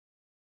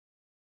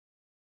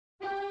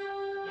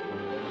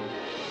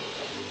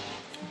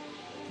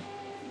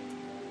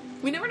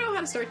We never know how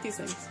to start these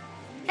things.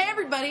 Hey,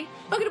 everybody.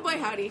 Welcome to Boy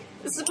Howdy.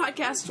 This is a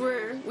podcast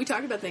where we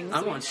talk about things.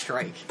 I'm on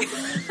strike.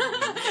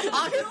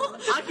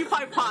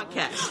 Occupy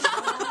podcast.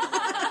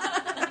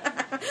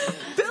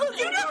 Bill,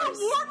 you never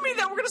warned me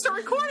that we're going to start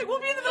recording.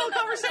 We'll be in the middle of a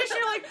conversation.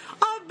 You're like,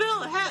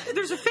 Bill,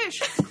 there's a fish.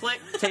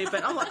 Click, tape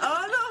it. I'm like,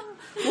 oh, no.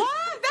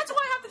 What? That's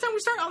why half the time we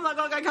start, I'm like,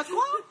 oh, I got the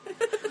wall.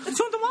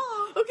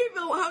 Okay,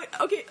 Bill,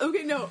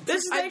 okay, no.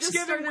 This is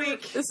Thanksgiving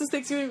week. This is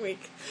Thanksgiving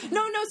week.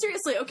 No,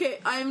 seriously. Okay,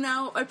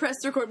 I pressed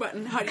the record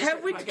button. How do you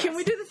start the podcast? Can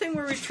we do the thing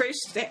where we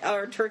trace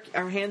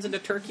our hands into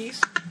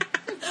turkeys?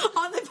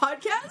 On the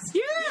podcast?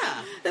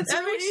 Yeah. That's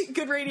really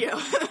good radio.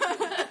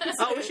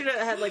 We should have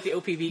had, like, the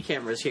OPV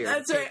cameras here.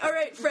 That's right. All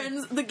right,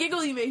 friends. The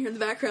giggle you may hear in the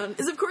background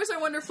is, of course, our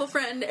wonderful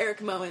friend,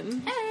 Eric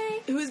Moen.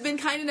 Hey. Who has been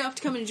kind enough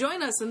to come and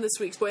join us in this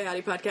week's Boy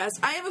Howdy podcast.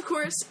 I am, of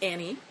course,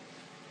 Annie.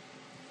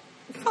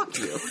 Fuck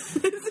you.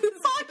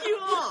 Fuck you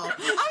all.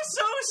 I'm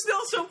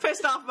still so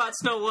pissed off about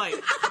Snow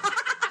White.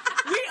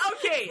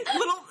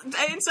 Little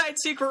inside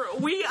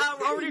secret. We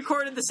already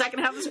recorded the second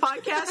half of this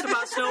podcast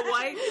about Snow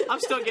White. I'm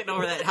still getting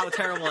over that, how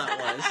terrible that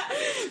was.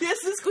 Yes,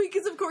 this week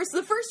is, of course,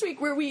 the first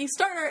week where we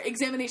start our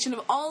examination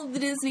of all of the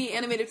Disney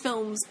animated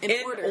films in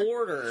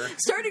order.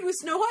 Starting with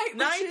Snow White,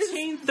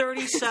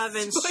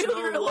 1937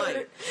 Snow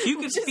White. You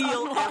can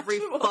feel every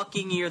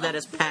fucking year that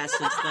has passed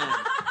since then.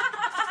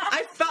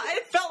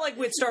 It felt like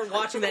we'd started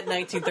watching that in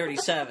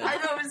 1937. I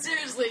know, but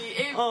seriously,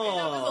 it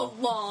was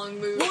a long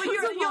movie. Well,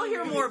 you'll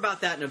hear more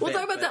about that in a bit. We'll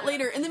talk about that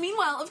later. In the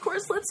meanwhile, of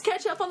course, let's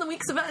catch up on the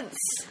week's events.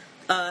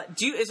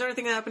 Is there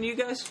anything that happened to you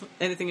guys?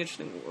 Anything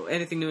interesting?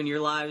 Anything new in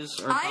your lives?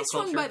 Or I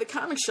swung by the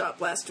comic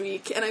shop last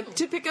week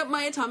to pick up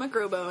my Atomic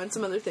Robo and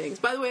some other things.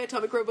 By the way,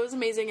 Atomic Robo is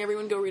amazing.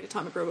 Everyone go read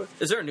Atomic Robo.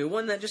 Is there a new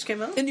one that just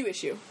came out? A new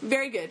issue.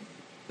 Very good.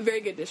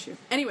 Very good issue.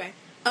 Anyway.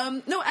 As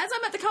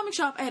I'm at the comic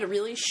shop, I had a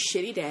really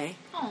shitty day.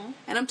 Aww.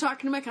 And I'm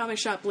talking to my comic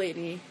shop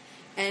lady,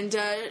 and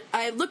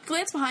I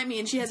glance behind me,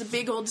 and she has a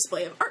big old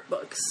display of art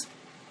books.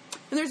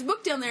 And there's a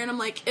book down there, and I'm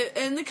like,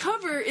 and the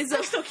cover is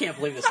I still can't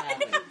believe this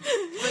happened.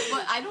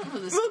 But I don't know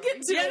this. We'll get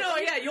to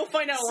it. You'll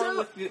find out along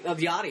with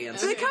the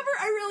audience. The cover,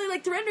 I really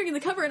like the rendering in the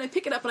cover, and I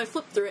pick it up and I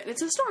flip through it, and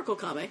it's a historical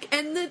comic.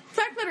 And the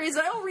fact of the matter is,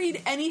 I don't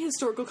read any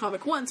historical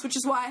comic once, which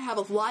is why I have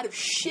a lot of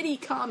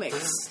shitty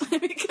comics.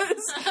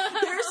 Because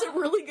there are some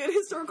really good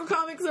historical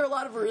comics, there are a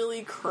lot of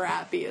really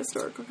crappy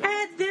historical comics.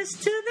 Add this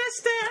to this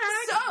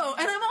stack. So,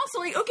 and I'm also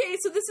like, okay,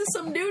 so this is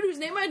some dude whose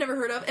name I'd never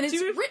heard of, and it's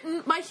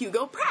written by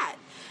Hugo Pratt.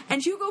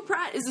 And Hugo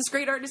Pratt is this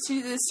great artist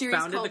who did this series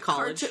called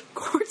Quarto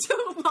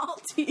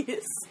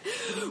Maltese,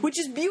 which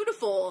is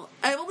beautiful.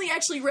 I've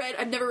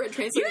never read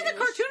translated. You're the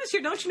cartoonist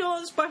here. Don't you know all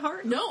this by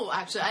heart? No,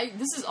 actually, I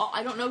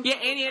don't know. Yeah,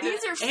 Annie had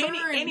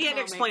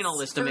to explain all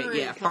this to me.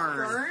 Yeah,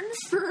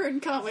 Fern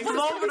comics. From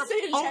over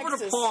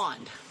the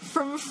pond.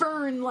 From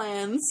Fern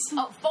lands.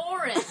 Oh,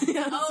 foreign.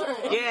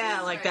 Right.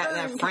 Yeah, like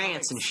that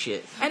France and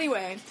shit.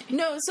 Anyway,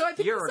 so I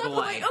picked this up. I'm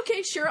like,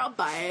 okay, sure, I'll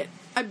buy it.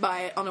 I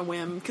buy it on a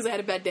whim because I had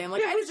a bad day. I'm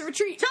like, I deserve a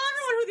treat. Tell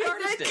everyone who the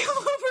artist is. I come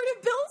over to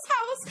Bill's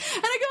house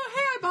and I go,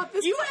 hey, I bought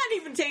this book.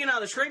 hadn't even taken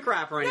out the shrink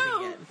wrap or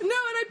anything yet. No,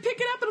 and I pick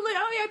it up and I'm like,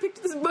 oh yeah, I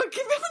picked this book.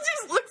 And Bill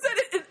just looks at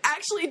it and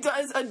actually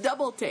does a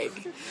double take.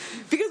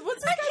 Because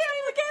what's this guy's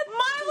name again?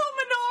 Milo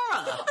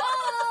Manara.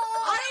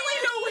 I only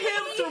know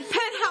him through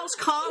Penthouse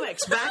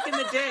Comics back in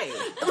the day.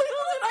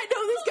 Little did I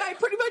know this guy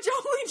pretty much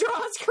only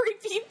draws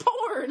creepy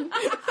porn. And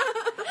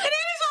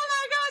he's all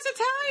that guy's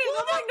Italian.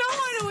 I'm like, no,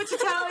 I know it's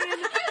Italian.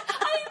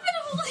 I've been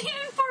holding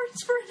in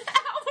farts for an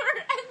hour,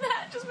 and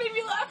that just made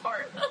me laugh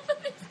hard.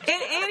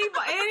 And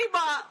Annie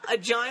bought a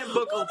giant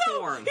book of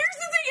porn. Here's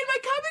the thing, and my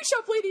comic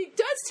shop lady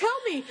does tell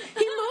me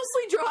he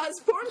mostly draws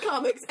porn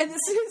comics, and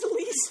this is his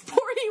least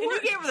porny work.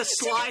 And you gave her the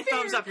sly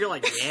thumbs up. You're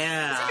like,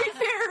 yeah. To be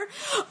fair,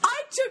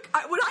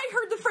 when I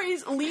heard the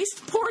phrase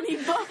least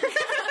porny book,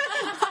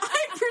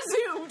 I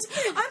presumed.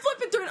 I'm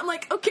flipping through it. I'm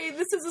like, okay,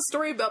 this is a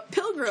story about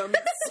pilgrims.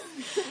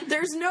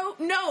 There's no.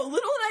 Little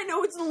did I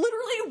know, it's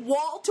literally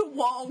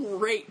wall-to-wall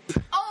rape.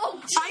 Oh,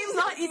 Jesus. I am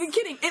not even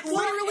kidding. It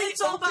literally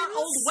it's all about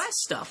Old West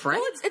stuff, right?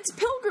 Well, it's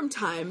Pilgrim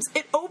times.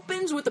 It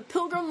opens with a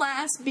pilgrim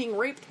lass being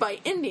raped by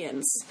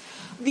Indians.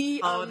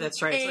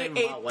 That's right. It's not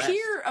even Wild West.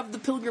 Peer of the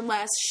pilgrim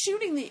lass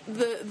shooting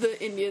the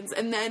Indians,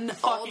 and then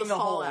all the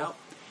fallout.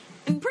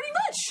 And pretty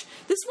much,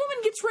 this woman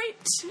gets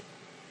raped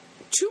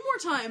 2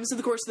 more times in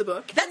the course of the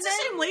book. That's the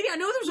same lady. I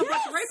know there was a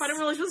bunch of rape. I didn't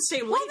realize it was the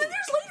same lady. Well, then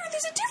there's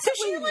a different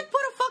lady. Did she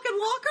put a fucking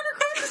lock on her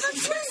car?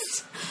 That's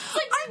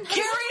right. I'm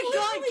carrying a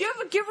gun.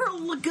 Give her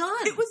a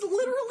gun. It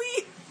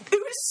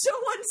was so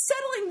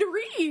unsettling to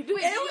read.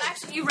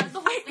 Wait, you read the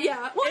whole thing?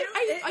 Yeah. Well,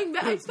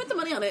 I spent the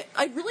money on it.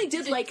 I really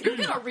did like. You're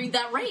gonna read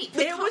that rape.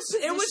 The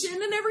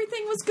composition and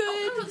everything was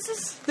good.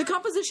 The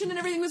composition and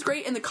everything was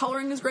great, and the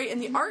coloring was great,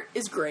 and the art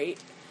is great.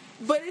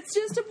 But it's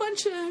just a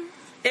bunch of.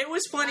 It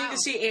was funny to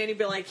see Annie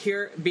be like,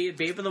 "Here, be a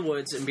babe in the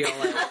woods," and be all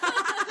like,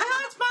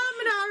 "That's Mom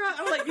Manara."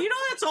 I'm like,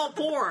 that's all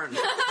porn.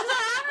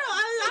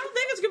 I don't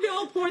think it's gonna be all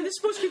adult porn. This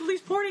is supposed to be the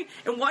least porny.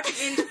 And watching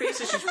Annie's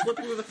face as she's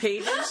flipping through the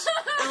pages,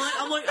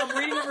 and I'm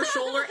reading over her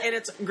shoulder, and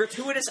it's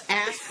gratuitous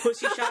ass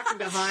pussy shot from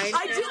behind.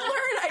 I did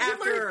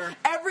learn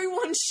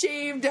everyone's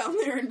shaved down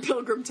there in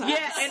Pilgrim Times.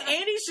 Yeah, and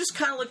Annie's just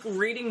kind of like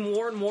reading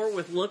more and more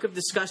with look of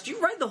disgust.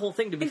 You read the whole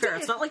thing, to be fair.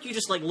 It's not like you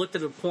just like looked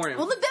at the porn.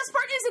 Well, the best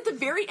part is at the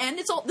very end.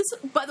 It's all this.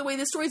 By the way,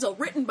 this story's all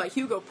written by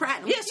Hugo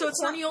Pratt. Yeah, so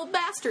it's horny old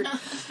bastard.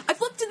 I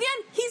flipped to the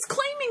end. He's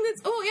claiming that.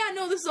 Oh yeah,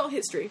 no, this is all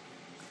history.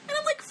 And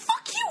I'm like,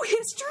 fuck you,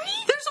 history!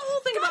 There's a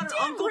whole thing about her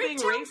uncle being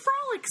raped.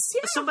 Frolics,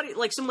 yeah. Somebody,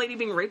 like some lady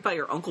being raped by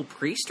your uncle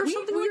priest or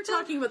something. We were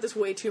talking about this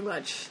way too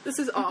much. This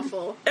is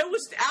awful. I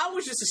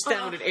was just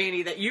astounded,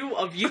 Annie, that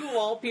of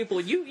all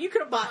people, you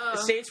could have bought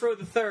Saints Row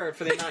the Third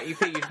for the amount you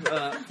paid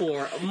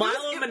for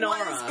Milo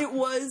Manara. It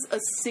was a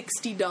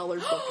 $60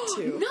 book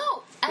too.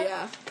 No,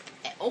 yeah.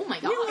 Oh my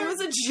god! It was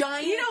a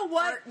giant. You know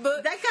what? art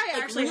book. That guy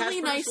actually really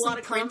has nice a lot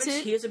of comics.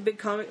 printed. He has a big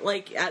comic.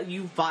 Like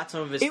you bought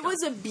some of his. It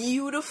was a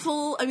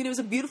beautiful. I mean, it was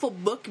a beautiful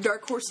book.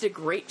 Dark Horse did a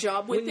great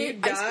job with it.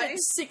 I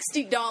spent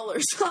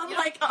 $60 on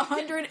like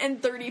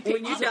 130 pages.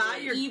 When you die,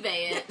 you're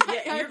eBay it.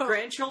 Yeah, your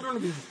grandchildren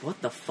will be,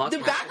 what the fuck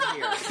happened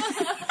here?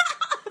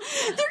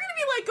 They're gonna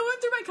be like going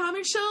through my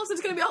comic shelves. And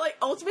it's gonna be all like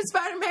Ultimate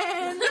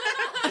Spider-Man,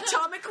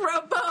 Atomic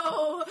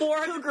Robo,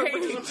 400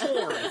 pages of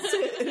porn.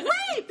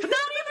 Rape! Not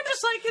even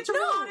just like it's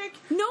erotic.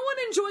 No one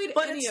enjoyed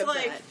but any it's of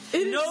like,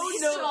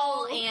 that.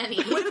 All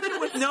Annie. Women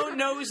with no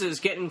noses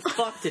getting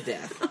fucked to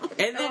death.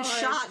 And then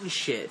shot and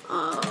shit.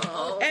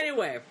 Oh.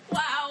 Anyway.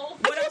 Wow.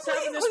 What else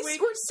happened this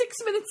week? We're 6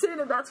 minutes in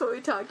and that's what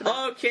we talked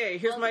about. Okay,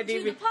 here's my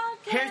DVD.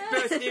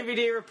 Here's the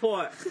DVD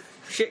report.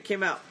 Shit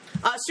came out.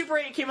 Super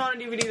 8 came out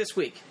on DVD this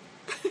week.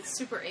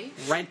 Super 8?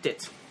 Rent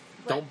it.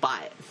 What? Don't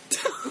buy it.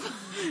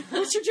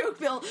 What's your joke,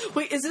 Bill?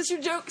 Wait, is this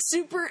your joke?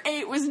 Super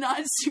 8 was not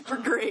super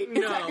great.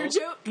 Is that your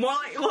joke? Well,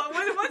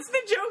 what's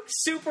the joke?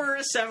 Super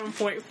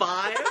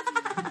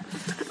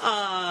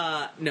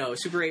 7.5? No,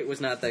 Super 8 was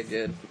not that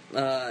good.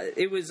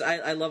 It was.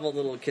 I love all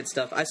the little kid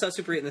stuff. I saw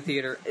Super 8 in the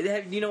theater.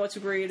 Do you know what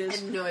Super 8 is? I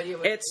have no idea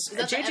what it's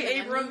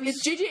J.J. Abrams.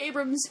 It's J.J.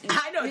 Abrams.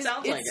 I know, it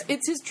sounds like it.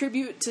 It's his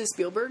tribute to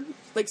Spielberg.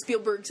 Like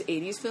Spielberg's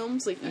 80s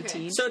films, like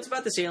E.T. So it's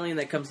about this alien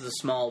that comes to the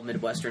small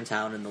Midwestern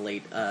town in the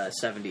late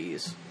 70s,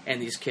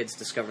 and these kids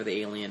discover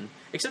the alien.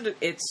 Except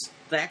it's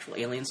the actual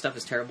alien stuff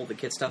is terrible. The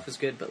kid stuff is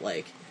good, but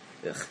like,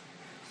 ugh.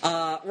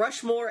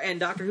 Rushmore and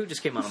Doctor Who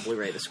just came out on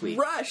Blu-ray this week.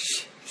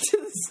 Rush to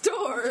the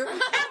store and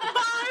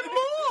buy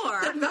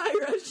more. And buy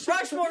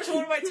Rushmore is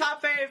one of my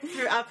top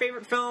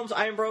favorite films.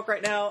 I am broke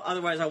right now.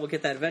 Otherwise, I will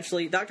get that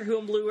eventually. Doctor Who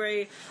on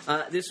Blu-ray.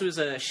 This was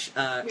a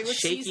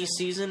shaky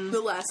season. The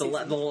last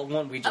season. The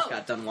one we just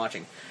got done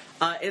watching.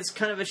 It's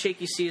kind of a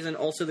shaky season.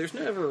 Also, there's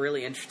never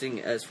really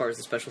interesting as far as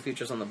the special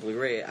features on the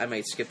Blu-ray. I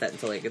might skip that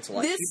until it gets a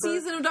lot cheaper. This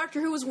season of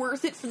Doctor Who was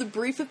worth it for the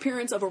brief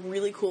appearance of a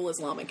really cool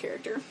Islamic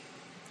character.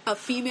 A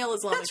female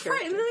Islamic character.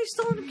 That's right, and then they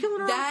still ended up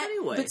killing her off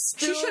anyway. But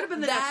still, she should have been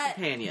the next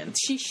companion.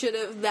 She should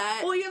have.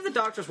 Well, you have the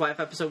Doctor's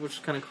Wife episode, which is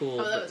kind of cool.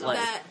 Oh, that was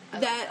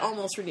awesome. That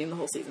almost redeemed the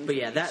whole season. But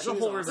yeah, the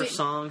whole River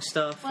Song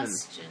stuff.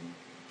 Question.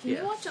 Can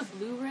you watch a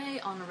Blu-ray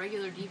on a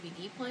regular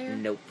DVD player?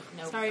 Nope.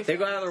 Sorry, they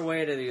go out of their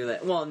way to do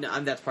that. Well, no,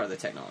 that's part of the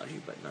technology,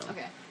 but no.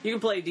 Okay. You can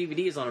play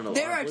DVDs on an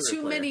There are Blu-ray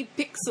too player. many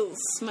pixels,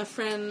 my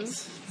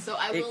friends. So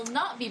I will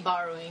not be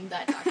borrowing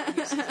that Doctor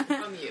Who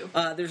from you.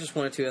 There's just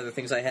one or two other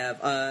things I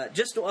have.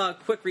 Just a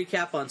quick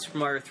recap on Super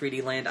Mario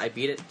 3D Land. I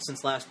beat it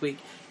since last week.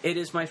 It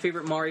is my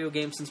favorite Mario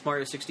game since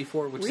Mario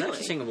 64, which is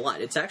actually saying a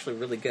lot. It's actually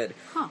really good.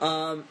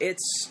 Huh.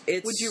 It's.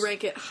 Would you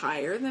rank it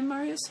higher than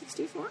Mario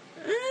 64?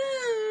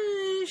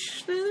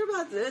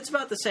 It's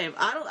about the same.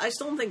 I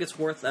still don't think it's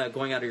worth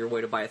going out of your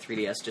way to buy a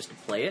 3DS just to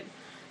play it,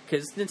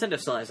 because Nintendo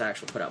still has to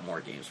actually put out more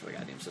games for the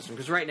goddamn system.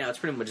 Because right now it's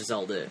pretty much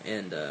Zelda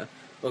and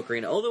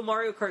Ocarina. Although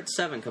Mario Kart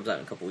 7 comes out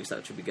in a couple weeks,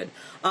 that should be good.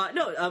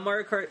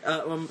 Mario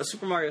Kart,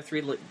 Super Mario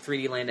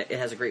 3D Land. It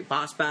has a great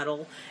boss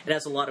battle. It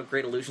has a lot of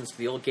great allusions to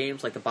the old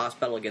games, like the boss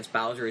battle against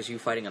Bowser is you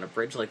fighting on a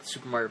bridge, like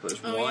Super Mario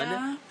Bros. 1.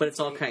 Yeah? But it's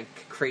all kind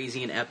of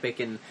crazy and epic,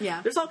 and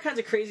there's all kinds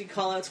of crazy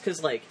callouts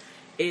because, like,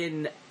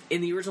 in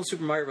the original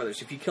Super Mario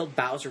Brothers, if you killed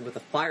Bowser with a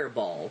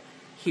fireball,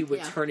 he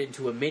would turn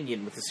into a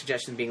minion, with the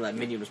suggestion being that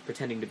minion was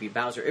pretending to be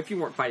Bowser. If you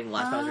weren't fighting the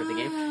last Bowser of the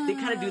game, they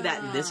kind of do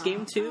that in this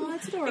game too. Oh,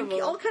 that's adorable.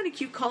 And all kind of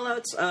cute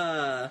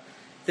callouts.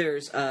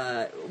 There's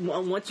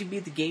once you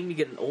beat the game, you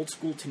get an old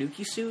school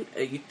Tanuki suit.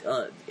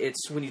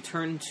 It's when you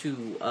turn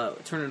into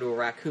a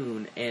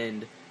raccoon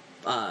and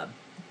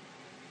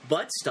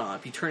butt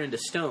stomp, you turn into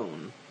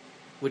stone,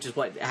 which is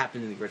what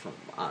happened in the original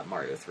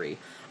Mario 3.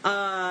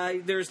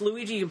 There's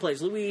Luigi, you can play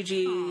as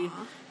Luigi. Aww.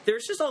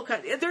 There's just all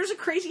kinds. There's a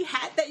crazy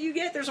hat that you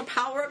get. There's a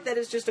power-up that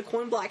is just a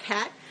coin block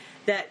hat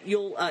that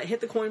you'll hit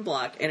the coin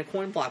block, and a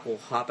coin block will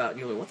hop out, and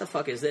you're like, what the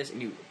fuck is this?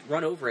 And you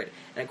run over it,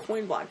 and a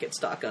coin block gets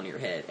stuck on your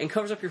head and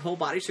covers up your whole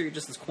body, so you're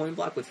just this coin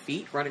block with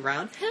feet running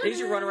around. And as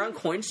you run around,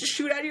 coins just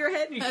shoot out of your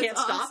head, and you can't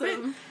stop it.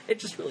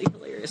 It's just really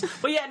hilarious.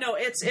 But yeah, no,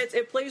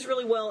 it plays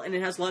really well, and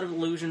it has a lot of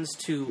allusions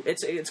to...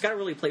 It's got a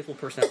really playful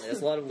personality. It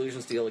has a lot of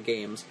allusions to the old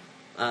games.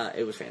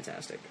 It was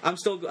fantastic. I'm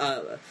still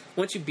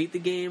once you beat the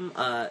game,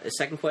 a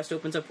second quest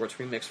opens up where it's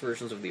remixed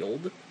versions of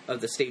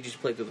the stages you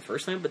played through the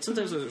first time. But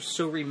sometimes they're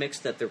so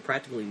remixed that they're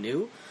practically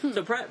new,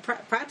 so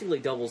practically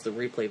doubles the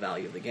replay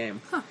value of the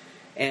game. Huh.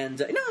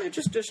 And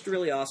just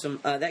really awesome.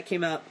 That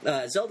came out.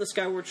 Zelda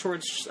Skyward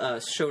Sword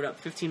showed up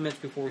 15 minutes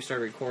before we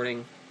started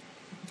recording.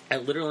 I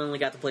literally only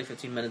got to play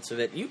 15 minutes of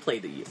it. You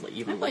played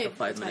even like a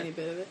 5 minute. Tiny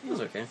bit of it. It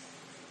was okay.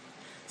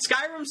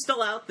 Skyrim's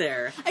still out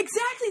there.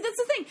 Exactly, that's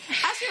the thing.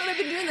 Ask me what I've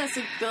been doing this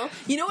week, Bill.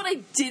 You know what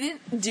I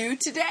didn't do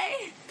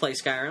today? Play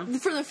Skyrim?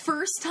 For the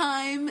first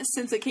time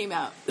since it came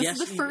out. This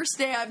is the first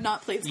day I've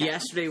not played Skyrim.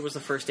 Yesterday was the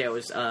first day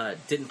I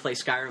didn't play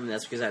Skyrim, and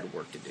that's because I had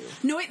work to do.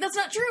 No, wait, that's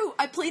not true.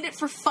 I played it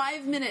for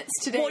 5 minutes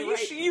today. Well,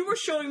 you were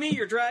showing me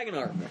your dragon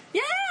armor.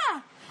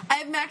 Yeah! I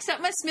have maxed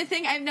out my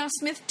smithing. I have now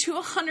smithed to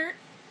 100.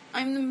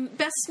 I'm the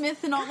best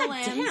smith in all the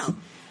lands.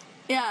 Damn.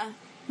 Yeah.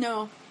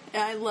 No.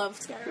 Yeah, I love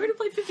Skyrim. You're going to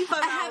play 55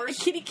 hours. I have a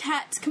kitty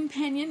cat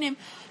companion named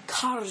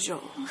Karjo.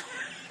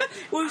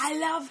 I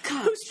love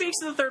Karjo. Who speaks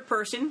in the third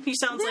person? He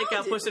sounds like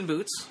Puss in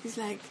Boots. He's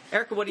like...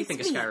 Erica, what do you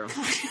think of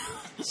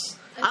Skyrim?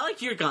 I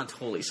like you're gone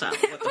totally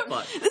silent. What the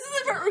fuck? This is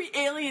the part where we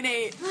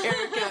alienate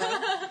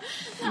Erica.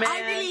 Man.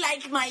 I really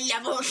like my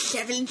level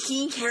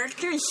 17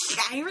 character in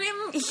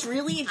Skyrim. It's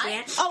really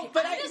advanced. I'm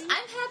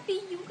happy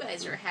you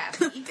guys are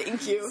happy.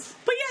 Thank you.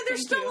 But yeah,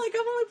 there's still, like,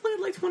 I've only played,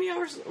 like, 20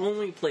 hours.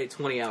 Only played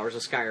 20 hours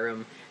of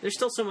Skyrim. There's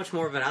still so much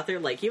more of it out there.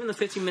 Like, even the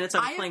 15 minutes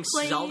I was playing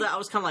Zelda, I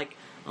was kind of like,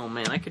 oh,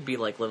 man, I could be,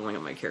 like, leveling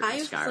up my character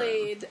in Skyrim. I've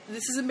played...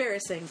 This is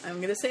embarrassing. I'm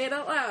going to say it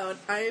out loud.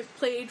 I've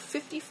played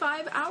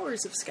 55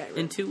 hours of Skyrim.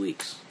 In 2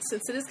 weeks.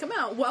 Since it has come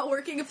out, while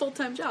working a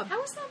full-time job.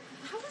 How does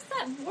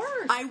that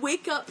work? I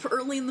wake up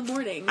early in the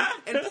morning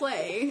and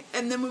play,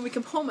 and then when we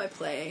come home, I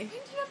play. When do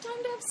you have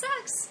time to have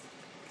sex?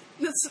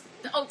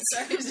 Oh,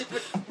 sorry.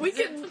 We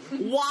can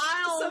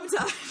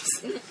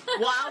sometimes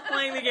while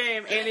playing the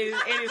game, and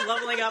he's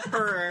leveling up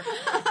her.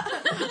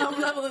 I'm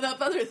leveling up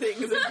other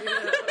things. If you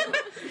know.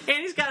 And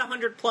he's got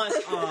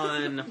 100+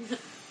 on.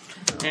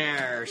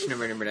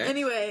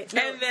 Anyway,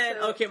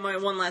 my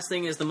one last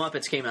thing is the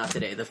Muppets came out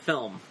today. The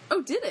film.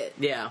 Oh, did it?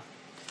 Yeah.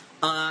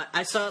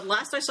 I saw it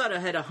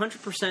had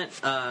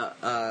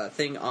 100%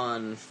 thing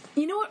on.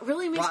 You know what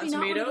really makes Rotten me not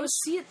want to go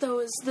Tomatoes? see it though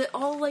is that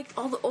all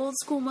the old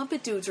school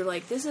Muppet dudes are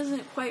like, this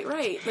isn't quite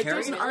right. Like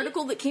there's an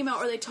article that came out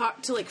where they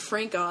talked to like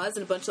Frank Oz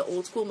and a bunch of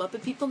old school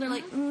Muppet people, and they're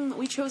like,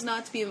 we chose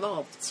not to be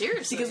involved.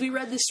 Seriously, because we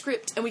read the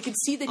script and we could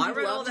see that he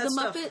loved the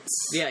stuff. Muppets.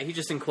 Yeah, he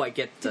just didn't quite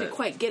get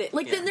it.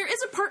 Like then there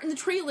is a part in the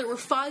trailer where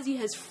Fozzie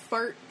has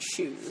fart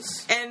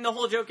shoes, and the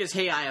whole joke is,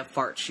 hey, I have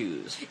fart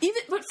shoes.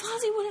 But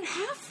Fozzie wouldn't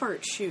have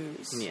fart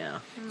shoes. Yeah.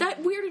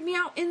 That weirded me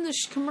out in the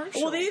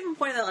commercial. Well, they even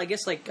pointed out, I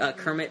guess, like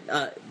Kermit,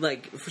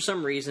 like for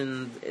some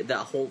reason, the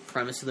whole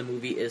premise of the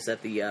movie is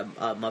that the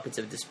Muppets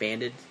have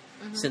disbanded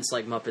since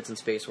like Muppets in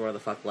Space, or whatever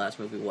the fuck the last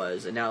movie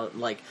was, and now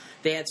like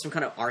they had some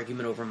kind of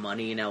argument over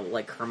money. And now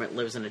like Kermit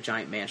lives in a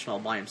giant mansion all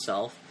by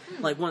himself.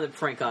 Like one of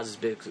Frank Oz's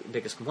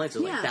biggest complaints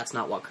is like that's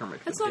not what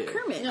Kermit would do. That's not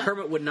Kermit. Yeah.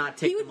 Kermit would not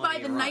take. He would buy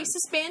the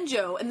nicest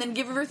banjo and then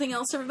give everything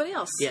else to everybody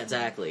else. Yeah,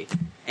 exactly.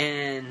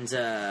 And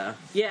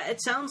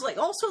it sounds like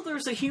also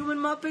there's a human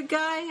Muppet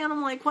guy, and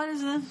I'm like, what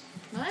is this?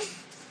 What?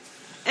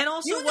 And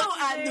also, you know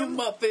I do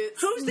Muppets.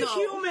 Who's the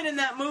human in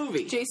that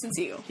movie? Jason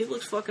Segel. He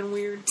looks fucking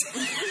weird. He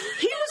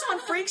was on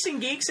Freaks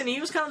and Geeks, and he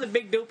was kind of the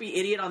big dopey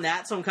idiot on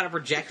that, so I'm kind of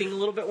projecting a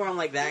little bit where I'm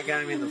like, that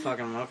guy made the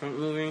fucking Muppet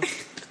movie.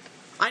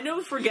 I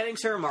know Forgetting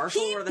Sarah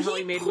Marshall, where the hell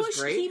he made was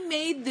great. He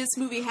made this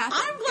movie happen.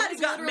 I'm glad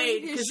it got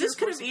made, because this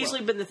could have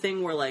easily been the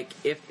thing where, like,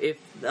 if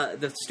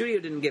the studio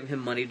didn't give him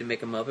money to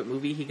make a Muppet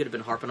movie, he could have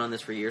been harping on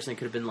this for years, and it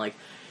could have been like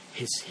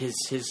his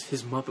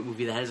Muppet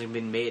movie that hasn't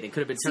been made. It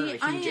could have been turned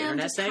into a huge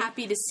internet thing. I am just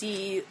happy to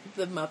see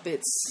the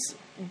Muppets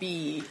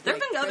be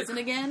present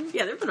again.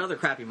 Yeah, there have been other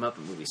crappy Muppet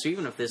movies, so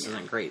even if this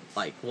isn't great,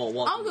 like,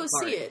 well, I'll go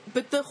see it.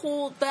 But the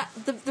whole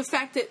the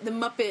fact that the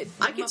Muppet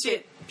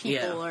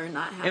people are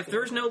not happy. If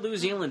there's no New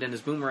Zealand in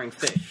his boomerang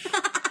fish,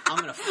 I'm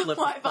gonna flip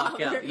the fuck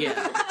out.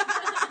 Yeah.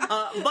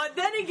 But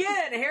then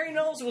again, Harry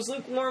Knowles was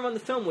lukewarm on the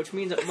film, which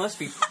means it must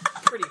be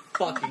pretty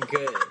fucking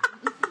good.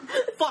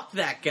 Fuck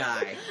that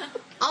guy.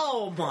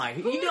 Oh my.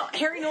 You know,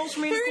 Harry Knowles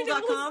from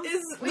Musical.com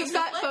is the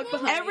fat fuck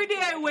behind. Every day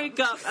I wake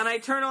up and I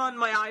turn on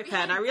my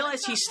iPad and I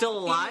realize he's still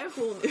alive.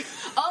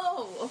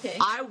 Oh, okay.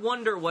 I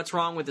wonder what's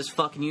wrong with this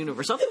fucking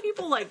universe. Other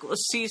people like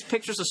sees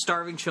pictures of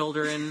starving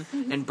children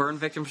and burn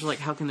victims, like,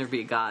 how can there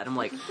be a God? I'm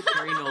like,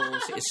 Harry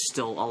Knowles is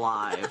still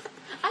alive.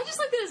 I just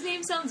like that his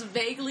name sounds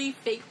vaguely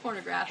fake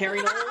pornographic.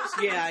 Harry Knowles?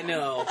 Yeah, I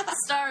know.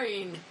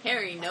 Starring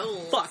Harry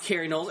Knowles. Fuck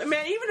Harry Knowles.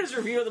 Man, even his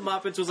review of the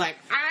Muppets was like,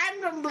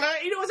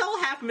 it was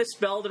all half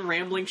misspelled and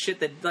rambling shit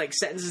that, like,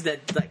 sentences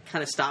that, like,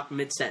 kind of stop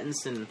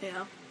mid-sentence and...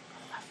 Yeah.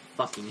 I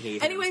fucking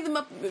hate Anyway, him. the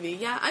Muppet movie.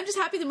 Yeah, I'm just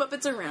happy the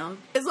Muppets are around.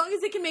 As long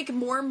as they can make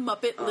more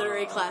Muppet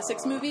literary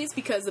classics movies,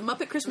 because the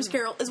Muppet Christmas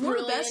Carol is one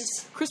of the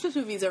best Christmas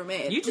movies ever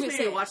made. You just made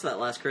me watch that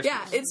last Christmas.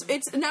 Yeah,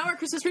 it's now our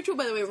Christmas ritual,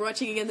 by the way. We're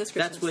watching again this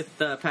Christmas. That's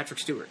with Patrick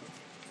Stewart.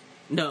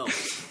 No.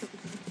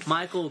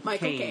 Michael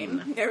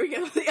Caine. There we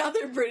go. The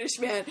other British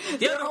man.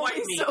 There other are white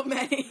only meat. so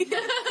many.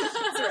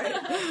 That's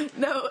right.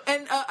 No,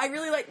 and I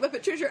really like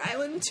Muppet Treasure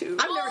Island too.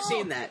 I've never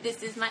seen that.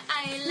 This is my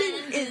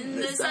island in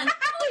the sun.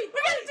 We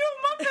gotta do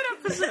a Muppet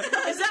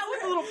episode. Is that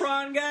with the little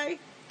prawn guy?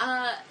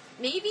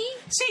 Maybe?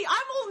 See,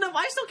 I'm old enough.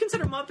 I still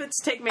consider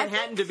Muppets Take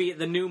Manhattan to be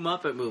the new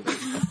Muppet movie.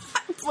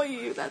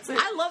 Boy, that's it.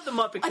 I love the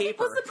Muppet Caper. I think,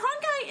 was the prawn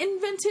guy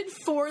invented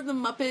for the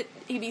Muppet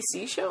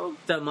ABC show?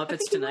 The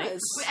Muppets Tonight?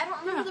 Wait, I don't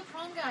remember the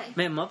prawn guy.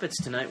 Man, Muppets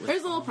Tonight was...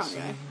 There's the little prawn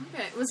guy.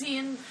 Okay, was he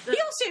in the...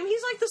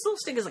 He's like this little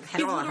stick is like...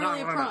 He's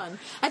literally a prawn.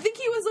 I think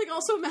he was like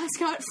also a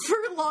mascot for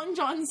Long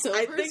John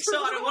Silver's. I think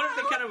so. I don't wonder if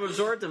they kind of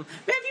absorbed him.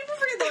 Man, people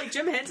forget that like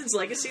Jim Henson's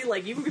legacy,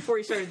 like even before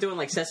he started doing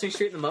like Sesame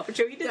Street and the Muppet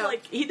Show, he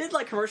did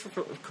like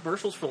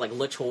commercials for like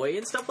La Choy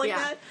and stuff like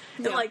that.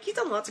 And like he's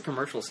done lots of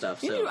commercial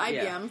stuff. You So do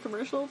IBM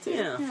commercial too.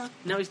 Yeah.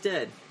 Now he's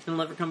dead. He'll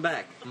never come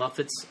back.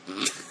 Muppets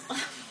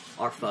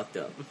are fucked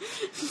up.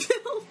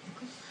 Bill.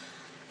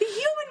 The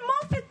human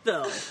Muppet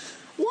though.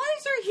 Why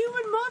is there a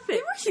human Muppet? There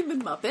were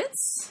human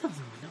Muppets. No.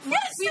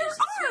 Yes, there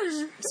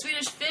are.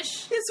 Swedish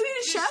fish. The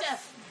Swedish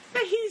chef.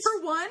 He's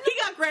For one, he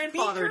got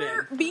grandfathered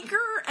in. Beaker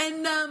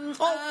and Beaker and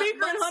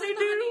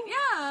Honeydew?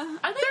 Yeah,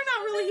 Are they? They're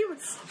not really human.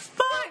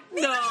 Fuck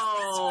Maybe no.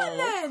 This one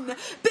then,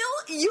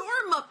 Bill,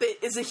 your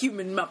Muppet is a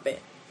human Muppet.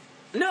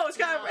 No, it's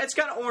got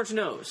an orange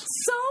nose.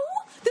 So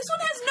this one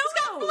has no It's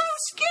got nose. blue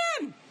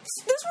skin.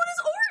 This one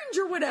is orange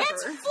or whatever.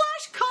 It's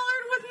flesh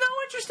colored with no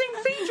interesting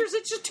features.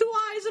 It's just 2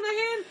 eyes and a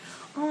hand.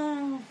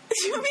 Oh.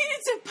 You mean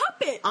it's a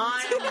puppet?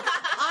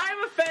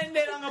 I'm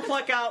offended. I'm gonna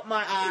pluck out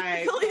my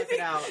eye. Bill, do you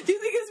think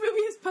this movie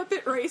is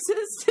puppet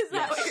racist? Is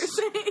that what you're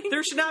saying?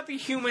 There should not be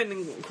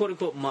human quote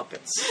unquote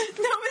Muppets.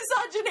 No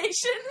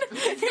miscegenation.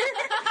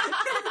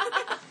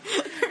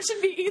 There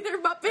should be either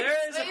Muppets.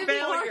 There is a Maybe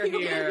failure it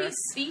would here. be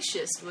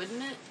specious,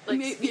 wouldn't it? Like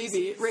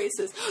Maybe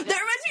racist. That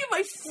reminds me of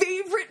my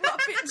favorite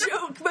Muppet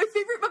joke. My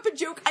favorite Muppet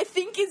joke, I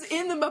think, is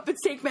in the Muppets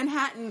Take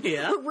Manhattan.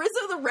 Yeah. Where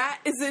Rizzo the Rat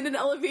is in an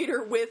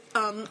elevator with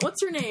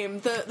what's her name?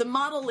 The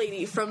model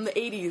lady from the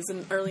 80s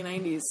and early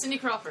 90s. Cindy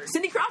Crawford.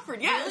 Cindy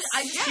Crawford, yes.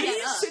 Really? I just made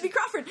that up. Cindy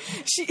Crawford.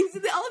 She's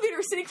in the elevator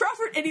with Cindy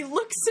Crawford, and he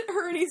looks at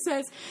her and he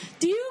says,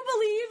 "Do you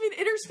believe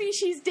in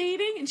interspecies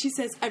dating?" And she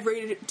says, "I've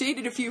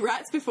dated a few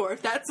rats before,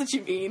 if that's what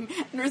you mean."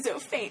 And Rizzo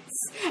faints.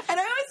 And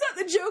I always thought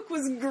the joke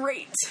was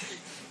great.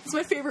 It's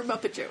my favorite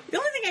Muppet joke. The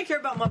only thing I care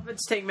about Muppets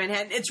Take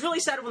Manhattan, it's really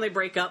sad when they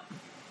break up.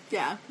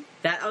 Yeah.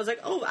 That I was like,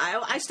 oh,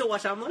 I still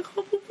watch that. I'm like,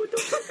 oh, don't break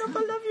up,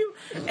 I love you.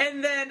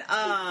 And then,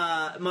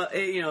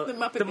 The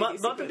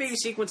Muppet Baby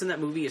sequence in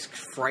that movie is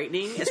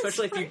frightening,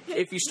 especially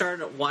if you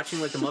started watching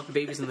like the Muppet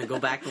Babies and then go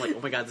back and like, oh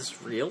my god, this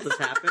is real. This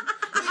happened.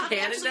 They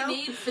Canon actually now.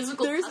 made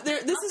physical.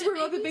 This is where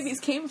Muppet Babies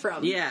came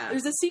from. Yeah.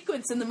 There's a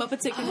sequence in the Muppet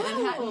Take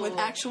Manhattan with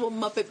actual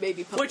Muppet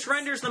Baby puppets. Which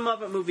renders the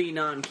Muppet movie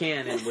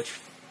non-canon, which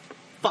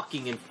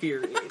fucking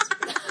infuriates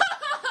me.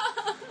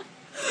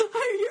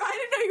 I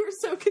didn't know you were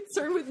so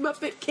concerned with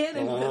Muppet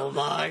canon. Oh Bill.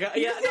 my god!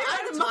 Yeah, They I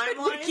had have the Muppet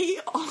timelines. Wiki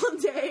all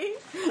day.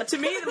 To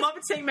me, the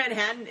Muppets Take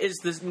Manhattan is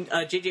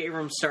the J.J.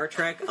 Abrams Star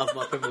Trek of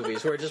Muppet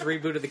movies, where it just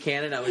rebooted the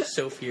canon. I was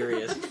so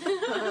furious.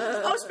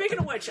 Oh, speaking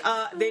of which,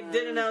 they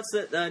did announce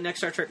that the next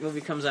Star Trek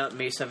movie comes out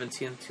May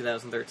 17th,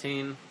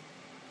 2013.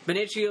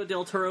 Benicio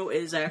del Toro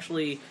is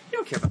actually... You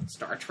don't care about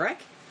Star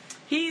Trek.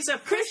 He's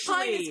Chris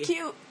Pine officially... is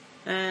cute.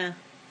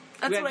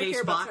 That's we have what I gay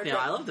care about Spock Star now.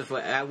 Trek. I love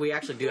the... we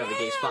actually do have a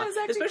gay Yeah, Spock. it's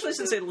actually Especially cool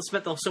since they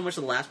spent so much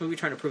of the last movie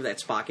trying to prove that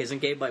Spock isn't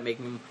gay by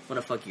making him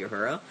want to fuck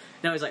Uhura.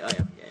 Now he's like, oh yeah,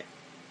 I'm gay.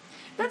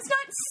 That's not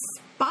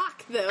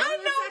Spock, though. I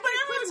know, but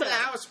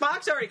everyone's now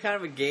Spock's already kind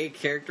of a gay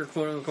character,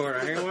 quote unquote,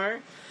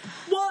 anywhere.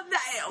 Well,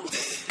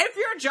 if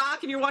you're a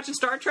jock and you're watching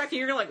Star Trek and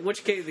you're like,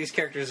 which kid of these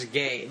characters is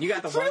gay? And you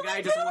got the one guy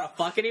who doesn't want to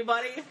fuck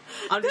anybody.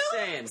 I'm just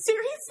saying.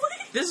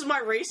 Seriously? This is my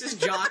racist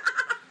jock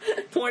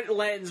point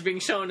lens being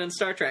shown on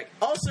Star Trek.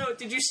 Also,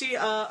 did you see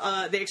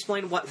they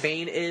explained what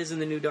Bane is in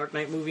the new Dark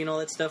Knight movie and all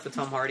that stuff with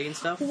Tom Hardy and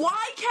stuff?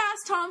 Why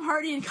cast Tom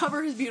Hardy and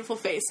cover his beautiful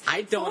face?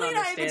 I don't Foley and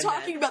I have been understand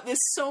talking that. about this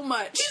so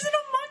much. He's in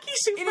a monkey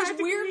suit. In his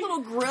practically. weird little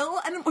grill,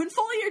 and when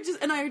Foley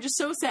and I are just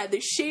so sad, they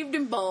shaved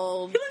him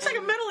bald. He looks like he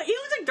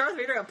looks like Darth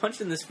Vader got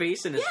punched in his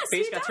face and his Yes,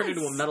 face he got turned does.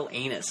 into a metal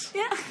anus.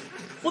 Yeah,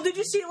 Well, did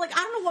you see? Like,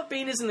 I don't know what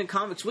Bane is in the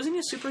comics. Wasn't he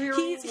a superhero?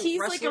 he's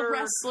like a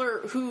wrestler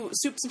who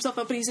soups himself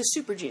up, but he's a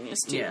super genius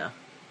too. Yeah.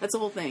 That's the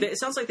whole thing. It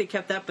sounds like they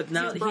kept that, but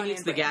now He's he Brian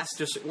needs the gas.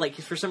 Brands. Just like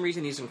for some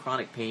reason, he's in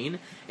chronic pain,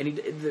 and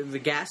the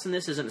gas in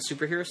this isn't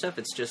superhero stuff.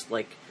 It's just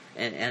like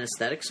an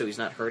anesthetic, so he's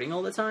not hurting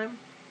all the time.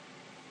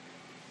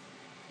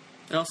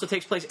 It also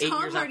takes place 8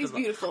 Tom years Hardy's after.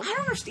 beautiful. I don't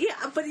understand.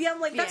 Yeah, but yeah, I'm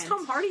like that's Yeah.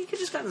 Tom Hardy. You could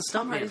just gotten the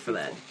Tom stuntman Hardy's for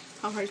that. beautiful.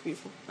 Tom Hardy's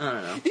beautiful. I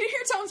don't know. Did you hear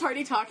Tom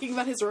Hardy talking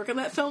about his work on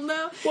that film,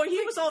 though? Well, he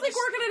was all like just-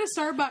 working at a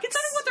Starbucks.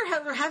 Consider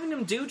what they're having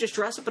him do, just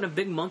dress up in a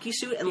big monkey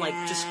suit and like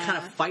just Yeah. kind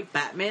of fight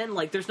Batman.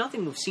 Like, there's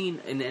nothing we've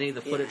seen in any of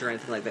the footage or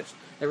anything like that.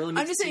 That really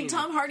makes I'm just it saying, seem-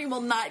 Tom Hardy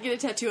will not get a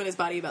tattoo on his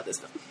body about this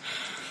film.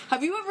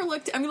 Have you ever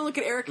looked? I'm going to look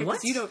at Erica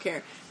because you don't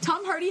care.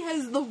 Tom Hardy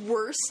has the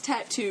worst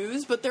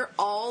tattoos, but they're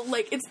all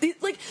like it's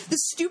like the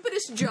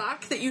stupidest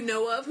jock that you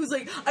know of who's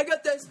like, I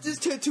got this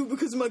tattoo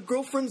because my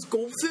girlfriend's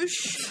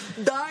goldfish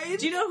died.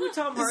 Do you know who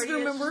Tom Hardy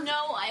is?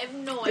 No, I have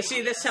no idea.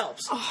 See, this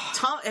helps.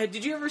 Tom,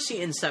 did you ever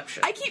see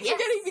Inception? I keep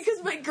forgetting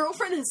because my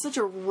girlfriend has such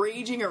a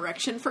raging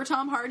erection for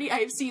Tom Hardy. I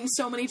have seen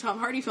so many Tom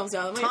Hardy films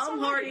now. Tom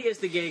Hardy is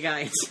the gay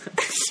guy.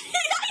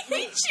 I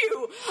hate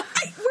you.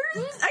 I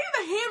have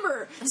a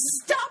hammer.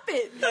 Stop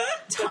it.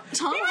 Tom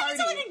Hardy.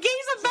 It's like a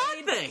gay's a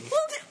bad thing.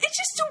 Well, it's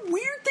just a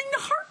weird thing to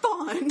harp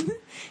on.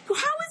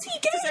 How is he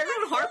gay? Does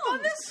everyone harp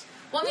on this?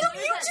 Well, I mean,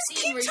 No, you just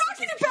keep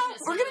talking about.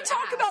 We're going to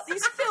talk about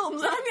these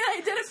films, and I'm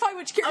going to identify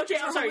which characters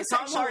Okay, I'm are sorry. Tom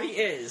homosexual Hardy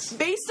is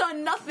based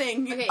on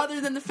nothing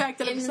other than the fact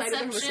that I've decided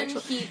I'm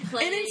homosexual.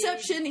 In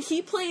Inception,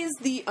 he plays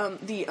the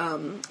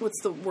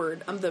what's the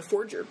word? The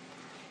forger.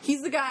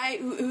 He's the guy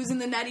who's in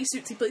the natty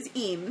suits. He plays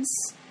Eames.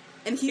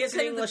 And he has an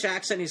English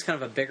accent. He's kind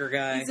of a bigger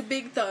guy. He's a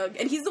big thug,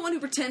 and he's the one who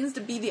pretends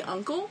to be the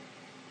uncle.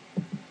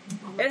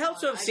 It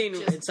helps to have seen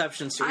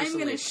Inception seriously. I'm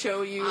going to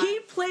show you. He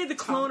played the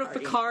clone of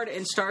Picard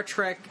in Star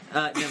Trek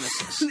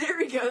Nemesis. There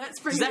we go. That's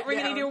pretty. Does that ring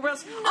any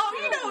bells? No.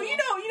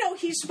 Oh, you know,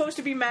 he's supposed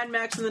to be Mad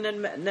Max in the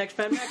next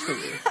Mad Max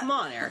movie. Come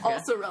on, Erica.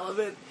 Also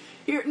relevant.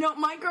 Here, no,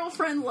 my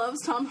girlfriend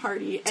loves Tom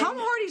Hardy. Tom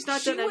Hardy's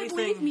not done anything. She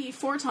would leave me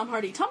for Tom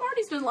Hardy. Tom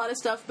Hardy's done a lot of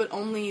stuff, but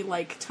only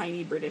like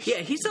tiny British. Yeah,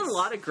 he's done a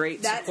lot of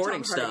great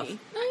supporting stuff.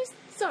 Nice.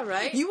 It's all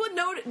right. You would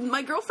know.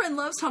 My girlfriend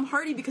loves Tom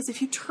Hardy because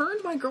if you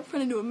turned my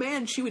girlfriend into a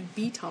man, she would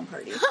be Tom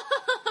Hardy.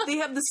 They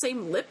have the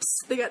same lips.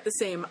 They got the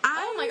same eyes.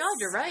 Oh my god,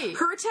 you're right.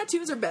 Her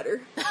tattoos are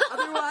better.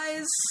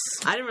 Otherwise,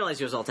 I didn't realize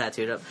he was all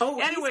tattooed up. Oh,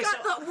 anyway, he's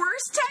got the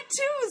worst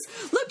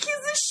tattoos. Look, he's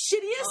the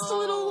shittiest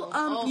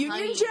little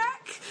Union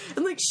Jack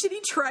and like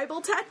shitty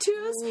tribal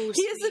tattoos.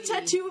 He has the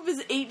tattoo of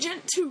his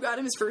agent who got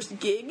him his first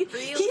gig.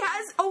 Really? He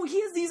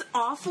has these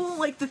awful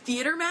like the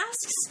theater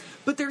masks,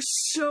 but they're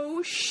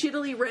so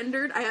shittily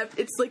rendered.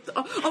 It's like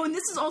and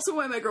this is also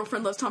why my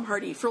girlfriend loves Tom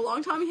Hardy. For a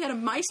long time, he had a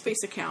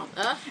MySpace account,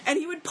 and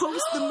he would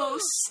post the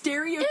most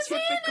stereotypical. His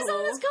hand is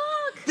on his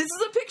cock. This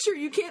is a picture.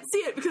 You can't see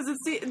it because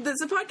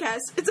it's a podcast.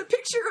 It's a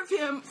picture of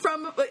him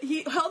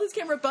he held his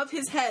camera above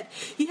his head.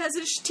 He has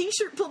his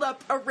t-shirt pulled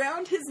up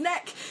around his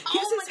neck. He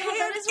has his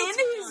hand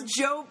in his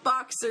Joe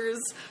Boxers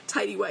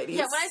tighty whities.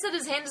 Yeah, when I said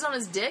his hand is on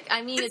his dick,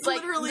 I mean it's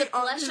like the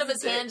flesh of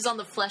his hand is on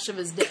the flesh of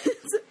his dick.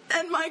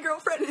 And my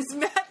girlfriend is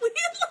madly in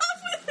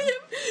love with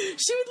him.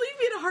 She would leave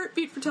me in a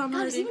heartbeat for Tom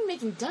Hardy. He's even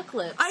making duck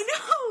lips. I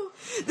know.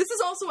 This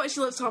is also why she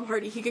loves Tom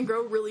Hardy. He can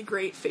grow really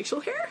great facial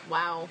hair.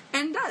 Wow.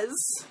 And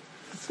does.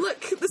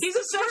 Look,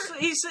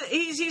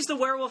 he's the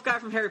werewolf guy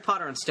from Harry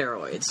Potter on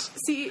steroids.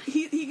 See,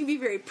 he can be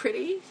very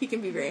pretty. He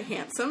can be very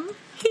handsome.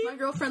 My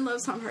girlfriend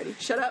loves Tom Hardy.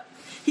 Shut up.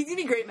 He's gonna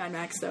be great Mad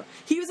Max, though.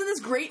 He was in this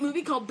great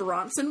movie called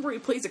Bronson, where he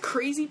plays a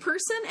crazy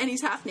person, and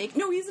he's half naked.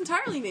 No, he's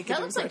entirely naked.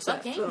 That looks like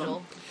Buck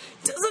Angel.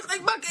 Does look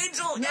like Buck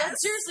Angel. Yeah, Yes.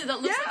 seriously,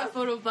 that looks like a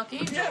photo of Buck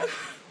Angel. Yeah.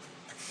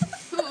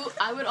 Who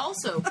I would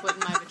also put in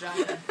my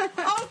vagina.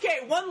 Okay,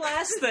 one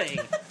last thing.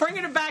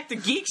 Bringing it back to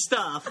geek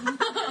stuff.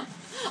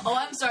 Oh,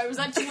 I'm sorry. Was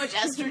that too much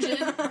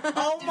estrogen?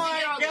 Oh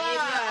my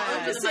god!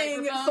 I'm just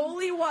saying,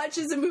 Foley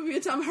watches a movie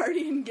with Tom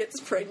Hardy and gets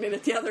pregnant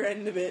at the other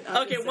end of it.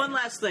 Okay, one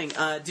last thing.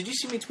 Did you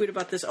see me tweet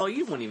about this? Oh,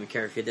 you wouldn't even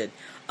care if you did.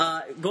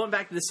 Going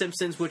back to The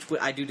Simpsons, which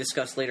I do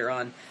discuss later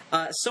on,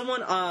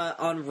 someone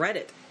on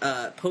Reddit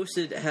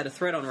had a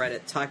thread on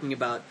Reddit talking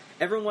about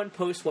everyone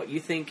post what you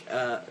think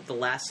the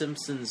last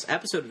Simpsons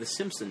episode of The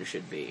Simpsons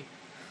should be.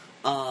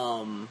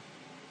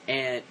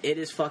 And it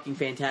is fucking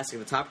fantastic.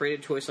 The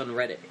top-rated choice on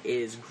Reddit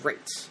is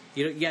great.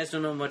 You guys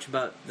don't know much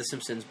about The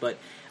Simpsons, but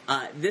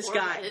this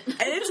guy, and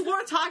it's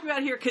worth talking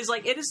about here because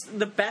like it is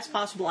the best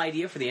possible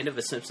idea for the end of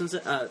a Simpsons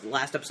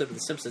last episode of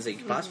The Simpsons that you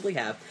could possibly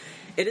have.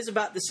 It is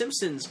about The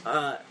Simpsons.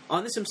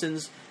 On The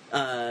Simpsons,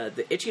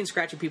 the Itchy and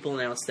Scratchy people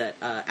announced that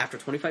after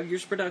 25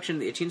 years of production,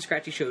 the Itchy and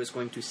Scratchy show is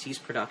going to cease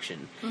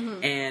production.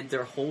 And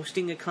they're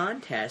hosting a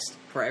contest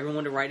for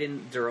everyone to write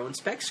in their own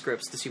spec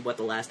scripts to see what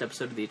the last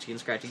episode of the Itchy and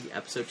Scratchy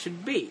episode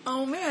should be.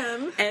 Oh,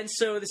 man. And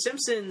so the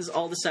Simpsons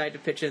all decided to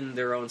pitch in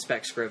their own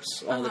spec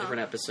scripts, all the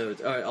different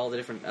episodes, all the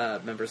different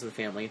members of the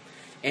family.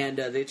 And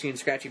the Itchy and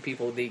Scratchy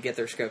people, they get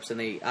their scripts, and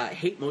they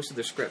hate most of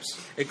their scripts,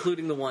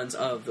 including the ones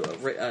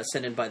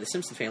sent in by the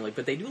Simpson family.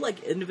 But they do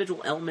like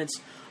individual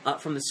elements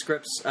from the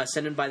scripts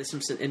sent in by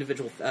the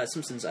individual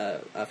Simpsons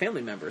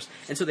family members.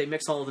 And so they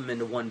mix all of them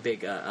into one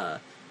big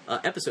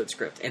episode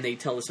script. And they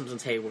tell the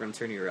Simpsons, hey, we're going to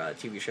turn your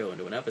TV show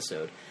into an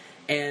episode.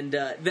 And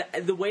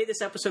the way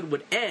this episode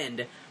would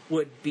end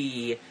would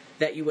be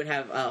that you would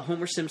have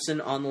Homer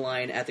Simpson on the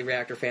line at the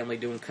Reactor family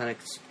doing kind of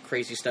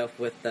crazy stuff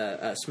with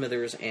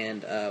Smithers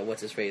and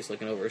what's his face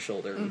looking over his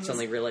shoulder, and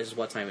suddenly realizes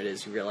what time it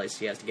is. He realizes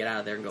he has to get out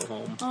of there and go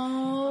home.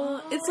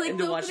 Oh, it's like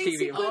the opening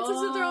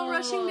sequences that they're all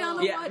rushing down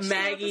the watch.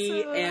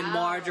 Maggie episode. and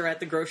Marge are at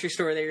the grocery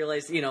store. They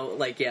realize,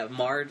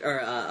 Marge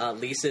or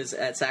Lisa's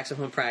at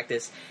saxophone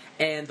practice.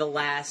 And the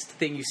last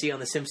thing you see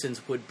on The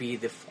Simpsons would be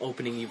the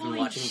opening you've been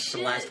watching for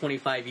the last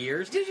 25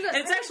 years. Dude, you got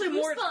and it's actually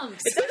more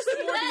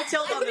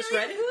detailed on this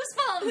Reddit.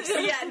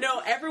 Goosebumps. Yeah,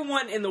 no,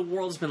 everyone in the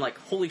world has been like,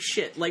 holy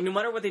shit. Like, no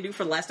matter what they do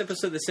for the last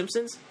episode of The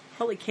Simpsons,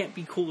 hell, it can't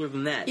be cooler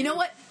than that. You know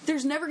what?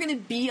 There's never going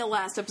to be a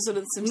last episode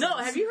of The Simpsons. No,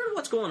 have you heard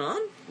what's going on?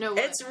 No,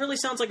 what? It really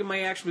sounds like it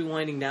might actually be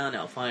winding down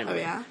now, finally.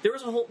 Oh, yeah? There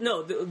was a whole...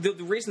 No, the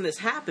reason this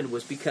happened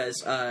was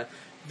because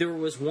there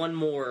was one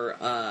more...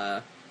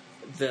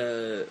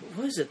 the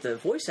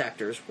voice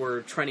actors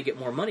were trying to get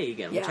more money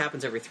again, which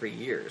happens every 3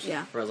 years.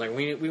 Yeah. Where I was like,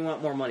 we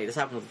want more money. This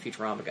happened with the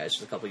Futurama guys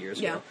just a couple years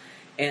ago.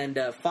 And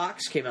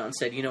Fox came out and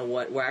said, you know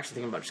what, we're actually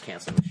thinking about just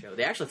canceling the show.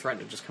 They actually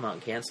threatened to just come out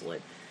and cancel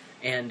it.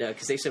 And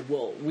because they said,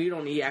 well, we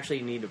don't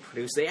actually need to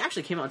produce. They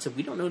actually came out and said,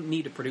 we don't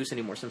need to produce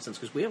any more Simpsons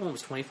because we have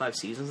almost 25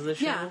 seasons of this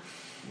show. Yeah.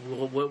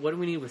 Well, what do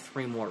we need with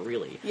 3 more,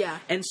 really? Yeah.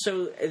 And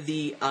so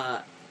the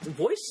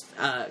voice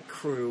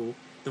crew...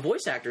 The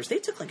voice actors, they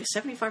took like a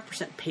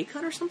 75% pay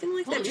cut or something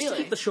like that just to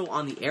keep the show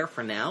on the air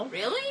for now.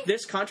 Really?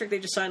 This contract they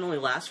just signed only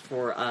lasts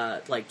for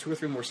like 2 or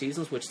 3 more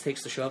seasons, which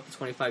takes the show up to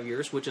 25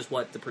 years, which is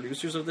what the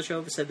producers of the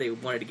show said they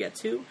wanted to get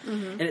to.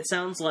 Mm-hmm. And it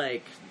sounds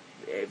like,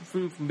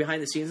 from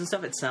behind the scenes and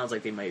stuff, it sounds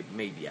like they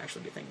maybe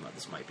actually be thinking about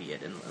this might be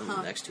it in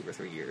the next 2 or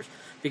 3 years.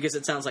 Because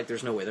it sounds like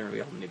there's no way they're going to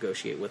be able to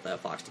negotiate with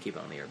Fox to keep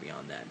it on the air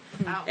beyond that.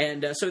 Wow.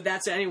 And so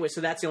that's the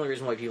only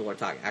reason why people are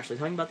talking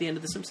about the end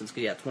of The Simpsons.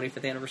 Because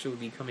 25th anniversary would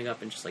be coming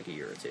up in just like a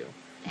year or 2.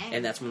 Dang.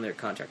 And that's when their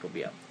contract will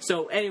be up.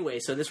 So anyway,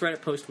 this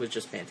Reddit post was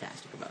just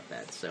fantastic about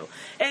that. So,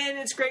 and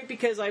it's great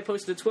because I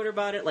posted to Twitter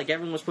about it. Like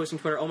everyone was posting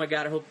Twitter. Oh my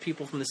god, I hope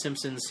people from The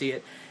Simpsons see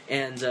it.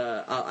 And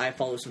I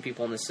follow some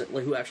people on this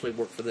who actually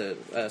work for the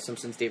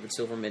Simpsons. David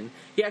Silverman.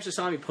 He actually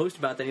saw me post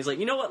about that. And he's like,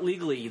 you know what?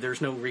 Legally,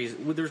 there's no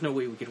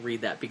way we could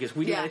read that because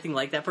we do anything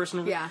like that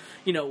person. Yeah.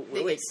 You know,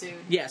 they get sued.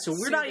 Yeah. So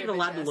we're not Sued even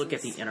allowed their to look at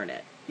asses. the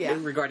internet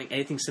regarding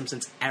anything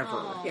Simpsons ever.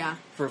 Oh. Yeah.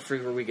 For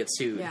free where we get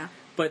sued. Yeah.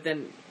 But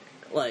then,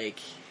 like.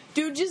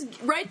 Dude, just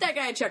write that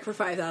guy a check for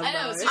 $5,000.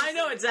 I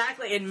know,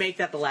 exactly, and make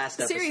that the last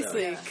episode.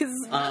 Seriously, because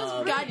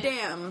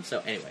goddamn. So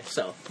anyway,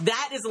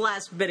 that is the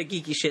last bit of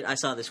geeky shit I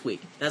saw this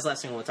week. That's the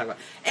last thing I want to talk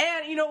about.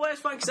 And you know what?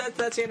 It's fun because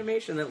that's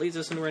animation. That leads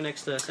us into our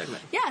next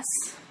segment. Yes.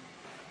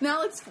 Now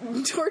let's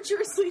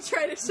tortuously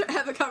try to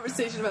have a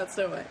conversation about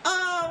Snow White.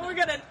 Oh, we're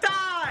gonna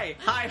die!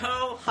 Hi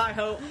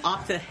ho,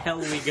 off to hell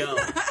we go.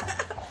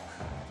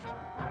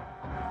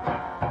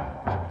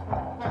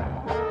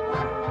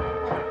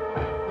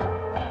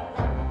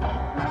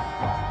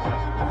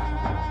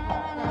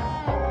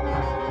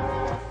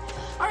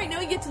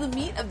 Get to the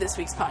meat of this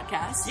week's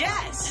podcast.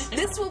 Yes!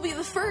 This will be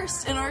the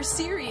first in our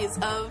series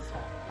of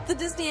the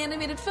Disney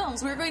animated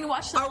films. We're going to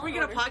watch them. Are we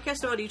going to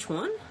podcast about each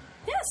one?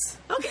 Yes.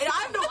 Okay,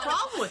 I have no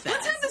problem with that.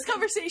 Let's have this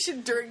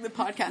conversation during the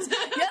podcast.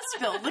 Yes,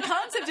 Phil. The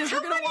concept is we're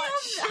going to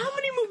watch... How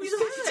many movies are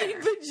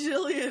there? 15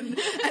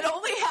 bajillion. And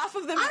only half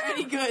of them are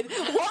any good.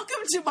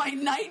 Welcome to my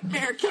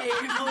nightmare cave.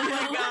 Oh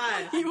my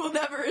god. You will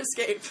never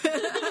escape.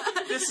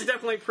 This is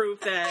definitely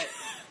proof that...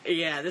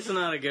 Yeah, this is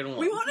not a good one.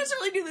 We won't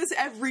necessarily do this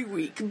every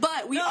week,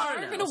 but we are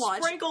going to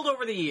watch... Sprinkled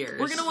over the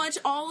years. We're going to watch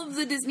all of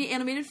the Disney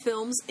animated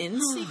films in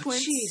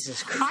sequence.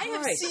 Jesus Christ. I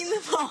have seen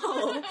them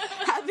all,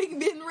 having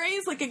been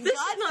raised like a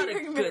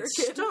God-fearing American. This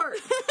is not a good start.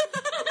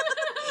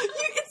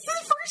 It's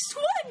the first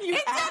one, you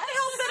It didn't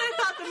help that I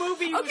thought the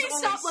movie was Okay,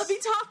 stop. Let me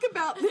talk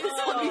about this.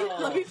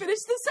 Let me finish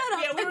the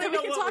setup, and then we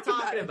can talk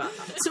about it.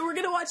 So we're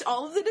going to watch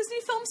all of the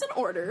Disney films in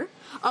order.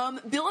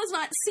 Bill has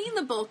not seen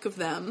the bulk of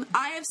them.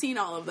 I have seen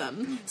all of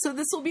them. So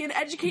this will be an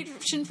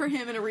education for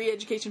him and a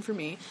re-education for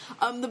me.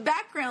 The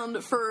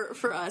background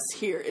for us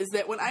here is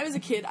that when I was a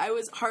kid, I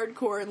was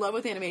hardcore in love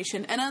with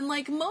animation, and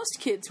unlike most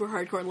kids who are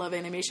hardcore in love with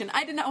animation,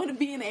 I did not want to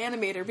be an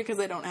animator because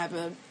I don't have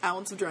an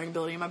ounce of drawing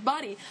ability in my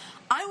body.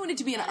 I wanted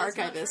to be an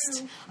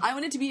archivist. I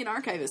wanted to be an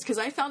archivist because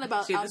I found out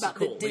about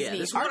cool. the Disney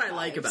this is archives. what I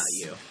like about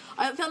you.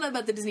 I found out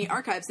about the Disney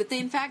archives that they,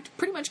 in fact,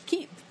 pretty much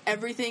keep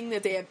everything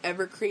that they have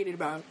ever created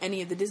about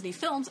any of the Disney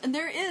films, and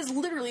there is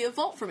literally a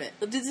vault from it.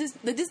 The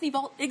Disney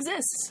vault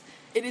exists.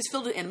 It is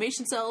filled with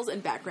animation cells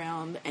and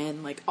background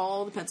and like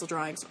all the pencil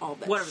drawings, all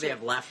that whatever shit. They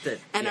have left.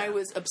 And I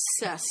was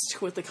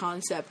obsessed with the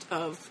concept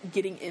of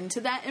getting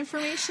into that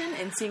information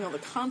and seeing all the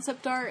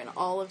concept art and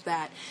all of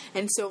that.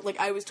 And so, like,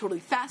 I was totally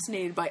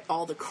fascinated by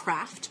all the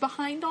craft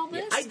behind all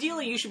this. Yeah.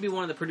 Ideally, you should be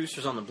one of the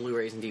producers on the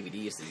Blu-rays and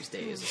DVDs these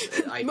days.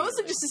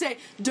 Mostly just to say,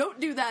 don't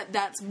do that,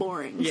 that's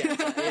boring.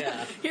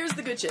 Yeah. Here's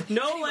the good shit.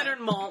 No anyway. Leonard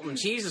Maltin,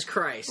 Jesus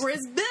Christ.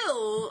 Whereas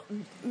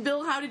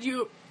Bill, how did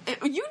you... You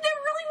never really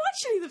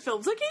watched any of the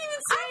films. I can't even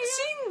say... I've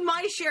seen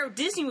my share of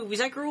Disney movies.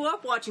 I grew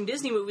up watching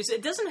Disney movies.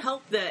 It doesn't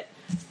help that...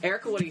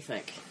 Erica, what do you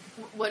think?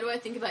 What do I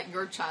think about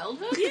your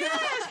childhood? Yeah,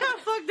 it's kind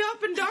of fucked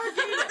up and dark,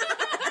 isn't it?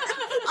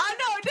 I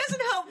know, it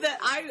doesn't help now that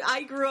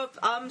I grew up,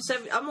 I'm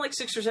like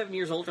 6 or 7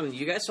 years older than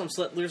you guys, so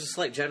there's a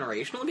slight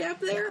generational gap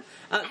there.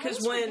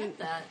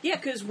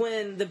 Because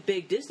when the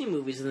big Disney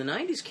movies in the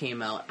 90s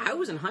came out, I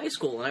was in high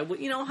school,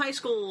 and high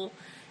school,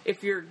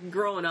 if you're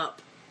growing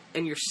up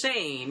and you're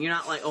sane, you're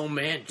not like, oh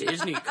man,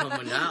 Disney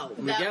coming out.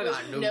 We got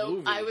a new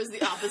movie. I was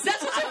the opposite.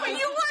 That's what I'm saying.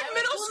 You were in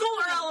middle school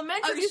or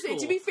elementary school.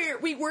 To be fair,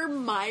 we were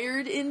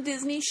mired in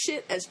Disney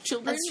shit as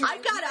children. I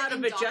got out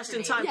of it just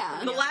in time.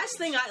 Yeah. The last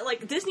thing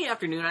Disney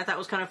Afternoon I thought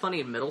was kind of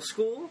funny in middle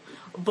school,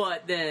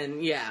 but then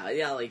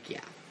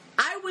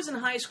I was in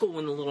high school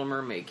when The Little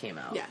Mermaid came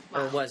out. Yeah.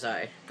 Or was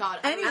I? God,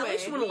 Anyway, at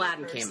least when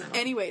Aladdin came out.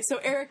 Anyway, so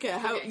Erica,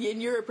 how in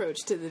your approach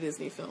to the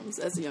Disney films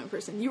as a young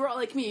person, you were all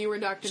like me, you were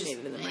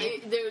indoctrinated in them,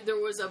 right? There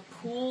was a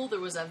pool, there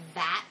was a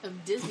vat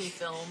of Disney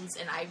films,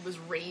 and I was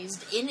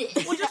raised in it.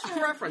 Well, just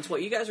for reference,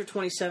 you guys are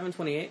 27,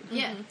 28?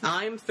 Yeah.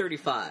 I'm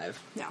 35.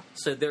 Yeah.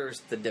 So there's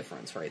the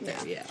difference right there,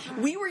 yeah.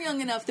 We were young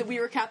enough that we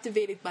were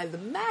captivated by the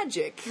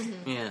magic,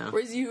 Yeah.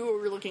 whereas you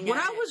were looking When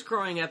at I was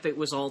growing up, it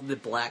was all the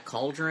Black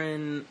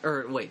Cauldron,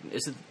 or wait,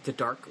 is it the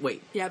Dark?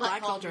 Wait. Yeah,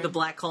 Black Cauldron. The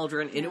Black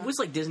Cauldron, and it was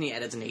like Disney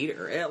at its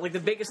nadir. Like the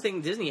biggest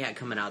thing Disney had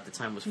coming out at the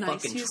time was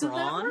fucking use Tron. of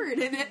that word,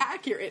 and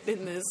accurate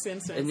in this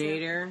instance. A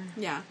nadir?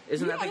 Yeah.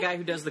 Isn't that the guy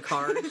who does the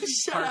car?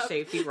 Shut car up.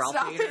 safety, Ralph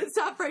Stop Nader? it.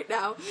 Stop right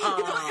now. It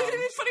would have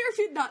been funnier if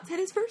you had not said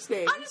his first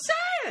name. I'm just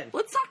saying!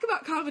 Let's talk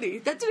about comedy.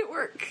 That didn't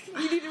work.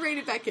 You need to rein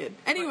it back in.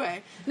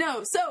 Anyway,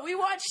 no, so we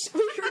were going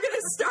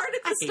to start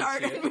at the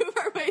start and move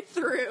our way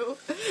through.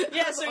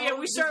 Yeah, so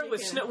we started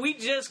with Snow. We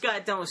just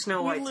got done with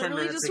Snow White 10 minutes ago.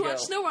 We literally just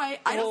watched Snow White.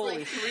 I don't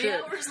Holy 3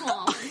 shit. hours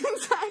long.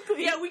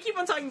 Exactly. Yeah, we keep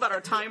on talking about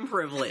our time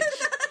privilege.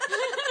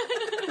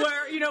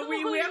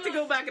 Where, we have to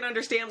go back and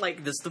understand,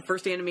 like, this is the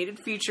first animated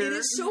feature. It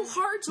is so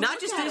hard to Not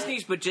look just at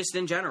Disney's, it. but just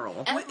in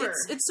general. Ever.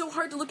 It's so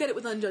hard to look at it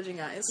with unjudging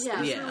eyes. Yeah.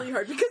 It's Yeah. really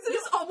hard because it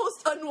is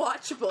almost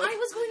unwatchable. I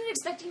was going in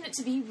expecting it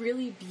to be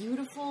really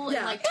beautiful Yeah.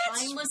 and like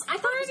It's timeless. I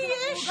thought it was going to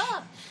pretty-ish. hold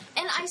up,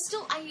 and I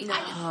still I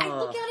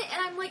look at it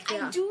and I'm like,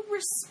 Yeah. I do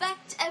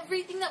respect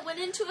everything that went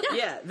into it.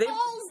 Yeah, but they-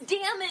 balls,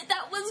 damn it,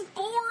 that was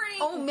boring.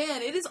 Oh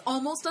man, it is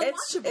almost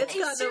unwatchable. it's it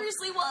got no-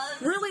 seriously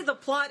was. Really, the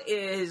plot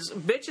is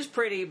bitch is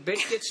pretty,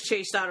 bitch gets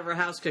chased out of her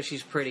house because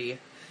she's pretty,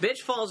 bitch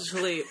falls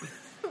asleep,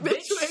 bitch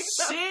wakes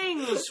up.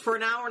 sings for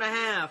an hour and a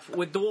half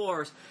with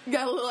dwarves,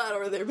 Got a little out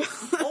over there, Bill.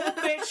 old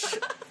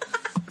bitch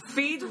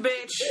feeds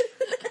bitch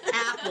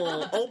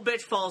apple, old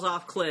bitch falls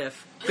off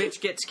cliff,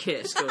 bitch gets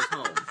kissed, goes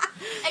home.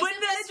 But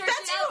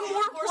that's even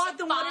more plot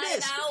than what it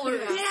is.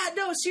 Hours. Yeah,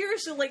 no,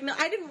 seriously, like, no,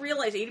 I didn't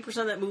realize 80%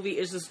 of that movie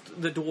is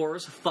just the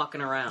dwarves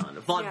fucking around.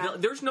 Vaudeville. Yeah.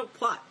 There's no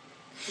plot.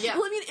 Yeah.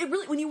 Well, I mean, it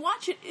really, when you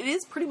watch it, it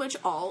is pretty much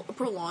all a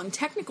prolonged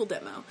technical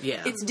demo.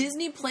 Yeah. It's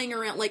Disney playing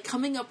around, like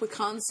coming up with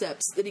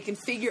concepts that they can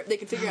figure out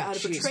how to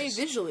portray Jesus.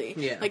 visually.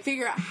 Yeah. Like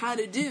figure out how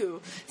to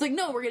do. It's like,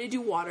 no, we're going to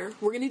do water.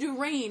 We're going to do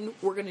rain.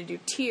 We're going to do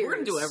tears. We're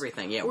gonna do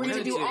everything, yeah. We're going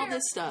to do all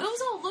this stuff.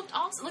 Those all looked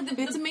awesome. Like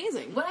It's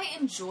amazing. What I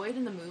enjoyed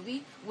in the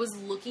movie was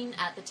looking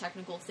at the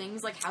technical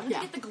things. Like, how did Yeah.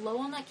 they get the glow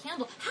on that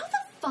candle? How the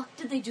fuck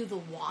did they do the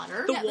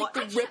water? The Yeah, like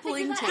the I can't rippling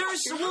figure that out.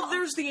 texture.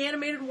 There's the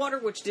animated water,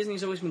 which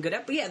Disney's always been good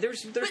at. But yeah,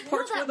 there's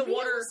parts where that the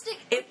water realistic-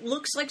 it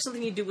looks like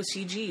something you do with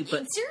CG,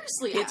 but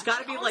seriously, it's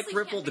got to be I like honestly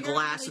rippled can't figure out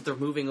glass how that they're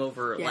moving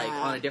over like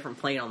Yeah. on a different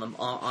plane on them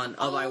on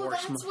of I work.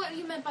 that's what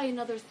you meant by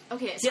another.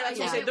 Okay, so Yeah, that's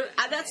what I'm saying.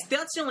 okay.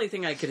 That's the only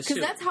thing I could assume.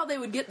 Because that's how they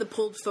would get the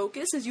pulled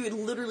focus, is you would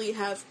literally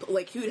have,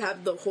 like, you would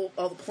have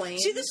all the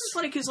planes. See, this is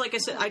funny because, like I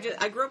said,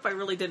 I grew up. I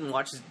really didn't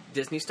watch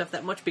Disney stuff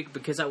that much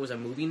because I was a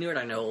movie nerd.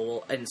 I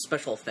know and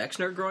special effects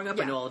nerd growing up. I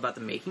Yeah. know all about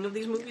the making of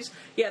these movies.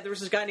 Yeah, there was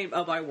this guy named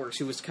Of Iworks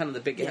who was kind of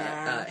the big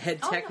Yeah. head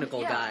Oh,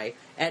 technical yeah. guy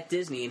at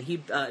Disney, and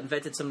he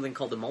invented something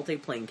called the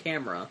multiplane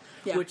camera,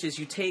 Yeah. which is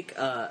you take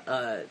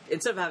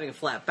instead of having a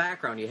flat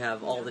background, you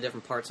have all the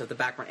different parts of the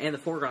background and the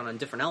foreground on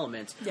different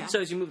elements. Yeah. So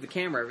as you move the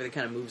camera, everything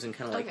kind of moves in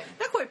kind of like Okay.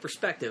 not quite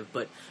perspective,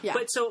 but Yeah.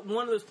 so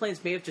one of those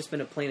planes may have just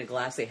been a plane of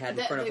glass they had in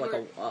That front of they like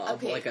were-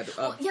 okay. like a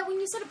Well, yeah, when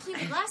you said a plane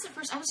of glass at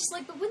first, I was just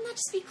like, but wouldn't that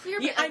just be clear?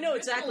 yeah, But I know a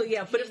exactly. rippled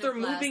Yeah, but if pane they're of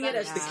glass, moving it that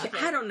as makes the,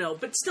 sense. I don't know.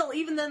 But still,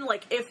 even then,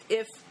 like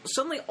if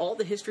suddenly all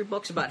the history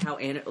books about how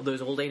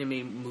those old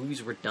animated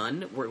movies were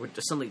done, where it would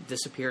just suddenly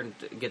disappear and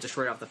get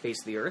destroyed off the face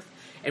of the earth,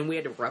 and we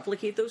had to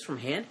replicate those from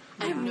hand,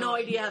 I have no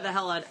idea how the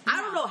hell I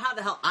don't know how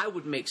the hell I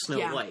would make Snow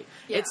Yeah. White.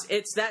 Yeah.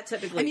 It's that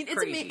technically. I mean, it's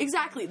crazy.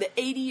 exactly the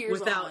 80 years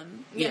Without-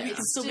 on. yeah. You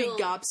can still Still-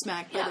 be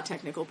gobsmacked by yeah. the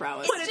technical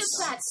prowess. It's just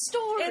that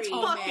story. It's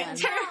Oh, fucking man.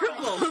 terrible.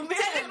 Oh,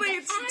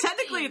 man.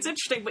 Technically, it's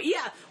interesting, but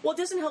yeah. Well, it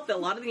doesn't help that a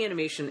lot of the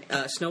animation,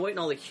 Snow White and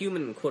all the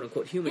human, quote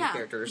unquote, human Yeah.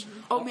 characters.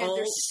 Oh are man, all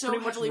they're so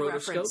pretty much heavily rotoscoped.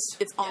 referenced.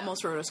 It's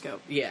almost rotoscope.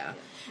 Yeah.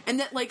 And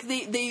that, like,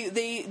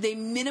 they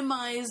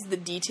minimize the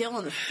detail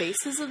on the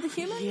faces of the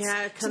humans.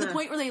 Yeah, to the kinda-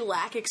 point where they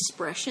lack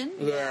expression.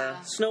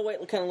 Yeah. Snow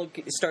White kind of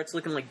starts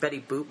looking like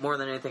Betty Boop more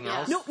than anything Yeah.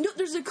 else. No,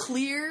 there's a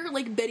clear,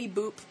 like, Betty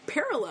Boop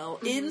parallel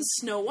in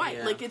Snow White.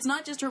 Yeah. Like, it's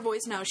not just her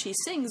voice and how she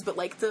sings, but,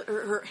 like,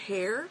 her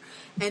hair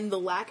and the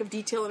lack of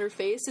detail in her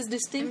face is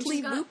distinctly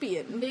she's got-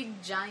 Boopian.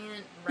 big,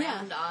 giant,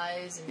 round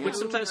eyes. And which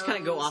sometimes kind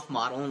of go off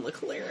model and look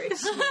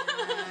hilarious.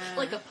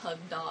 like a pug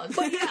dog.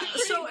 But yeah,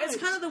 so it's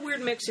kind of the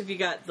weird mix if you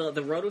got the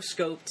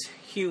rotoscoped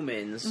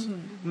humans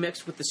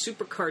mixed with the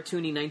super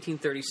cartoony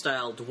 1930s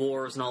style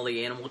dwarves and all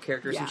the animal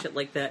characters and shit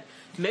like that,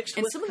 mixed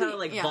with kind of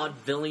like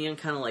vaudevillian,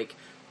 kind of like,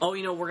 oh,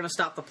 we're going to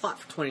stop the plot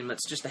for 20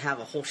 minutes just to have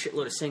a whole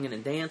shitload of singing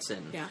and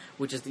dancing,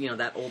 which is,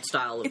 that old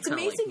style of it's kind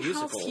of amazing like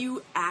musical. how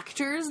few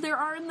actors there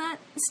are in that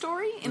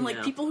story, and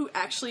like people who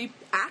actually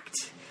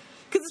act.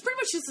 Because it's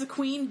pretty much just the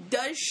queen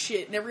does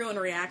shit and everyone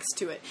reacts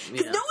to it.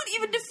 Because no one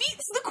even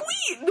defeats the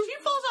queen. She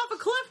falls off a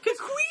cliff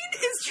because the queen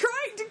is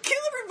trying to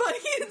kill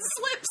everybody and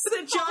slips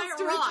the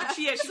giant rock.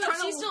 Yeah,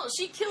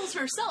 she kills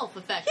herself,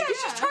 effectively.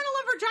 Yeah, she's trying to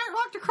lever a giant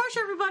rock to crush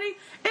everybody,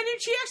 and then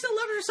she actually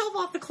levered herself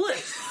off the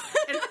cliff.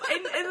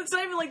 and it's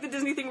not even like the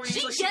Disney thing where she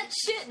gets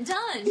shit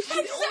done.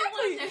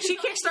 Exactly. She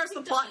kickstarts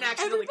the plot and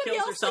accidentally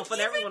kills herself,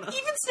 like, and everyone else.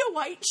 Even Snow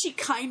White, she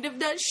kind of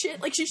does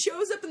shit. Like, she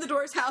shows up in the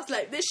dwarf's house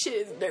like, this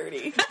shit is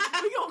dirty.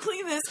 We gonna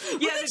clean this. But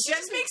then she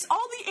just makes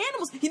all the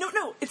animals.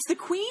 No, it's the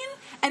queen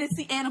and it's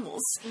the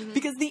animals.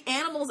 Because the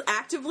animals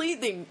actively,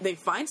 they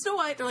find Snow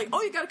White, they're like,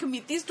 oh, you gotta come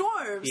meet these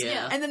dwarves.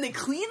 Yeah. And then they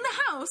clean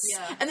the house,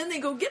 and then they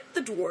go get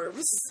the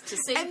dwarves. To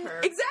save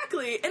her.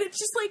 Exactly. And it's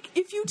just like,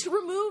 if you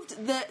removed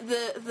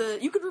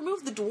you could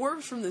remove the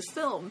dwarves from this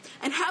film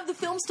and have the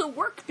film still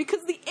work because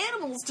the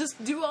animals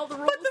just do all the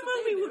roles. But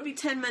the movie would be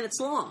 10 minutes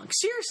long.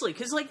 Seriously,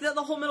 because like the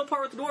whole middle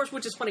part with the dwarves,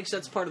 which is funny because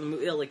that's part of the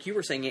movie, like you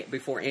were saying it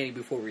before, Annie,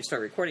 before we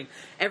started recording,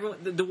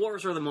 the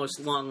dwarves are the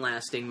most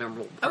long-lasting,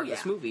 memorable part of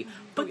this movie.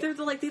 But they're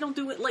like, they don't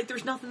do it, like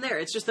there's nothing there.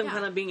 It's just them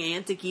kind of being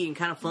anticky and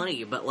kind of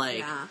funny, but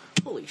like,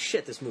 holy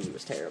shit, this movie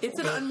was terrible. It's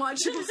an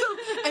unwatchable film.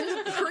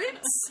 And the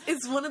prince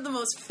is one of the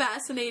most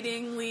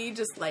fascinatingly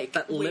just like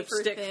that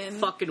lipstick thin.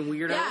 Fucking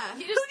weirdo. Yeah.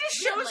 Who just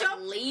shows up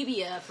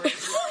labia for he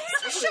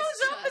just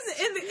shows up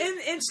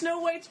in Snow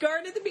White's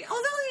garden at the beginning.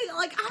 Although,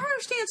 like, I don't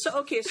understand.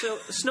 So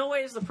Snow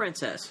White is the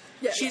princess.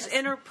 Yeah, She's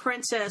in her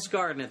princess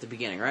garden at the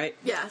beginning, right?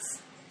 Yes.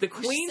 The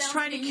queen's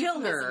trying to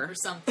kill her. For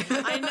something.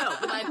 I know.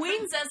 My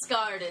princess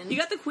garden. You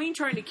got the queen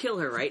trying to kill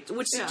her, right?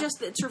 Which suggests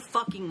that it's her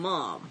fucking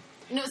mom.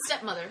 No,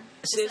 stepmother.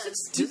 Does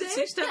it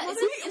say stepmother?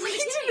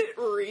 We didn't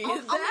read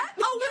that.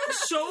 Oh, we were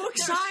so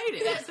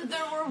excited. There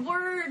were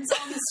words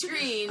on the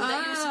screen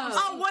that you're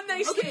supposed to one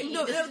nice thing.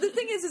 No, the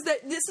thing is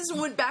that this is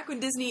back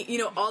when Disney,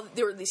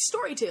 there were these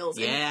story tales.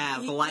 Yeah,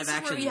 and the live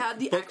action. We had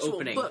the book actual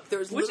opening, book. There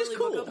was literally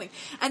book opening,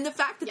 and the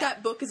fact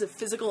that book is a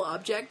physical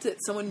object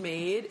that someone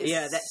made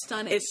is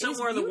stunning. It's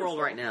somewhere in the world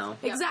right now.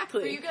 Yeah.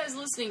 Exactly. For you guys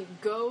listening,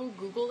 go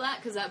Google that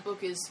because that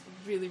book is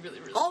really, really,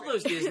 really. All great.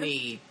 those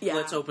Disney.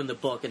 Let's open the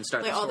book and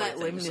start like the all story that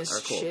things limnus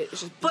are cool. shit.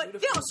 It's just but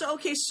beautiful. So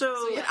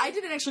But I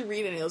didn't actually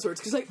read any of those words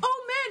because, like,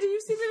 oh man, did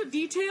you see the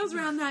details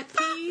around that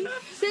pea?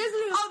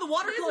 The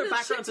watercolor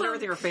backgrounds and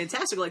everything are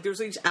fantastic. Like, there's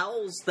these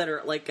owls that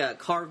are like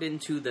carved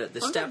into the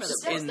steps.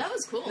 That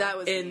was cool. That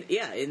was in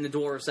the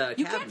dwarves' cabin.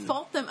 You can't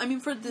fault them. I mean,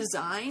 for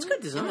design, it's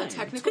good design, and the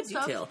technical it's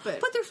good detail. stuff,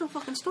 but there's no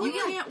fucking story.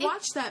 You can't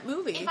watch that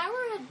movie. If I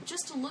were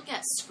just to look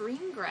at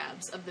screen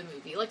grabs of the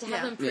movie, like to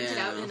have them printed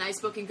out in a nice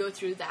book and go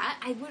through that,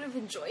 I would have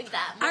enjoyed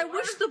that more. I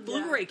wish the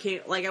Blu-ray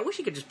came. Like, I wish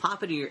you could just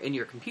pop it in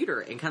your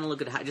computer and kind of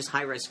look at just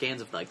high-res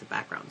scans of like the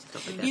backgrounds and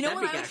stuff like that. You know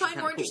what I would find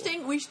more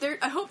interesting?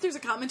 I hope there's a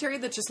commentary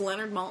that's just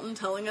Leonard Maltin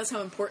telling us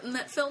how important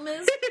that film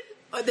is.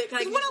 What else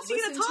are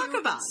you going to talk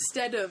about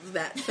instead of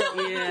that film?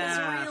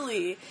 Because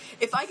really,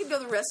 if I could go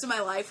the rest of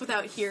my life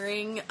without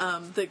hearing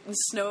the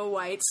Snow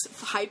White's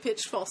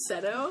high-pitched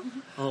falsetto,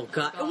 oh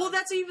god! Well,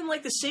 that's even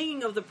like the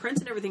singing of the prince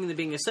and everything in the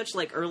beginning is such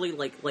like early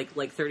like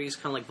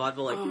 30s kind of like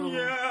vaudeville. Like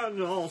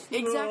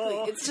exactly.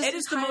 It's just it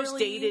is the most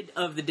dated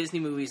of the Disney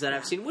movies that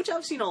I've seen, which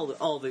I've seen all the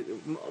older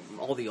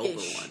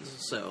ones.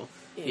 So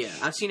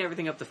I've seen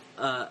everything up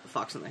to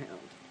Fox and the Hound,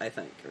 I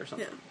think, or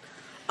something. Yeah.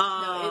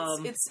 No,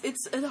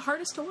 it's the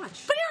hardest to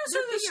watch. But yeah, so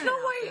the Snow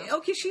White,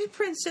 okay, she's a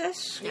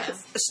princess.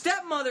 Yes. A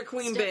stepmother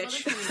queen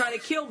bitch, trying to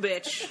kill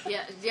bitch.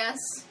 Yeah, yes.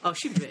 Oh,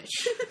 she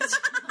bitch.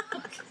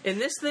 In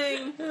this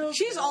thing,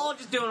 she's all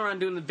just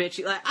doing the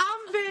bitchy. Like,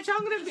 I'm a bitch.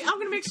 I'm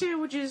gonna make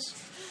sandwiches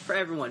for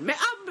everyone. Guys,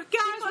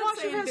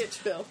 watch your bitch,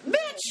 Phil.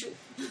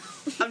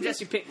 Bitch. I'm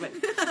Jesse Pinkman.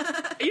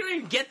 You don't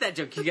even get that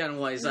joke. You gotta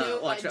always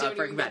watch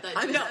Breaking Bad.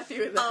 I'm happy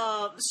with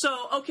that.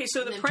 So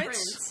the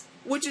prince.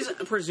 Which is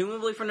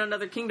presumably from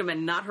another kingdom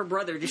and not her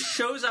brother, just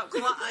shows up,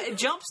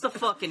 jumps the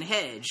fucking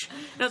hedge,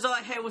 and I was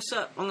like, "Hey, what's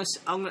up? I'm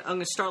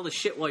gonna start this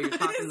shit while you're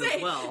talking as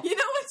well." You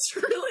know what's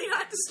really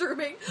not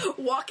disturbing?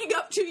 Walking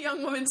up to a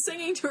young woman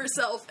singing to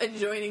herself and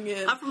joining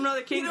in. I'm from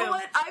another kingdom. You know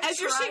what?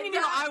 As you're singing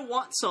your "I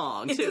Want"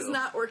 song, it does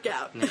not work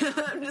out.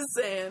 I'm just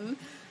saying.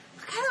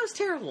 God, that was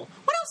terrible.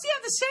 What else do you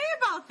have to say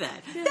about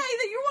that? Yeah.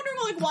 You're wondering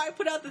like why I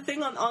put out the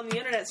thing on the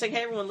internet saying,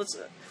 "Hey, everyone, we're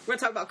going to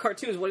talk about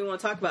cartoons. What do you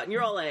want to talk about?" And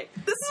you're all like,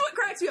 "This is what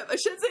cracks me up." I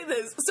should say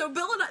this. So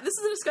Bill and I, this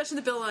is a discussion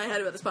that Bill and I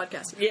had about this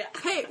podcast. Yeah.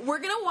 Hey, we're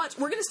going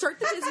to start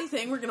the Disney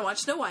thing. We're going to watch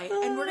Snow White,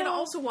 and we're going to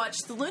also watch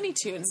the Looney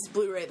Tunes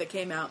Blu-ray that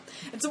came out.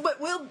 And so, what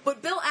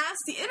Bill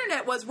asked the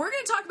internet was, "We're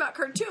going to talk about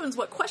cartoons.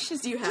 What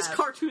questions do you have?" Just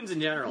cartoons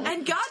in general.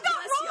 And God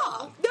bless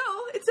y'all.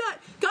 No, it's not.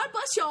 God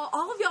bless y'all.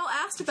 All of y'all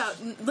asked about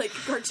like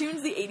cartoons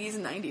of the 80s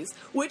and 90s,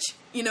 which,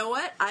 you know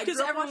what? I Because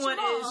everyone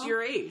is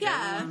your age.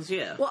 Yeah.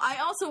 Yeah. Well, I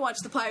also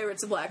watched The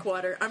Pirates of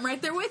Blackwater. I'm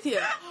right there with you.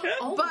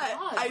 Oh, but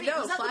God. I Wait, know,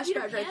 was that the Peter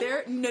flashback right Pan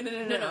there. one?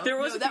 No. There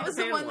was a that Peter was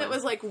the Pan one that one.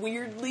 was like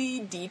weirdly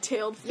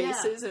detailed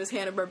faces. Yeah. It was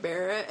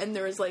Hanna-Barbera, and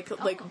there was like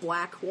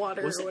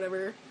Blackwater Was or it-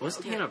 whatever. Was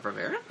it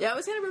Hanna-Barbera? Yeah, it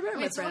was Hanna-Barbera,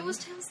 my Wait, so friend. what was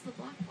Tales of the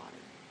Blackwater?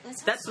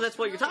 That's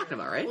what you're talking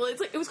about, right? Well, it's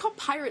like it was called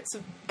Pirates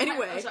of.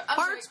 Anyway, I'm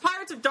sorry.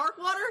 Pirates of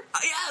Darkwater?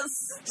 yes.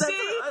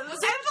 See? And like,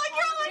 you're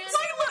like,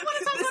 look, when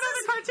it's talking about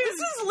other cartoons. This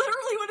is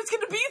literally what it's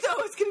going to be,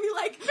 though. It's going to be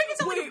like,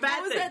 wait,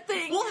 what was that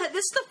thing? Well,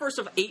 this is the first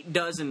of 8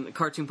 dozen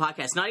cartoon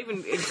podcasts, not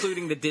even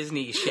including the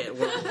Disney shit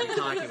we're going to be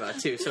talking about,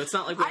 too. So it's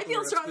not like I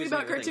feel strongly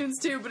about cartoons,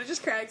 too, but it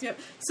just cracks me up.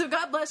 So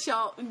God bless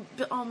y'all.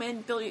 Oh,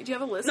 man, Bill, do you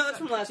have a list? No, that's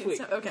from last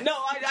week. Okay. No,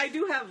 I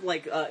do have,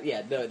 like,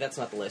 no, that's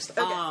not the list.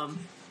 Okay.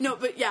 No,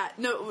 but yeah,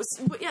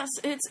 but yes,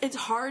 it's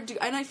hard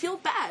to, and I feel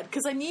bad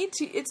because I need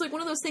to. It's like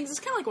one of those things. It's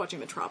kind of like watching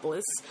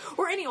Metropolis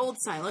or any old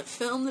silent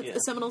film, the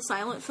seminal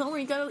silent film, where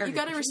you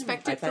gotta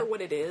respect it for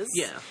what it is.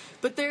 Yeah.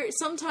 But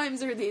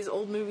sometimes there are these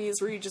old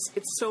movies where it's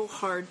so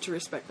hard to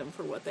respect them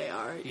for what they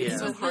are. Yeah. It's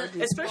so hard,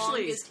 to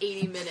Especially longest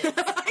 80 minutes. Oh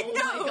my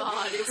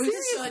god, it was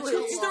Seriously. such a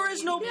long there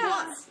is no 80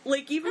 plot. minutes.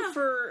 Like even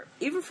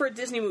for a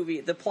Disney movie,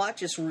 the plot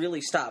just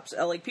really stops.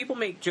 Like people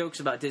make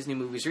jokes about Disney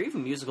movies or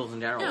even musicals in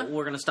general. Yeah.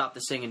 We're going to stop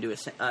to sing and do a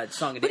song and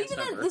But dance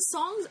even number. the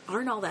songs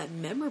aren't all that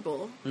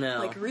memorable. No.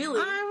 Like really.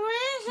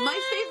 My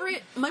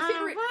favorite. Go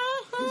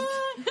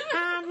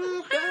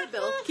ahead,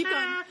 Bill. Keep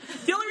going.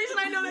 The only reason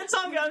I know that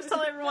song, I was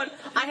telling everyone,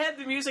 I had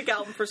the music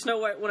album for Snow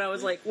White when I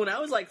was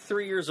like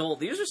 3 years old.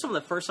 These are some of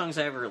the first songs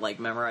I ever like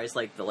memorized,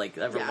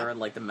 learned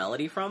like the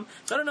melody from.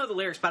 So I don't know the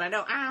lyrics, but I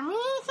know.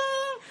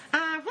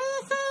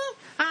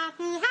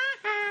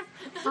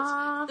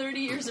 30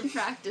 years of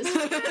practice.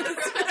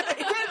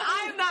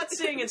 I am not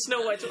singing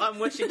Snow White. I'm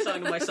wishing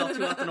song to myself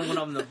too often when I'm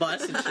on the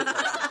bus and shit.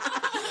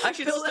 I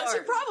should Bill, start. that's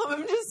your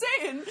problem. I'm just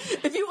saying.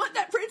 If you want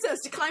that princess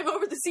to climb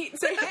over the seat and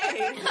say,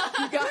 "Hey,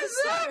 you gotta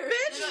start."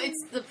 No,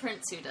 it's the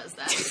prince who does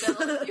that. So, you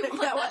want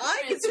Yeah, well, that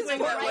I prince can with swing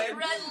that bright way.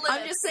 red lips.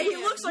 I'm just saying. He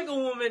looks like a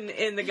woman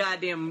in the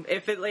goddamn.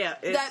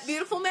 That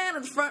beautiful man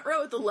in the front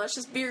row with the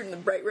luscious beard and the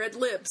bright red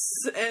lips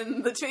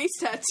and the face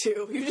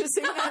tattoo. You just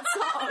sing that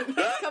song.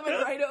 It's coming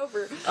right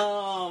over.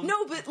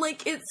 No, but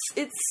like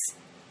it's.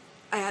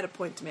 I had a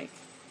point to make.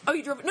 Oh,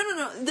 you drove it? No.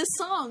 The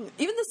song,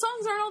 even the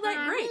songs aren't all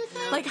that great.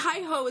 Like "Hi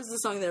Ho" is the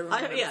song that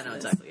everyone remembers.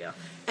 exactly, yeah.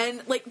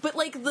 And like, but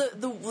like the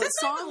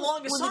song the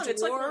longest where song. the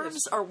It's like dwarves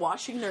are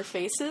washing their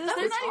faces. They're not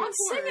even awkward.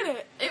 singing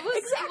it. It was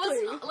exactly.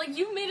 It was, like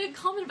you made a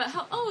comment about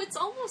how it's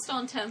almost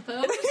on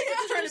tempo.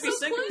 It's trying to be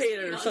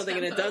syncopated or something,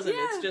 and it doesn't.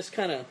 Yeah. It's just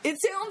kind of. It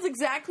sounds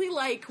exactly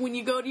like when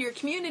you go to your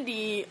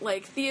community,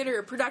 like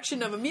theater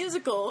production of a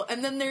musical,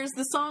 and then there's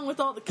the song with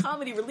all the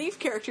comedy relief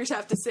characters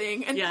have to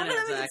sing, and none of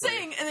them exactly. can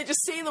sing, and they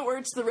just say the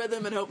words to the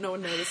rhythm and hope no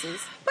one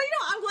notices. But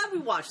I'm glad we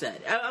watched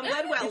that. I'm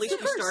glad at least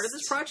we started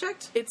this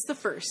project. It's the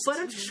first. But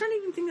I'm just trying to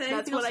even think of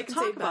anything else what I to can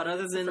talk say about about it.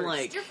 other It's the than first.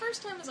 like. Your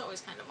first time is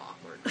always kind of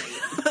awkward.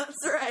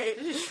 That's right.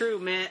 This is true,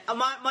 man.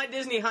 My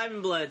Disney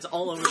hymen blood's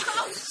all over.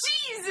 Oh,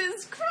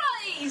 Jesus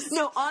Christ!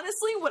 No,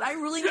 honestly, what I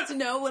really need to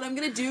know, what I'm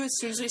going to do as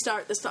soon as we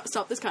stop this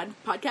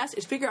podcast,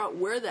 is figure out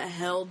where the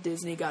hell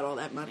Disney got all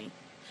that money.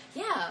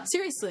 Yeah.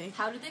 Seriously.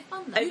 How did they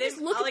fund And that? You they- just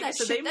look like at I that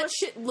said, shit. they That must-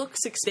 shit looks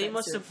expensive. They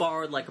must have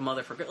borrowed like a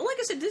motherfucker. Like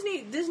I said,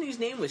 Disney's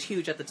name was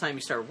huge at the time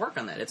you started work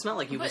on that. It's not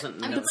like he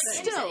wasn't. I mean, known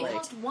like, thing. still, it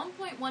cost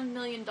 $1.1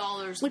 million.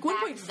 Like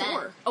back 1.4.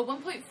 then. Oh,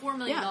 $1.4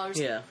 million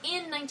Yeah.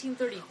 in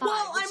 1935. Well,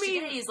 I which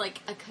mean, today is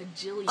like a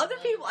cajillion. Other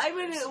people, I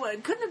mean,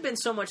 it couldn't have been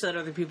so much that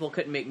other people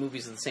couldn't make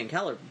movies of the same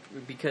caliber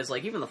because,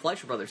 like, even the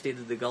Fleischer Brothers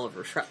did the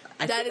Gulliver's Travels.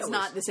 That is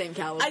not the same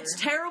caliber.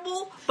 It's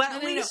terrible, but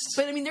at No. least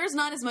But I mean, there's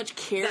not as much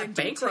care that and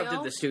bankrupted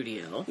detail. the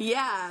studio.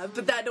 Yeah,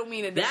 but that don't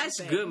mean it. That's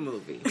a good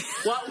movie.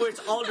 Where it's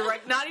all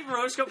direct, not even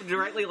rotoscope,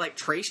 directly like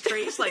trace,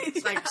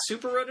 like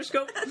super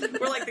rotoscope,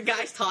 where like the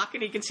guy's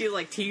talking, you can see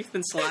like teeth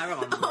and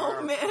saliva.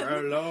 Oh man,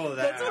 hello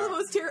there. that's one of the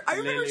most terrible. I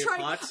remember Lily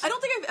trying. Potts. I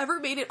don't think I've ever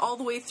made it all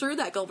the way through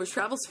that Gulliver's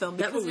Travels film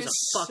That because movie's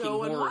it's a fucking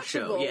so horror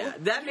show. unwatchable. Yeah,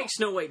 that makes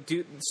Snow White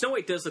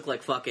does look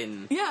like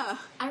fucking. Yeah.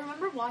 I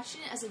remember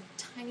watching it as a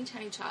tiny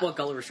child. What,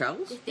 Gulliver's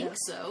Travels? I think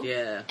so.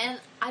 Yeah. And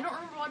I don't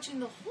remember watching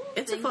the whole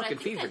It's a thing. but I fucking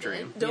think I fever did.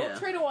 dream. Don't Yeah.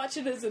 try to watch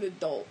it as an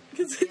adult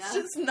because it's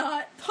Yeah. just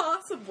not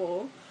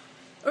possible.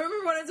 I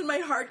remember when I was in my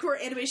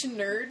hardcore animation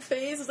nerd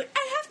phase, I was like,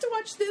 I have to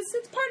watch this.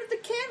 It's part of the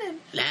canon.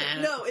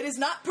 Nah. No, it is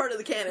not part of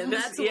the canon.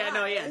 That's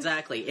why.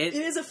 Exactly. It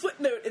is a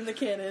footnote in the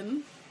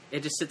canon.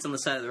 It just sits on the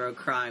side of the road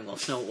crying while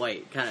Snow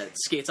White kind of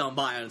skates on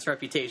by on its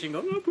reputation,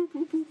 going. "Oh, boo,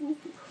 boo, boo, boo."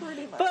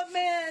 Pretty much. But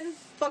man,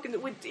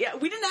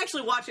 we didn't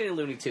actually watch any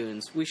Looney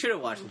Tunes. We should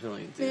have watched some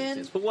Looney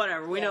Tunes, but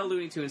whatever. We know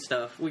Looney Tunes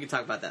stuff. We can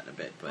talk about that in a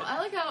bit. But Well, I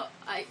like how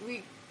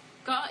we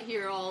got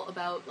here all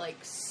about like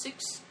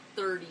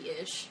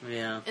 6:30ish.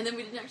 yeah, And then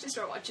we didn't actually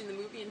start watching the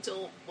movie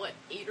until,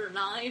 8 or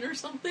 9 or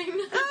something?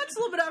 it's a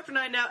little bit after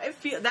 9 now.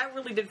 That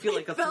really did feel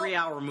like a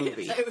 3-hour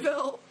movie. It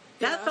felt.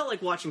 That felt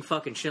like watching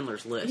fucking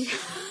Schindler's List.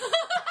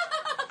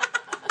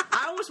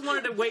 I always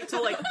wanted to wait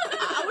till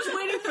I was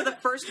waiting for the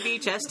first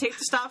VHS tape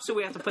to stop, so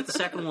we have to put the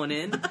second one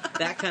in.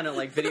 That kind of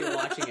like video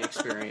watching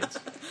experience.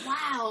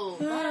 Wow,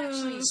 that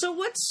actually.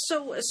 So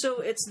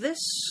it's this.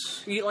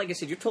 Like I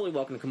said, you're totally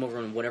welcome to come over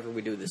on whatever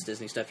we do with this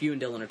Disney stuff. You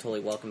and Dylan are totally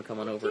welcome to come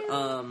on over.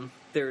 Yeah.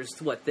 There's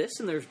this,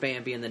 and there's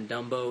Bambi, and then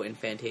Dumbo and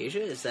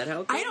Fantasia. Is that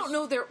how it goes? I don't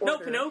know their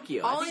order. No,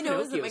 Pinocchio. All I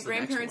know is that my Pinocchio's the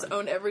grandparents next one.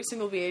 owned every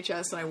single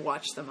VHS, and I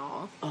watched them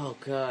all. Oh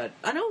god,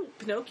 I know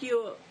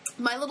Pinocchio.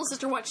 My little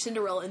sister watched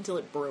Cinderella until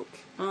it broke.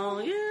 Oh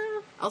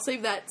yeah, I'll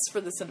save that for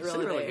the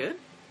Cinderella day. good.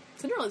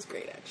 Cinderella's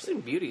great, actually.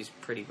 Sleeping Beauty's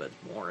pretty, but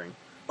boring.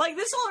 Like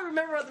this, is all I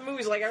remember about the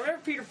movies. Like I remember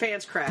Peter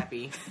Pan's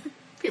crappy.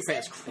 Peter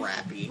Pan's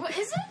crappy. What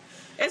is it?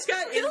 It's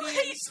got Dylan Indian.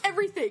 hates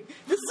everything.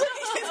 That's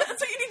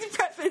what you need to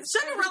preface.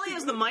 Cinderella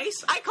is the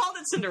mice. I called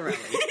it Cinderella.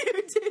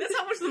 That's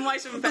how much the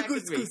mice have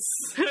impacted me.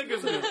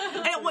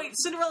 And wait,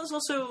 Cinderella's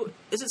also...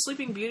 Is it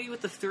Sleeping Beauty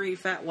with the 3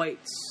 fat white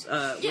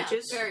witches? Yeah,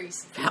 very.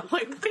 Fat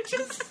white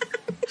witches?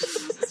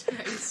 Jesus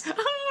Christ. I don't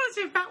want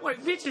to say fat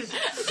white bitches.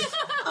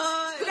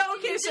 No,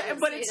 okay, so,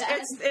 but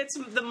it's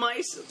the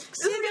mice.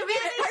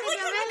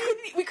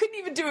 We couldn't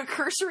even do a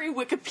cursory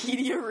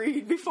Wikipedia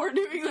read before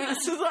doing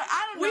this. So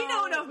I don't know. We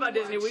know enough about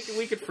Disney. We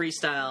could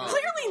freestyle.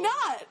 Clearly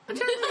not.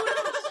 That's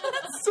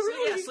So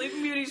really... yeah,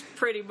 Sleeping Beauty's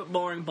pretty but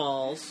boring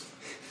balls.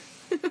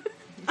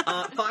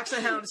 Fox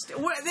and the Hound. We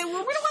don't want to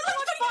watch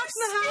Fox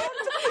and the Hound.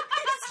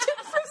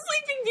 From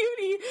Sleeping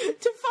Beauty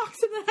to Fox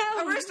and the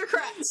Hound.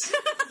 Aristocrats.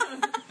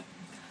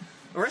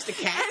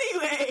 Aristocats.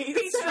 Anyway,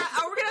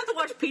 we're gonna have to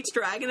watch Pete's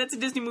Dragon. That's a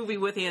Disney movie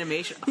with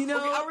animation. You know,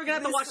 we're gonna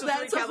have to watch the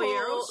Three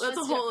Caballeros. That's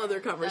a whole other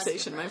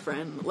conversation, my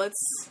friend.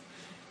 Let's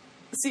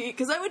see,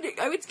 because I would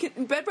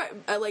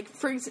like,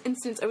 for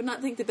instance, I would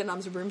not think that the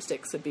Noms of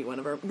Broomsticks would be one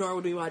of our, nor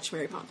would we watch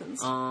Mary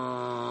Poppins.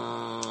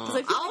 I'll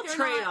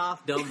trade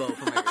off Dumbo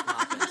for Mary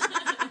Poppins.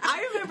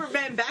 I remember,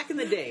 man, back in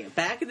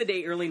the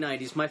day, early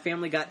 90s, my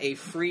family got a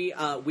free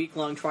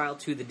week-long trial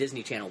to the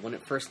Disney Channel when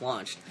it first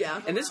launched.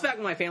 Yeah. And this is back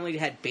when my family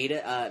had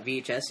beta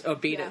videotapes,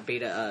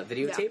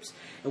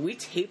 and we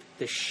taped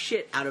the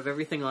shit out of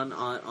everything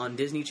on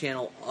Disney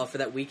Channel for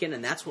that weekend,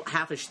 and that's what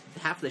half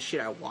of the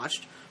shit I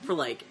watched for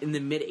like in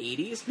the mid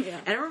 80s. Yeah.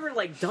 And I remember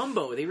like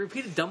Dumbo, they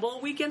repeated Dumbo all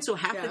weekend, so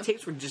half the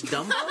tapes were just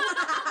Dumbo. And so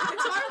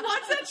I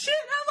watched that shit,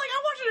 and I'm like, I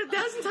watched it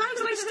 1,000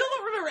 times, and I still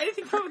don't remember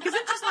anything from it because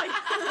it's just like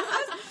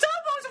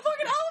Dumbo's a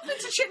fucking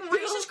elephants and shit and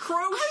racist crow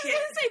shit. I was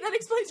gonna say that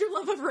explains your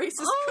love of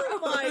racist crows.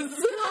 Oh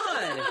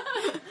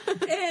my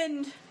god!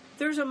 And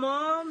there's a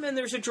mom, and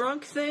there's a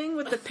drunk thing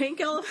with the pink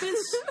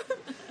elephants.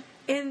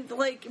 And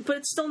like, but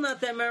it's still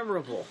not that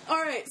memorable.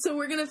 All right, so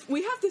we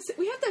have to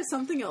have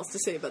something else to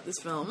say about this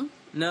film.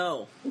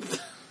 No.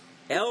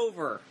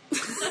 Over.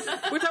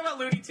 We're talking about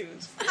Looney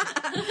Tunes. The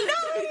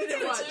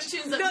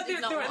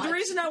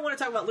reason I want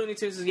to talk about Looney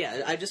Tunes is,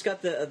 I just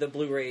got the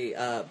Blu-ray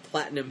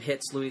Platinum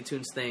Hits Looney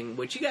Tunes thing,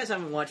 which you guys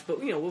haven't watched, but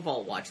we've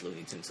all watched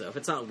Looney Tunes, so if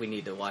it's not, we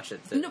need to watch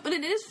it. No, but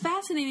it is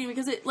fascinating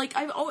because I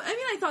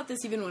thought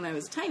this even when I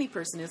was a tiny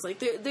person. It's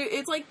like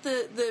it's like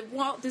the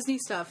Walt Disney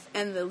stuff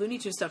and the Looney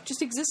Tunes stuff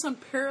just exists on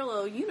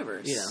parallel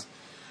universe. Yeah.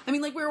 I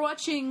mean, like we're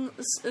watching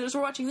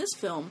this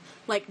film,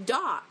 like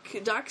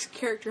Doc's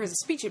character has a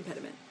speech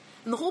impediment.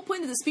 And the whole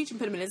point of the speech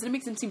impediment is that it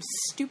makes him seem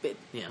stupid.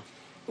 Yeah.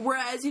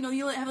 Whereas,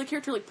 you have a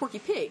character like Porky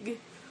Pig,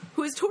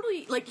 who is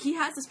totally, like, he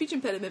has a speech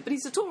impediment, but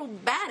he's a total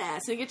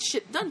badass, and he gets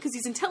shit done because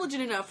he's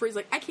intelligent enough where he's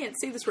like, I can't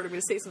say this word, I'm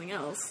going to say something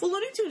else. Well,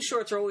 Looney Tunes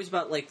shorts are always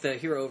about, like, the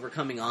hero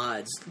overcoming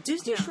odds.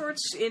 Disney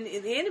shorts, in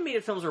the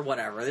animated films or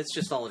whatever, it's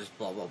just all just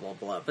blah, blah, blah,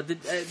 blah. But the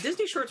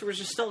Disney shorts were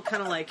just still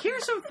kind of like,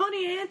 here's some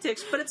funny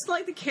antics, but it's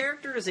like the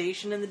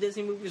characterization in the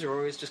Disney movies are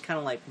always just kind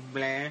of like,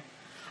 bleh.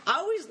 I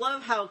always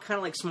love how kind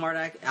of like smart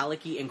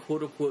alecky and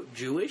quote unquote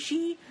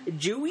Jewy.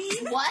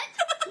 What?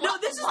 No,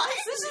 this is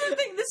the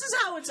thing. This is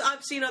how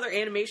I've seen other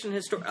animation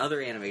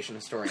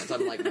historians,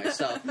 unlike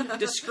myself,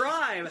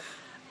 describe.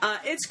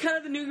 It's kind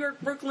of the New York,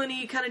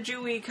 Brooklyn-y, kind of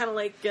Jewy, kind of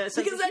like because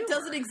that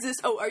doesn't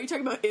exist. Oh, are you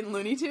talking about in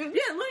Looney Tunes?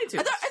 Yeah, Looney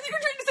Tunes. I think you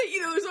were trying to say,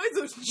 there's always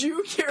those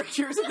Jew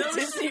characters in the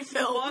Disney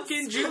films.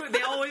 Fucking Jew.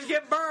 They always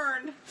get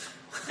burned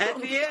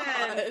at the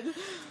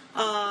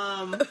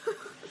end.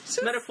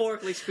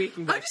 Metaphorically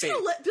speaking, by fate.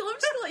 I'm just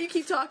gonna let you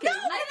keep talking. No, the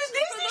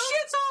Disney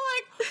shit's all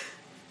like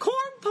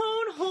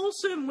corn-pone,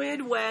 wholesome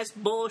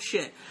Midwest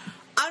bullshit.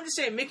 I'm just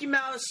saying, Mickey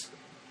Mouse,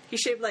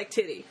 he's shaped like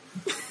titty.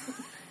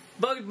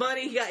 Bugs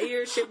Bunny, he got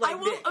ears shaped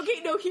like dick.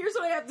 Okay, no, here's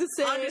what I have to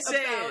say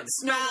about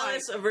Snow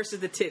White. Versus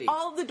the titty.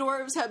 All of the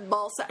dwarves have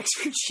ball sacks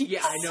for cheeks.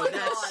 Yeah, I know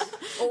that.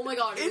 Oh my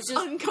god, it's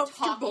just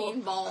uncomfortable.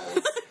 Talking balls.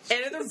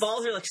 And their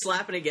balls are like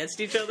slapping against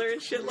each other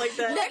and shit like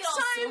that. Next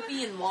time,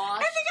 soapy and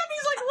washed. and they got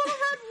these like little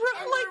red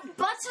their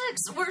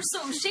buttocks were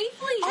so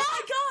shapely. Oh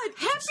my god,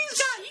 Happy's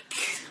got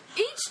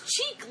each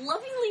cheek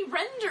lovingly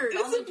rendered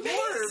on the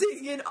dwarves.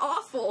 amazing and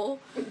awful.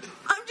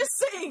 I'm just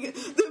saying,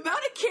 the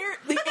amount of care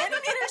the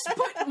animators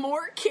put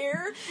more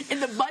care in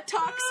the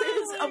buttocks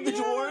of the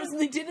dwarves than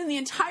they did in the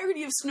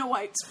entirety of Snow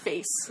White's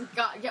face.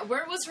 God, yeah,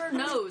 where was her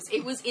nose?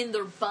 It was in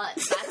their butt.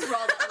 That's where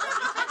all the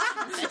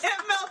it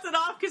melted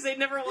off because they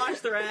never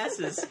washed their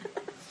asses.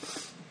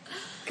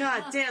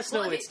 God damn,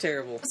 Snow White's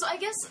terrible. So I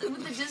guess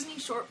with the Disney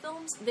short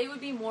films, they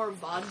would be more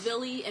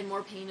vaudeville-y and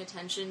more paying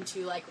attention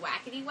to, like,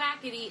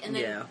 wackety-wackety, and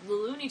then the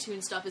Looney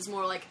Tunes stuff is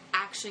more like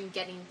action,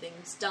 getting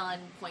things done,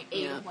 point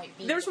A to point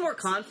B. There's more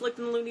conflict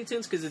in the Looney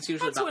Tunes because it's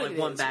usually about, like,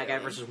 one bad guy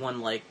versus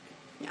one, like...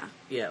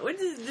 Yeah. Well,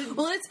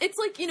 it's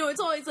like, you know,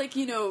 it's always like,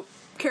 you know,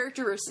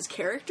 character versus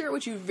character,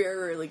 which you very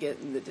rarely get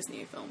in the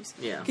Disney films.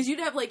 Yeah. Because you'd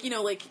have, like, you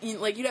know, like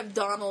you'd have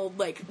Donald,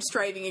 like,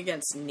 striving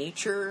against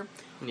nature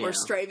or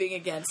striving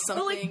against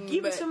something. Well, like,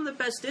 even some of the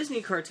best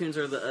Disney cartoons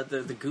are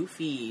the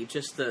goofy,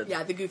 just the...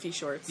 Yeah, the goofy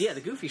shorts. Yeah,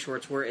 the goofy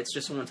shorts where it's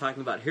just someone talking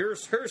about,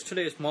 here's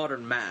today's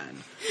modern man.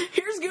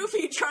 Here's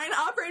Goofy trying to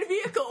operate a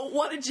vehicle.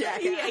 What a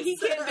jackass. Yeah, he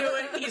can't do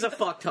it. He's a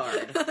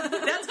fucktard.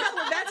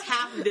 That's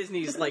half of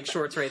Disney's, like,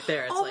 shorts right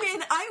there. It's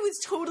man, I was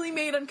totally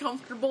made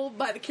uncomfortable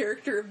by the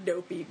character of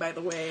Dopey, by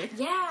the way.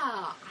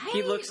 Yeah.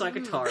 He looks like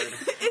a tard.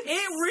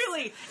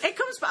 It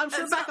comes, I'm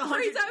sure, back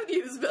 100... That's not I would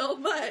use, Bill,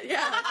 but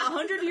yeah.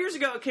 100 years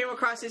ago, it came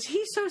across as,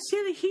 he's so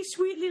silly, he's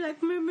sweetly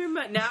like, meh, meh,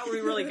 meh. Now we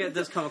really get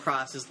this come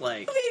across as,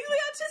 like...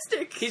 Vaguely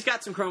autistic. He's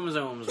got some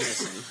chromosomes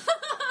missing.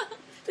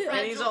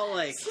 And he's all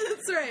like...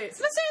 That's right. Let's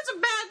say it's a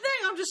bad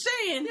thing, I'm just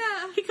saying.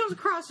 Yeah. He comes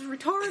across as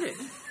retarded.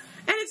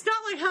 And it's not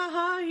like,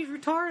 haha, he's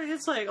retarded.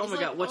 It's like, oh my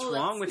god, what's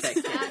wrong with that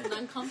kid? Sad and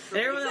uncomfortable.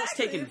 And everyone else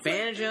taking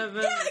advantage of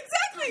him. Yeah,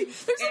 exactly.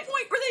 There's a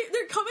point where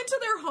they come into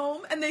their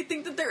home and they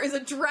think that there is a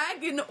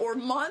dragon or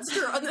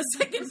monster on the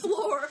second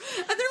floor.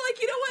 And they're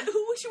like, you know what?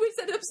 Who should we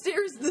send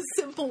upstairs? The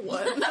simple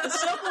one. The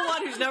simple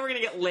one who's never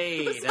going to get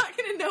laid. Who's not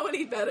going to know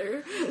any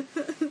better.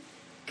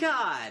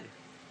 God.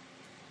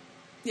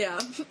 Yeah.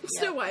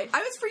 Snow White. I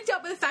was freaked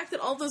out by the fact that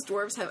all those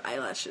dwarves have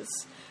eyelashes.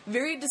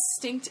 Very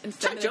distinct and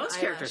feminine Chuck Jones'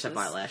 characters have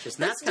eyelashes.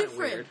 And that's kind of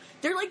different. weird.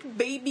 They're like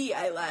baby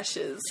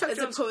eyelashes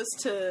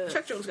opposed to...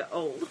 Chuck Jones got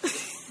old.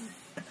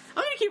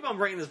 I'm going to keep on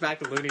bringing this back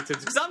to Looney Tunes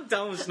because I'm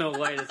done with Snow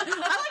White. I like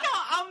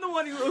how I'm the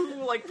one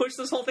who like pushed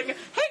this whole thing. Hey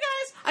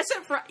guys, I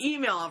sent for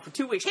email out for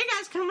 2 weeks. Hey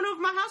guys, coming over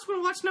to my house. We're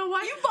going to watch Snow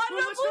White. You bought it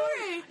on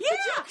Blu-ray. Yeah. The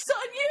joke's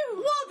on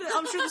you. Well,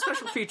 I'm sure the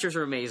special features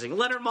are amazing.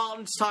 Leonard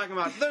Maltin's talking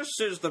about, this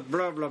is the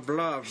blah, blah,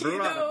 blah, blah,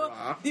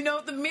 blah. You know,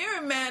 the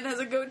Mirror Man has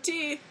a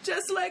goatee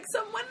just like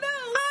someone else.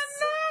 I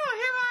know.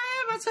 Here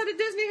I am outside of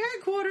Disney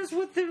headquarters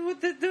with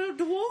the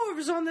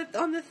dwarves on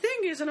the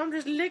thingies, and I'm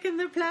just licking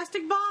their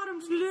plastic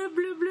bottoms. Blah,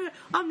 blah, blah.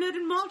 I'm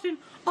Leonard Maltin.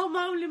 All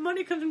my only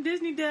money comes from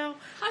Disney now.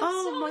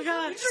 My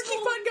god. Just keep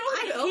on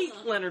going, Bill. I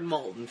hate Leonard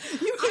Maltin.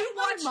 You hate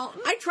Leonard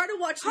Maltin? I try to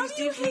watch How these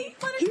do you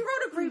hate Leonard He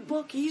wrote a great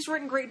book. He's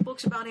written great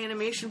books about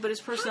animation, but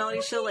his personality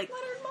is so like,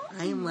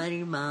 I'm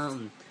Leonard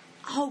Maltin.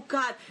 Oh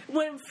god,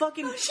 when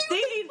fucking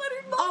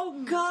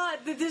oh god,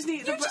 the Disney.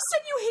 You just said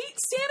you hate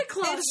Santa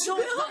Claus. It's so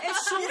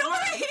you know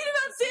what I hate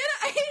about Santa?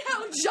 I hate how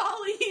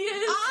jolly he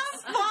is.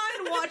 I'm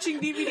fine watching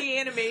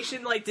DVD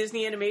animation, like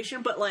Disney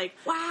animation, but like,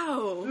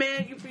 wow,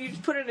 man, you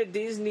put in a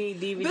Disney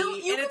DVD, Bill,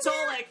 and it's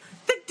all like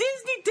the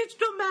Disney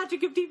digital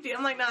magic of DVD.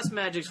 I'm like, nah, it's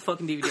magic. It's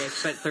fucking DVD. I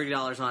spent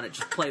 $30 on it.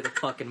 Just play the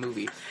fucking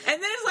movie.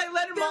 And then it's like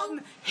Leonard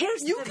Maltin.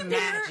 Here's the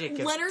magic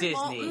of Leonard Disney.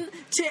 Maltin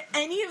to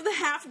any of the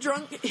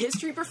half-drunk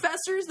history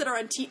professors that are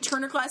on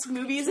Turner Classic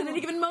Movies at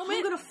any given moment.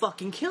 I'm gonna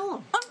fucking kill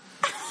him.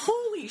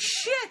 Holy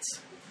shit!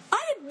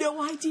 I had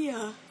no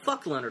idea.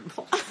 Fuck Leonard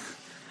Maltin.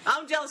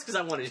 I'm jealous because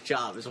I want his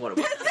job. Is what it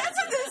was. That's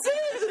what this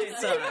is.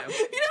 It's all right.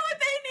 You know what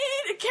they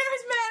need? A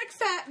charismatic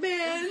fat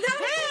man.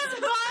 Hey,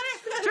 everybody!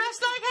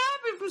 Dressed like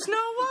Happy from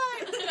Snow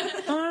White.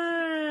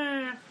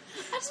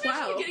 I just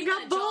imagine you getting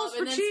that job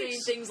and then saying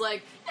things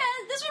like,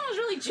 this one was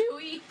really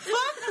Jewy.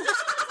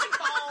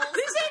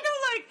 This ain't no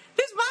like,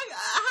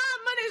 hi,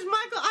 my name's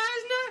Michael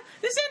Eisner.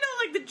 This ain't no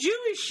like the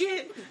Jewish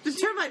shit the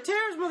termite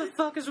terrorist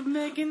motherfuckers were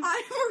making.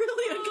 I'm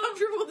really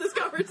uncomfortable with this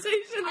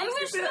conversation. I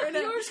wish the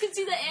viewers could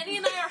see that Annie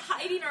and I are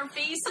hiding our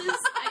faces.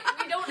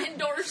 We don't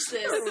endorse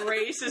this.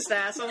 Racist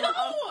asshole. No.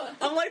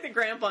 I'm like the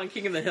grandpa on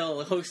King of the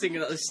Hill hosting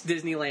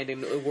Disneyland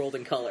in World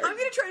in Color. I'm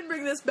gonna try and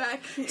bring this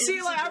back.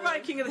 See, like, I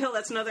brought King of the Hill.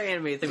 That's another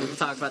animated thing we can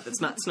talk about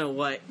that's not Snow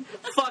White.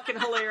 Fucking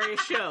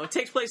hilarious show. It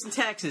takes place in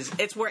Texas.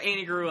 It's where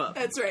Annie grew up.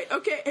 That's right.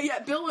 Okay, yeah,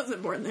 Bill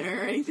wasn't born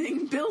there or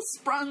anything. Bill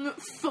sprung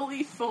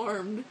fully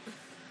formed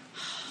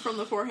from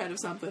the forehead of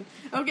something.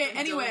 Okay,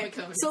 anyway,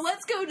 so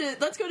let's go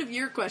to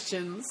viewer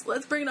questions.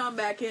 Let's bring it on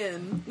back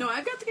in. No,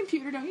 I've got the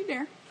computer. Don't you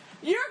dare.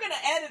 You're gonna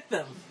edit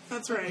them.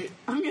 That's right.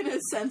 I'm gonna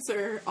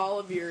censor all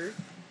of y'all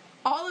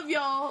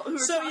who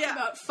are talking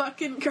about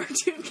fucking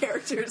cartoon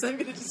characters. I'm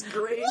gonna just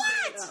grade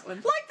that one.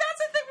 Like, that's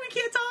the thing we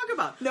can't talk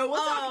about. No,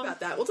 we'll talk about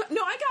that.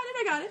 No, I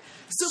got it.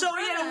 So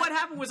yeah, what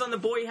happened was on the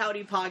Boy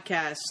Howdy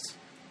podcast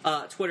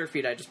Twitter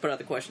feed, I just put out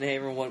the question, hey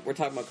everyone, we're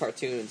talking about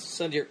cartoons.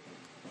 Send your...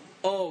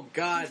 Oh,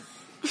 God.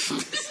 What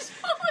was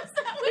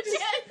that?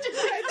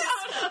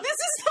 This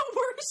is the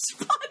worst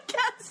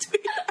podcast we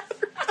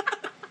ever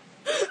had.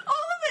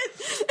 All of it.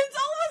 It's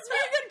all of us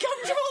being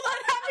uncomfortable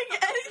not having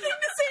anything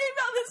to say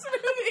about this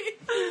movie.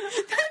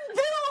 Then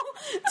Bill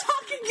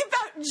talking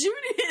about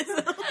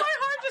Judaism. My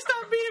heart just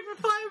stopped beating for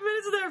 5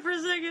 minutes there for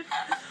a second.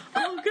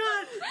 Oh,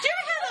 God. Do you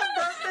ever hear that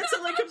burp that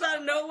suddenly comes out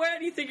of nowhere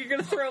and you think you're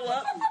going to throw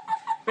up?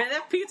 Man,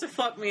 that pizza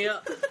fucked me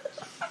up.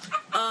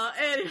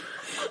 Anyway.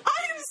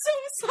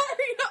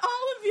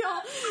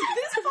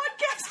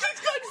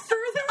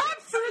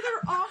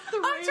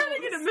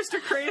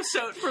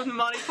 Stegosaurus from the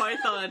Monty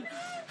Python.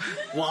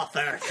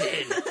 Water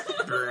thin.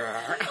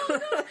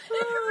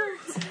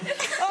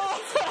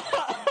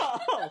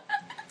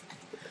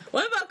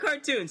 What about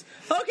cartoons?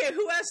 Okay,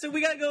 who asked it? We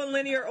gotta go in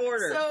linear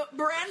order. So,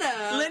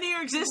 Brenna.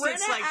 Linear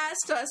existence, Brenna like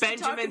asked us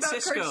Benjamin to talk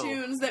about Sisko.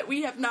 cartoons that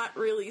we have not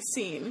really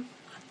seen.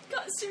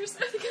 God,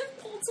 seriously, I think I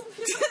pulled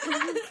something.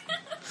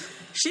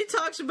 She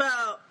talks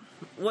about...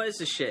 What is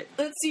this shit?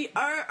 Let's see.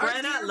 Our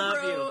Brenna, dear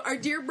love bro, you. Our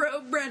dear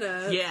bro,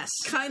 Brenna. Yes.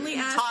 Kindly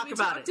asked. Talk we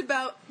about talked it.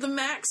 about the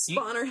Max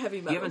Spawner heavy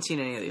metal. You haven't seen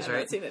any of these, I right?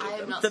 haven't seen any I of have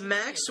them. not The seen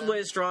Max any of them.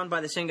 was drawn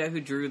by the same guy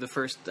who drew the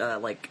first, a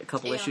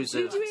couple issues Are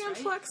you of... doing on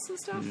Flux and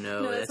stuff?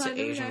 No, that's not an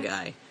the Asian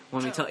guy.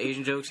 Want me to tell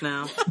Asian jokes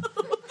now? As soon as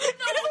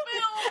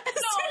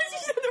you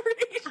said the word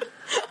Asian,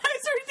 I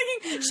started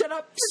thinking, shut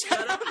up.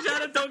 Shut up!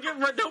 Don't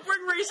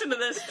bring race into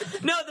this.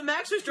 No, the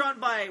Max was drawn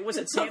by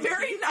Sam? A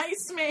very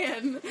nice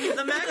man.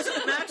 The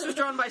Max was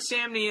drawn by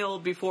Sam Neill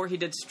before he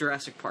did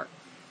Jurassic Park.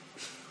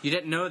 You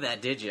didn't know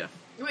that, did you?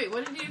 Wait,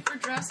 what did he do for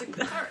Jurassic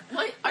Park?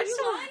 What? I Are you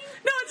lying?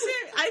 No, it's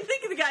Sam. I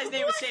think the guy's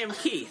name was Sam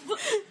Keith. I was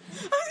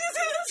gonna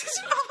say that's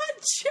such an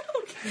odd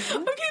joke.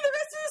 Okay, the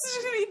rest of this is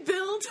just gonna be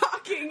Bill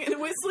talking and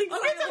whistling.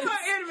 Okay, talk about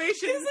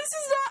animation. Because this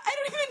is not. I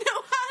don't even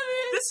know how to.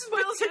 This is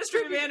Bill's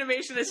history of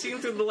animation as seen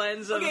through the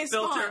lens of Okay, a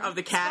filter Spawn. of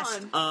the cast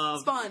Spawn. of...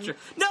 Spawn.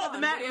 No,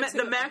 Spawn.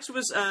 the Max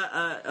was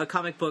a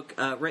comic book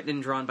written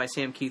and drawn by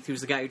Sam Keith,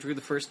 who's the guy who drew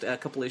the first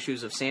couple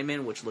issues of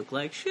Sandman, which looked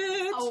like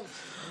shit. Oh.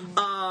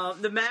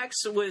 The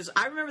Max was...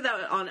 I remember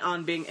that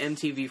on being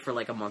MTV for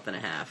like a month and a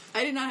half.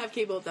 I did not have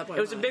cable at that point.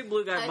 It was a big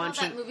blue guy I bunch.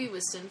 thought that movie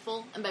was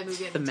sinful, and by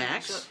movie I mean The TV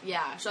Max? show.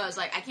 Yeah, so I was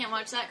like, I can't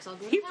watch that because I'll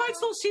go to He hell. fights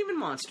those semen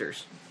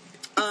monsters.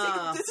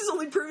 This is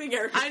only proving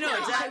Eric. I know, No,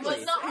 exactly. I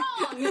was not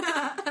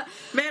wrong.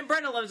 Man,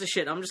 Brenda loves the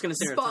shit. I'm just going to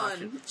sit here and talk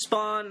Spawn. shit.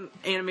 Spawn,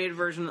 animated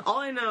version. All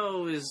I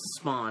know is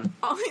Spawn.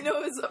 All I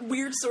know is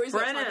weird stories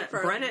about Marty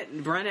Farr. Brenna,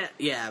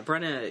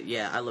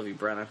 I love you,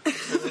 Brenna.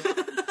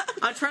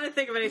 I'm trying to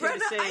think of anything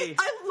Brenna, to say.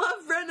 I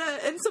love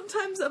Brenna, and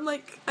sometimes I'm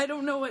like, I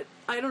don't know.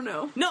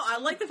 No, I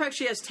like the fact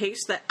she has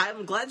taste. That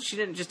I'm glad that she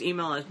didn't just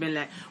email us, being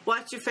like,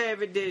 "What's your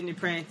favorite Disney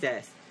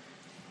princess?"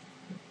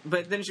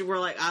 But then we're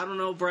like, "I don't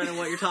know, Brenna,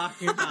 what you're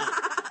talking about.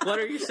 What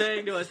are you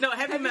saying to us?" No,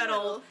 heavy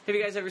metal. Have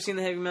you guys ever seen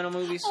the heavy metal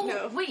movies? Oh,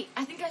 No. wait,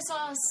 I think I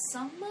saw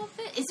some of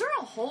it. Is there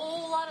a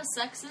whole lot of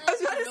sex in it? I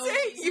was about to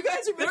say, you guys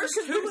are better There's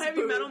because two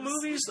heavy metal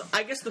movies.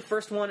 I guess the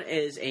first one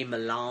is a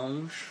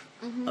melange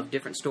of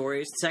different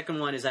stories. The second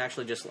one is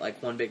actually just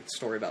like one big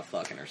story about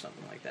fucking or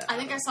something like that. I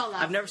think I saw that.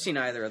 I've never seen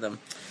either of them.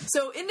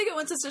 So Indigo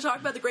wants us to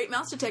talk about The Great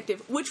Mouse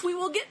Detective, which we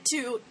will get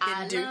to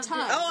I in due love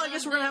time. it. Oh, I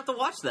guess we're gonna have to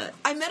watch that.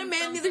 I met a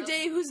man the other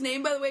day whose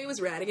name, by the way, was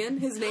Radigan.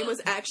 His name was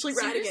actually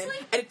Radigan. Seriously?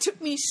 And it took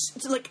me,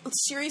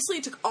 seriously,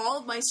 it took all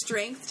of my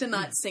strength to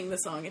not sing the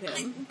song at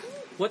him.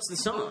 What's the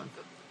song?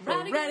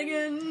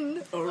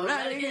 Radigan,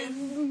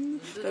 Radigan,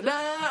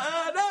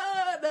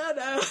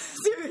 da-da-da-da-da.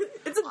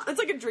 It's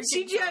like a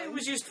drinking CGI song.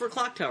 was used for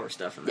clock tower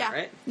stuff in that, Yeah.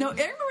 right? No, I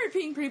remember it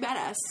being pretty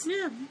badass.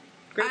 Yeah.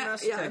 Great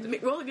Mouse Detective.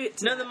 We'll get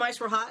to None of that. the mice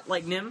were hot,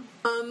 like Nim.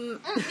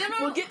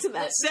 We'll get to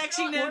that.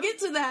 Sexy Nim. We'll get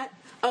to that.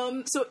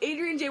 So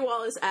Adrian J.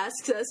 Wallace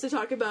asks us to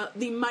talk about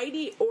the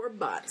Mighty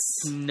Orbots.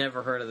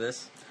 Never heard of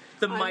this.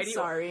 The I'm Mighty.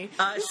 sorry.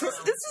 This This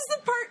is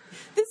the part.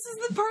 This is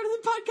the part of the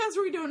podcast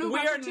where we don't know. We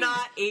about are cartoons.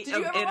 not Did you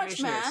ever watch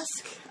animation nerds.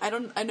 Mask? I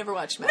never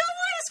watched Mask. No,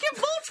 skip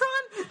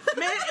Voltron!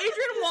 Man,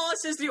 Adrian Wallace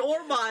says the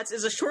Orbots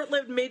is a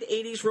short-lived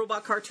mid-'80s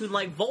robot cartoon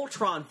like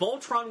Voltron.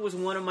 Voltron was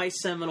one of my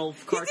seminal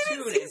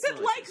cartoon He said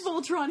like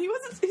Voltron. He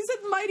said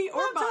Mighty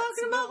Orbots. I'm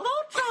talking about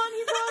Voltron.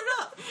 He brought it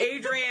up.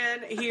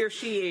 Adrian, he or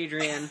she,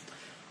 Adrian.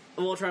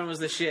 Voltron was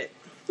the shit.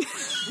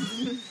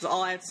 That's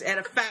all I have to say. And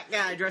a fat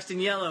guy dressed in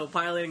yellow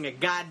piloting a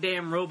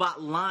goddamn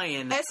robot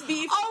lion.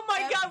 SB. Oh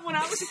my god, when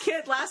I was a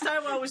kid, last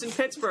time when I was in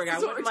Pittsburgh, I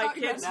went to my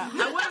kids. I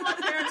went to my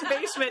parents'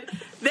 basement.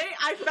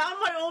 I found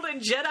my old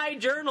Jedi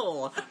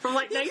journal from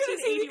like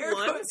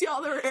 1981.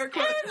 Y'all, there were air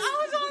quotes. And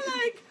I was all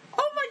like,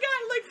 oh my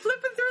god, like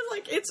flipping through,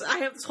 I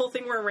have this whole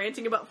thing where I'm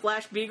ranting about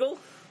Flash Beagle.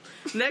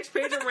 Next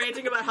page, I'm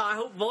ranting about how I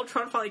hope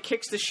Voltron finally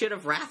kicks the shit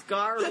of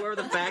Rathgar or whoever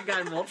the bad guy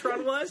in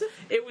Voltron was.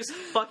 It was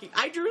fucking...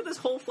 I drew this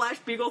whole Flash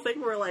Beagle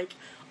thing where, like,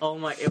 oh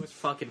my... It was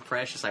fucking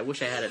precious. I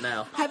wish I had it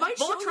now. Have I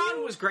shown Voltron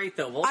you? was great,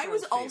 though. Voltron I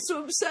was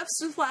also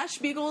obsessed with Flash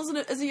Beagle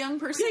as a young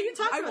person. Yeah, you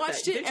talked I about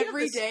watched that. it Did you have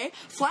every this- day.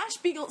 Flash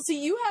Beagle.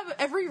 See, you have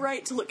every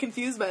right to look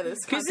confused by this.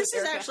 'Cause this concept,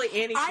 is Erica.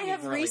 actually Annie I should have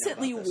even really know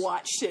recently about this.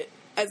 watched it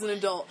as an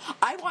adult.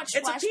 I watched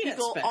It's a Flash Peanuts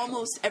Beagle special.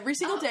 almost every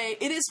single day.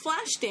 It is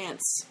Flash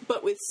Dance,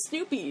 but with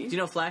Snoopy Do you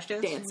know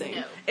Flashdance? dancing.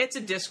 No. It's a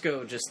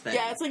disco just thing.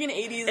 Yeah, it's like an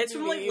 80s It's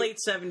from like movie. late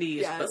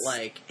 70s, Yes. but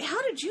like, how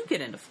did you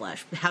get into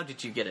Flash? How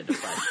did you get into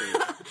Flash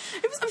Beagle?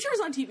 I'm sure it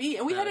was on TV,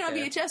 and we had it on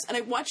Okay. VHS, and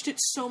I watched it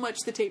so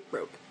much the tape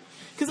broke.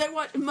 because I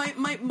watched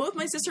both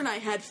my sister and I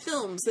had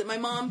films that my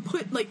mom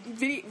put like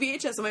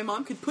VHS and my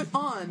mom could put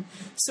on,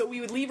 so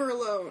we would leave her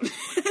alone.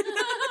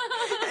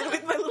 And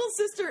with my little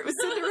sister, it was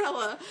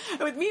Cinderella, and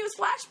with me, it was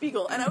Flash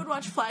Beagle, and I would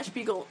watch Flash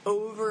Beagle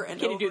over and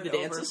over. Can you do the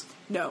dances?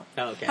 No.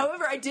 Oh, okay.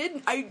 However, I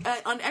did.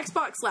 On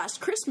Xbox last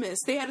Christmas,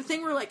 they had a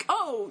thing where like,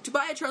 to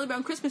buy a Charlie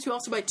Brown Christmas, you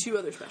also buy 2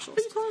 other specials. What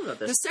are you talking about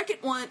this? The second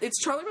one, it's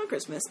Charlie Brown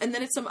Christmas, and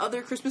then it's some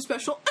other Christmas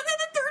special, and then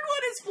the third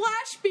one is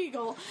Flash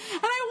Beagle,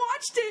 and I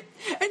watched it,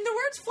 and the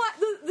words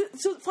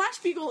so Flash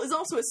Beagle is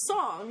also a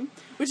song,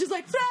 which is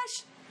like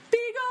Flash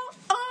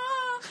Beagle,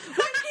 when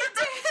he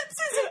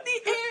dances in the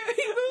air,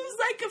 he moves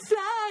like a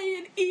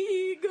flying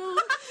eagle.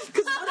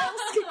 Because what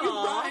else can you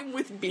rhyme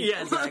with beagle?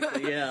 Yeah,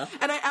 exactly. Yeah.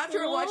 And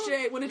after I watched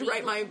it, I wanted to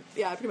write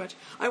pretty much.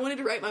 I wanted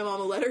to write my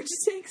mom a letter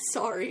just saying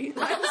sorry.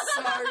 I'm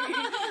sorry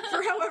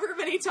for however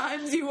many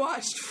times you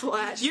watched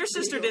Flash. Your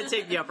sister Beagle. did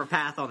take the upper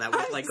path on that,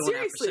 with like going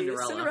after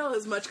Cinderella. Cinderella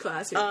is much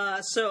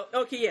classier.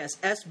 Yes,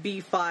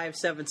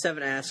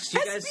 SB577 asks,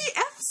 you guys...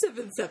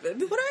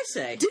 SBF77. What did I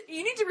say?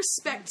 You need to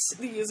respect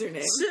the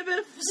username.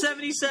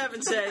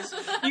 SBF77 says,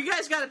 you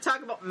guys got to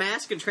talk about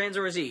Mask and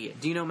Transor Z.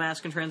 Do you know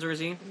Mask and Transor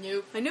Z?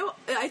 Nope.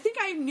 I think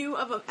I knew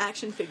of an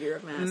action figure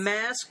of Mask.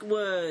 Mask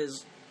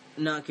was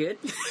not good.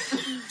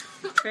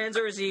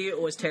 Transor Z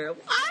was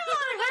terrible. I want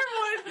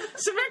everyone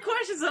severe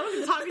questions. I'm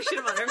going to talk shit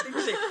about everything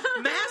you say.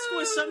 Mask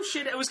was some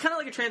shit. It was kind of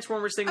like a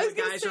Transformers thing where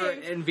guys are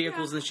in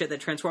vehicles and shit that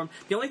transform.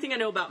 The only thing I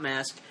know about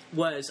Mask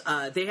was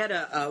they had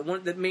one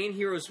of the main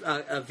heroes'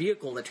 a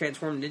vehicle that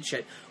transformed into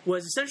shit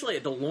was essentially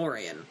a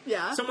DeLorean.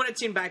 Yeah. Someone had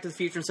seen Back to the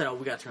Future and said, "Oh,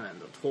 we got to turn that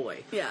into a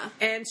toy." Yeah.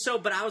 And so,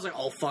 but I was like,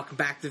 "Oh fuck,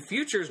 Back to the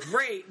Future is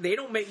great. They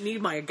don't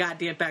need my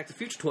goddamn Back to the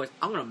Future toys.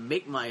 I'm gonna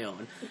make my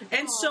own."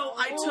 And so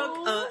I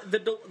took the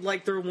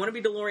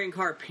wannabe DeLorean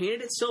car,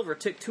 painted it silver,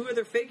 took 2 of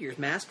their figures,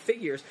 Mask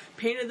figures,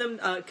 painted them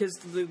because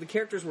the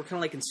characters were kind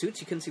of like in suits,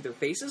 you couldn't see their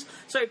faces.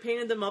 So I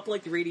painted them up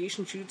like the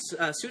radiation suits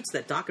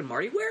that Doc and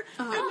Marty wear.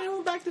 And my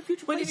own Back to the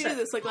Future. When did you do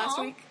this? Like last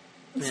week?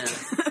 Yeah.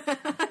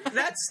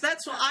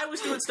 That's what I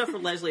was doing stuff for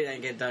Leslie that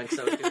didn't get done because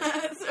I was doing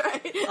That's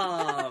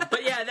right.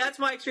 but yeah, that's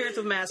my experience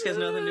with Mask. Has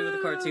nothing to do with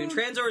the cartoon.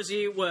 Transor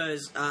Z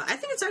was I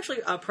think it's actually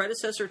a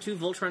predecessor to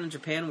Voltron in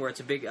Japan, where it's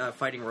a big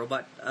fighting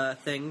robot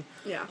thing.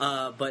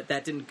 Yeah. But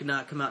that did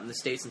not come out in the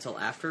States until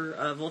after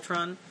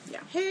Voltron. Yeah.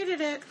 Hated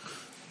it.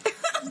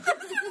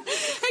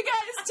 Hey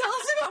guys, tell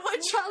us about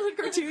what childhood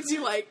cartoons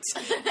you liked,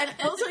 and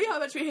we'll tell you how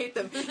much we hate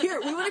them. Here,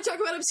 we want to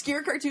talk about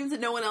obscure cartoons that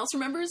no one else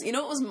remembers. You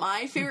know what was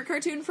my favorite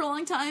cartoon for a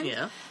long time?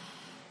 Yeah.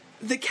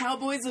 The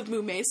Cowboys of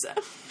Moo Mesa.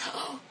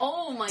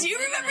 Oh my! Do you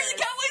remember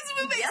the Cowboys of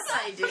Moo Mesa? Yes,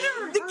 I do.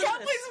 The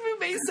Cowboys of Moo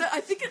Mesa. I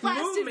think it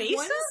lasted Moo Mesa?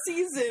 1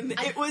 season.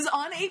 It was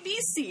on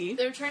ABC.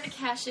 They were trying to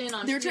cash in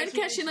on. They were trying to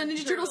cash in on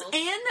Ninja Turtles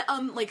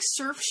and like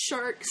Surf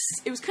Sharks.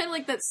 It was kind of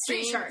like that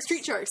Street Sharks.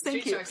 Street Sharks.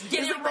 Thank you. Sharks.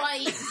 Get it like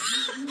right.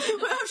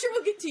 Well, I'm sure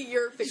we'll get to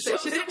your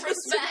fixation. Show some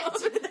respect.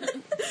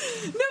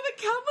 No, but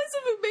Cowboys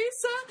of Moo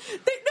Mesa.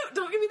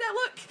 Don't give me that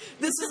look.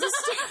 This is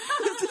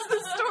the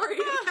story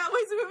of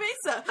Cowboys of Moo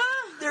Mesa.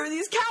 There were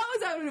these cows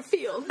out in a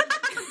field, and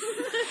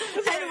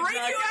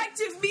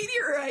radioactive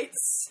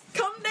meteorites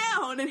come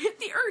down and hit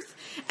the earth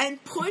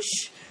and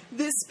push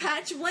this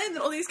patch of land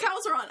that all these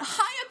cows are on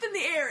high up in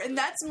the air, and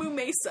that's Moo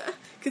Mesa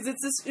because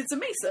it's a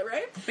mesa,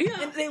 right?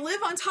 Yeah. And they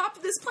live on top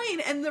of this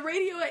plane, and the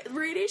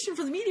radiation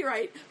from the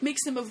meteorite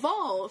makes them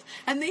evolve,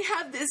 and they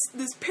have this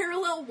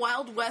parallel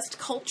Wild West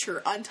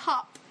culture on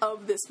top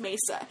of this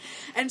mesa.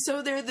 And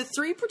so they're the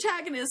 3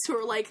 protagonists who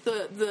are like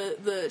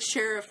the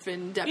sheriff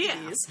and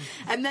deputies,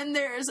 and then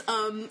there's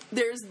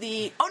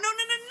the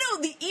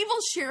the evil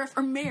sheriff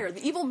or mayor,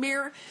 the evil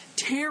mayor,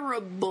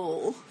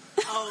 terrible.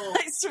 Oh,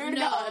 I swear to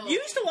God. You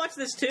used to watch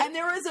this too. And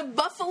there was a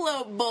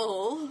buffalo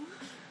bull,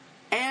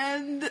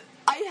 and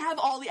I have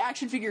all the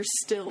action figures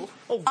still.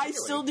 Oh, really? I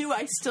still do.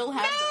 I still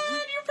have them.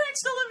 Your parents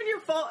still live in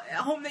your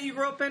home that you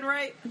grew up in,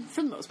 right?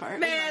 For the most part.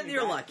 Man,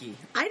 you're lucky.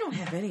 I don't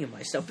have any of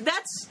my stuff, but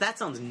that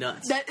sounds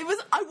nuts. I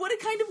would have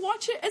kind of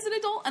watched it as an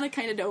adult, and I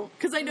kind of don't,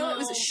 because I know it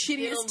was the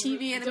shittiest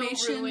TV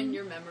animation. Don't ruin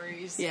your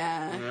memories.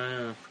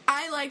 Yeah.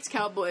 I liked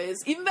Cowboys.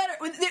 Even better.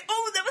 That was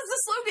the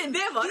slogan. They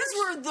have others? These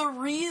were the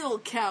real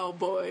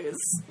cowboys.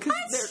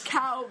 Because they're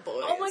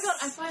cowboys. Oh my God,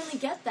 I finally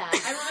get that.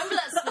 I remember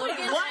that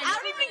slogan. What? I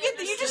don't even get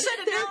that. You just said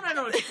it down. I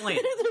don't explain.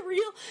 They're the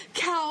real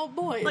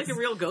cowboys. Like the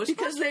real Ghostbusters?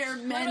 Because they are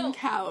men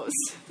cows.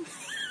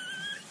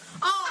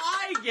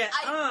 I get.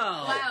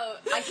 Wow.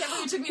 I can't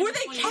believe you took me Were to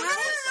they 20 cows?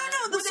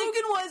 No. The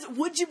slogan was,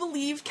 "Would you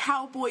believe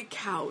cowboy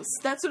cows?"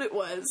 That's what it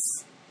was.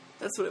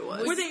 Were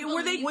they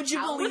Would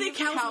you believe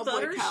cows with cowboy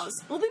udders?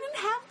 cows? Well, they didn't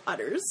have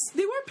udders.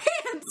 They wore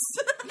pants.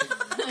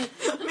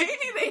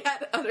 Maybe they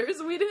had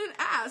udders. We didn't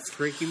ask.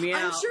 Freaking me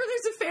out. I'm sure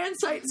there's a fan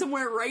site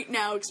somewhere right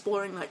now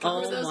exploring that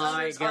conversation. Oh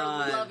my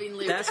God.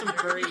 That's some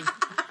very...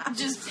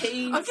 Just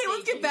pain. Okay,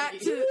 let's get back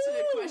to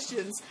the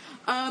questions.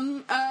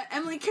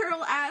 Emily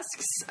Carroll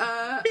asks,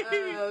 how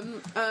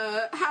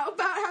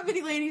about how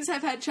many ladies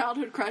have had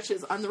childhood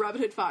crushes on the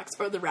Robin Hood Fox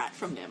or the rat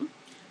from Nim?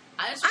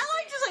 I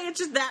like to say it's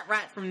just that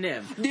rat from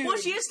Nim. Dude. Well,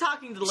 she is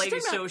talking to the lady,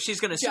 so she's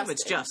going to assume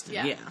it's Justin.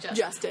 Yeah.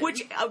 Justin.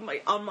 Which on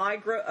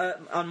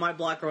my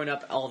block growing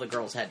up, all the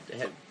girls had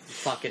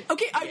fucking.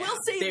 Okay, I will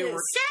say this: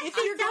 if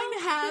you're going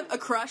to have a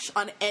crush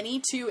on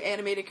any two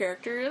animated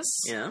characters,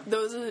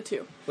 those are the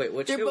two. Wait,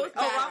 which? They're both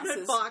Robin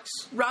Hood Fox.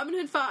 Robin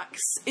Hood Fox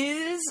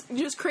is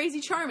just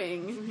crazy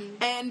charming,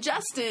 and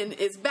Justin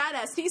is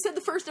badass. He said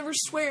the first ever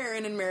swear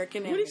in an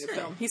American animated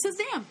film. He says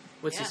 "damn."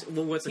 What's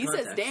the He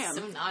context? says "damn."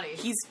 So naughty.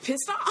 He's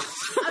pissed off.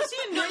 I've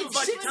seen it a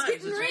bunch of times.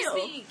 Getting real.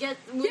 Brisby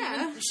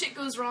when shit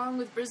goes wrong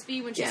with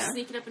Brisby when she's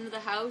sneaking up into the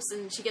house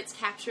and she gets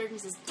captured and he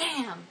says,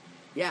 "Damn."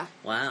 Yeah.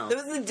 Wow.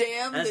 That was the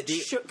damn That's that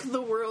deep. shook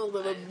the world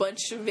of a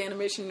bunch of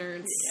animation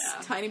nerds.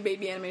 Yeah. Tiny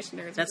baby animation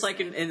nerds. That's like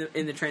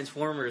in the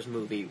Transformers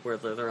movie where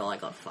they're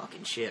like, oh,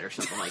 fucking shit or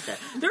something like that.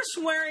 They're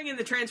swearing in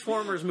the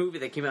Transformers movie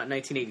that came out in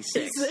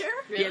 1986. Is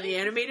there? Yeah, the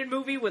animated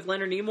movie with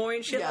Leonard Nimoy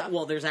and shit. Yeah.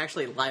 Well, there's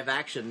actually live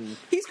action.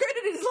 He's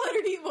credited as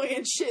Leonard Nimoy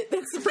and shit.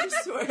 That's the first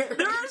swear.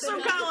 There are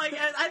some kind of like,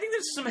 I think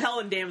there's some hell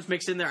and damns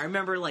mixed in there. I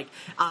remember like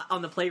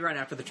on the playground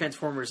after the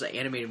Transformers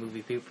animated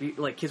movie,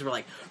 people, like kids were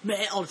like,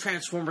 man, all the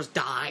Transformers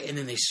die, and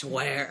then they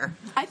swear.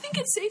 I think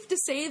it's safe to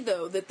say,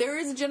 though, that there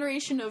is a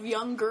generation of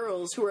young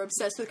girls who are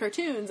obsessed with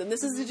cartoons, and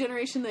this is the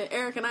generation that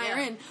Eric and I are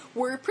in,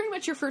 where pretty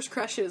much your first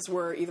crushes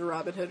were either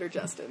Robin Hood or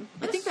Justin.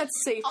 I think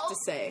that's safe to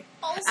say.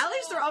 Also, At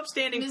least they're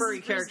upstanding Mrs.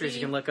 furry characters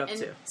you can look up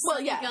to.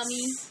 Well, yes.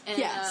 Gummy and,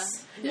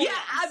 Yes.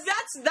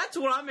 That's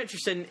what I'm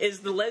interested in,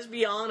 is the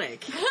lesbianic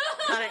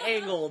kind of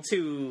angle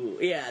to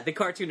the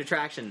cartoon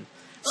attraction.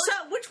 So,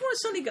 which one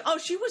was Sunny? Oh,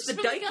 she was the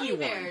dykey one.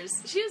 Bears.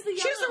 She was the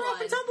She was the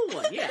rough and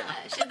tumble one. Yeah.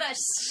 She had that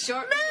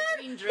short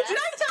green dress. Did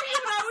I tell you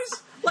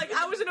when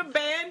I was in a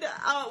band?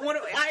 When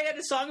I had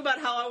a song about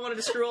how I wanted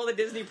to screw all the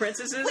Disney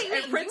princesses. Wait,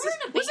 and Princess, you were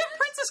in a band? was it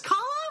Princess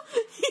Kala?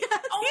 Yes.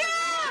 Oh,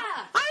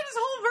 Yeah. I had this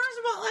whole verse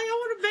about like I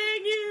want to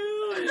bang you.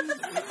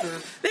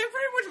 They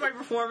pretty much my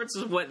performance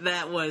was what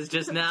that was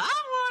just now.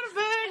 I want to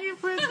bang you,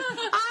 princess.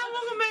 I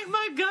want to make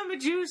my gummy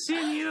juice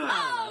in you.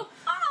 Why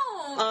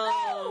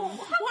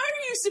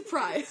are you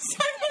surprised?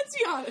 Let's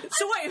be honest.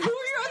 So wait, who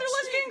are your other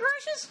lesbian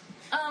crushes?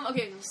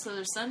 Okay, so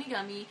there's Sunny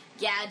Gummy.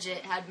 Gadget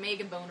had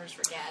mega boners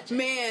for Gadget.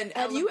 Man,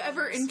 have you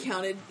ever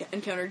encountered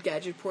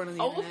gadget porn on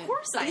the internet? Of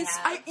course I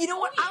have. You know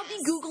what? I'll be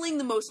Googling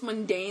the most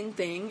mundane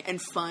thing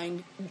and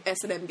find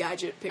S&M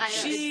gadget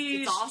pictures.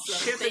 It's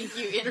awesome. Thank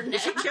you, Internet.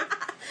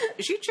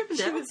 Is she Chip and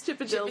Dale? It's Chip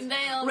and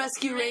Dale.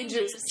 Rescue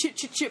Rangers.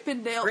 Chip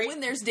and Dale.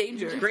 When there's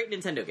danger. Great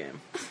Nintendo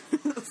game.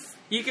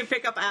 You can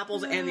pick up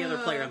apples and the other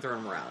player and throw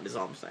them around, is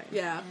all I'm saying.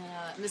 Yeah.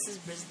 Mrs.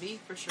 Brisby,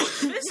 for sure.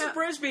 Mrs.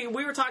 Brisby,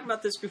 we were talking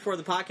about this before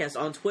the podcast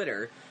on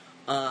Twitter,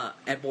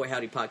 at Boy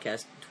Howdy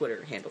Podcast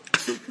Twitter handle,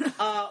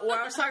 where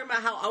I was talking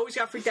about how I always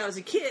got freaked out as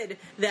a kid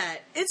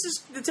that it's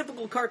just the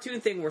typical cartoon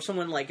thing where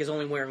someone like is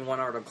only wearing one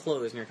article of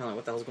clothes and you're kind of like,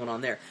 what the hell's going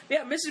on there? But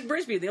yeah, Mrs.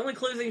 Brisby, the only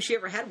clothing she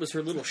ever had was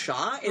her little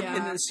shawl in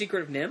The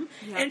Secret of Nim,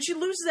 and she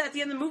loses that at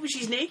the end of the movie.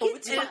 She's naked. Oh,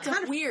 it's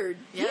kind of weird.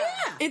 Yeah.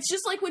 It's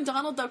just like when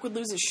Donald Duck would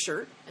lose his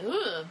shirt.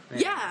 Ugh.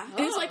 Yeah.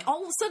 And it's like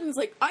all of a sudden it's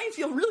like, I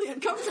feel really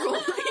uncomfortable,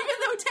 even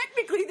though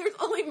technically there's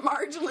only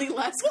marginally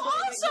less. Well,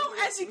 also,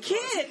 as a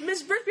kid,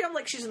 Miss Brisby, I'm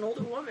like, she's an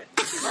older woman.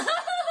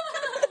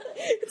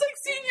 It's like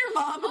seeing your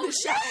mom in the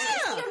shower.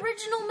 Yeah. The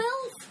original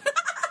MILF.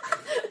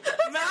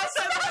 Mouse,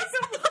 I like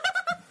them.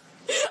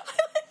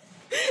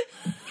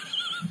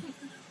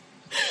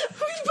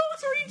 We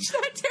both reached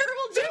that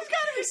terrible joke. There's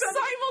gotta be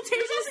something. Simultaneously.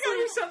 There's also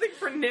gotta be something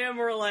for Nim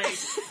where like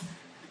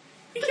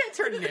you can't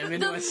turn Nim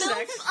into The a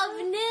sex. MILF of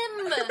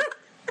Nim.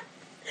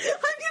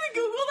 I'm gonna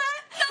Google that.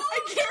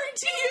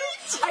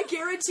 I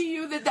guarantee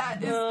you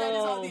that is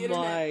on the internet.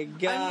 Oh my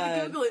god! I'm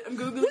gonna Google it. I'm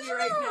googling it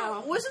right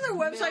now. Wasn't there a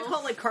website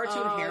called like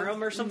Cartoon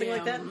Harem or something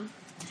like that?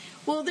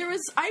 Well, there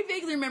was. I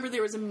vaguely remember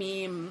there was a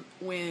meme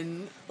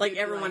when like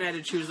everyone had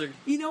to choose their.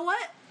 You know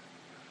what?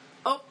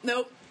 Oh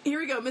nope. Here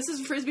we go.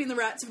 Mrs. Frisbee and the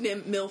Rats of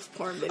Nim MILF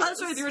porn videos. Oh,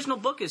 that's right. The original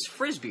book is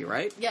Frisbee,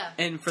 right? Yeah.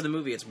 And for the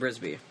movie, it's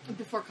Brisbee.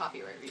 Before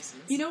copyright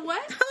reasons. You know what?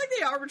 I like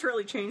they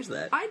arbitrarily changed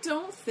that. I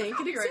don't think it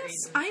Copyright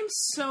exists. reasons. I am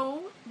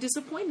so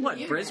disappointed. What, in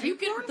you. Brisbee You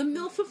can the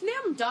MILF of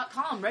Nim.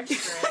 .com,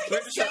 register it.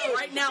 Register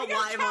right now,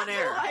 live on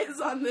air. Eyes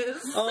on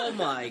this. Oh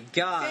my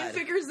god!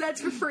 Fanfickers, that's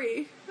for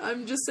free.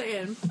 I'm just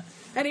saying.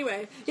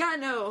 Anyway,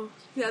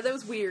 that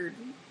was weird,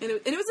 and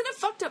it was in a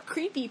fucked up,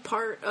 creepy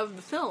part of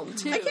the film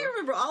too. I can't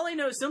remember. All I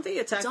know is don't they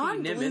attack the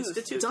Nim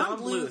Institute? Don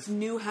Bluth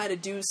knew how to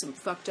do some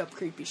fucked up,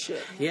 creepy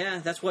shit. Yeah,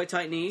 that's why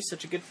Tight Knee is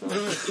such a good film. We're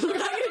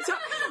not gonna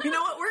talk. You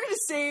know what? We're gonna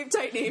save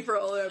Tight Knee for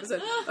all the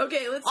episode.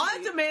 Okay, let's. I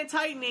demand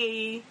Tight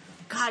Knee.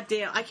 God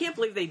damn! I can't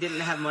believe they didn't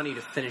have money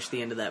to finish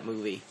the end of that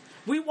movie.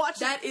 We watched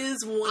that.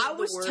 Is one. I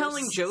was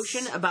telling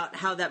Joshin about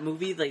how that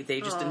movie, like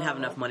they just didn't have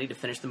enough money to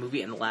finish the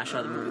movie, and the last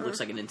shot of the movie looks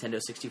like a Nintendo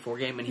 64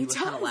 game, and he was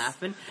kind of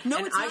laughing. No,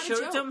 and it's I not a showed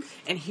it to joke. him,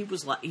 and he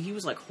was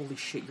like, "Holy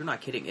shit, you're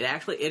not kidding! It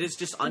is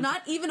just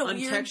not even a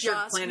weird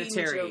Joss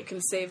planetary joke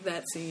can save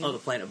that scene." Oh, the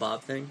Planet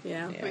Bob thing.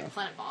 Yeah. Wait,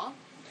 Planet Bob?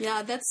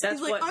 Yeah, that's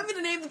he's like, what, I'm going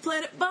to name the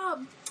planet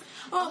Bob.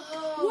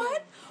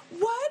 What?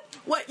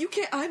 You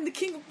can't. I'm the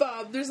king of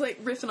Bob. There's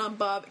like riffing on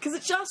Bob because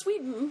it's Joss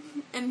Whedon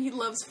and he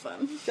loves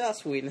fun.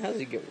 Joss Whedon, how does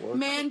he get work?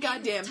 Man,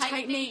 goddamn,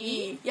 Titan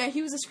AE. Yeah,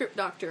 he was a script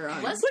doctor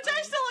on. Which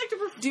I still like to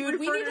Dude,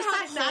 we need to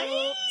have a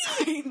whole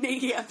Titan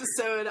AE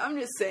episode. I'm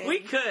just saying. We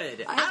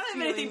could. I don't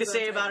have anything to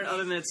say about it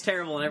other than it's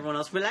terrible, and everyone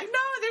else will be like, no,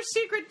 they're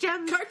secret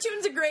gems.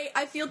 Cartoons are great.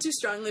 I feel too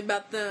strongly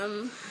about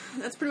them.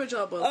 That's pretty much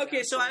all it boils down.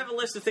 Okay, so I have a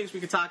list of things we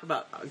could talk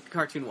about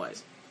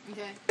cartoon-wise.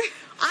 Okay.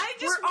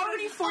 We're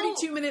already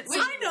 42 minutes.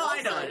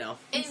 I know.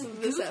 In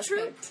Goof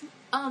Troop,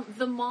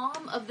 the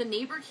mom of the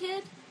neighbor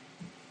kid,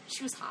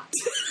 she was hot.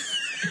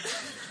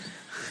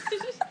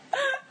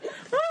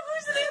 Well,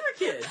 who's the neighbor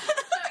kid?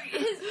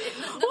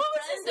 What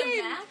was his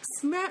name?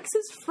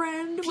 Max's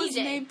friend was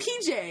named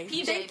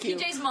PJ. Thank you.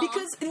 PJ's mom.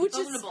 Which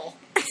is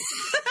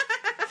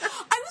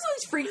I was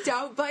always freaked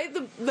out by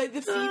the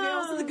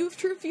females of the Goof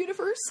Troop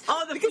universe.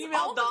 Oh, the female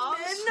all dogs?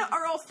 The men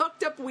are all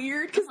fucked up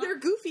weird because they're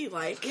goofy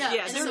like. Yeah,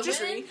 they're and just.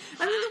 the women,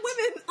 the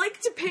women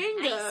like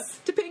Topanga. Nice.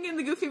 Topanga in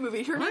the Goofy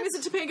movie. Her name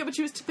isn't Topanga, but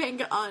she was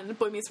Topanga on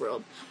Boy Meets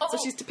World. So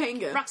she's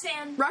Topanga.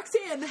 Roxanne.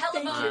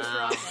 Hella voters for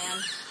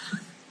Roxanne.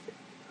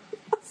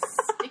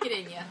 Stick it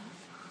in ya.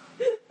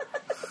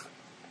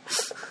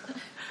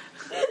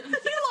 You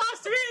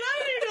lost me, and I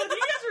didn't know.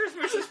 You guys were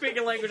supposed to speak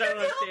a language I don't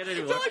understand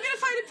anymore. So I'm gonna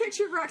find a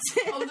picture of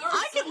Roxanne.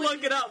 I can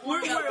look it up. We're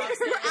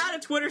out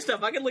of Twitter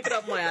stuff. I can look it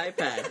up on my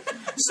iPad.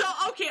 So,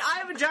 okay, I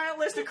have a giant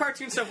list of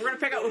cartoon stuff. We're gonna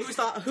pick out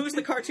who's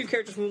the cartoon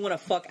characters we want to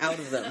fuck out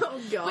of them. Oh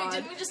god! Wait,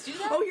 didn't we just do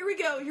that? Oh, here we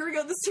go.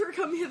 The Sir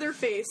Come Hither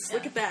face. Yeah.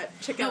 Look at that.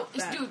 Check out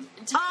that. Dude,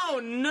 oh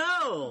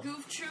no!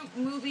 Goof Troop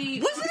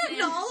movie. Wasn't it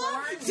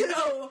Nala?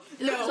 No.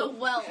 There's a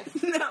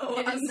wealth. No,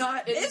 I'm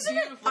not. Isn't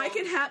it? I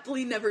can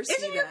happily never see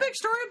Isn't your big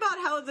story about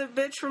how the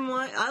bitch from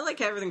I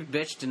like everything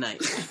bitch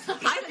tonight?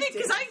 I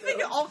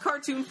think all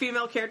cartoon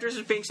female characters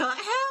are being so like,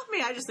 help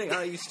me. I just think,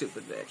 oh, you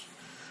stupid bitch.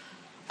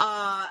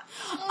 I'm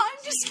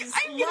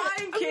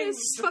gonna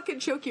fucking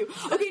choke you.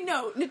 Okay,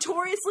 no.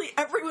 Notoriously,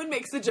 everyone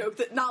makes the joke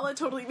that Nala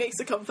totally makes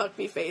a come fuck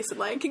me face in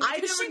Lion King.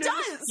 She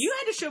does. You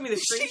had to show me the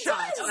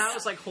screenshots, and I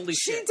was like, holy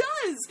shit. She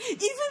does.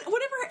 Even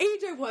whatever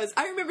age I was,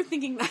 I remember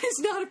thinking that is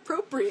not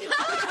appropriate. You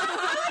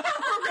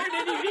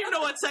didn't even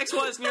know what sex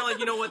was, and you're like,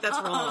 you know what, that's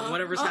wrong.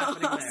 Whatever's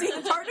happening there. See,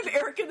 the part of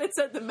Erica that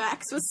said the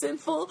Max was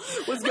sinful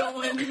was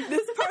going,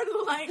 this part of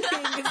the Lion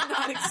King is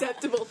not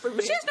acceptable for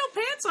me. She has no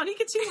pants on. He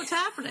can see what's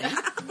happening. Oh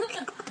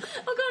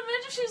god,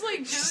 imagine she's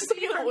like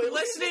doing her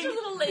glistening,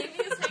 little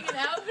labias hanging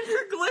out.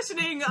 Her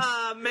glistening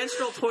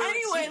menstrual toilet.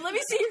 Anyway, let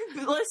me see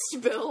your list,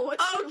 Bill.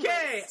 What's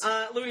okay,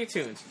 Looney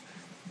Tunes.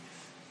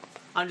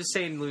 I'm just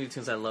saying Looney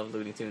Tunes. I love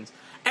Looney Tunes.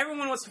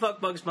 Everyone wants to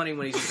fuck Bugs Bunny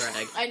when he's eating an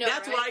egg. I know,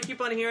 that's right? what I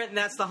keep on hearing, and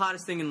that's the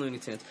hottest thing in Looney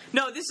Tunes.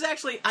 No, this is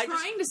actually...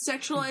 Trying to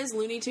sexualize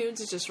Looney Tunes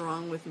is just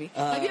wrong with me.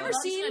 Have you ever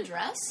seen... Bugs in a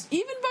Dress?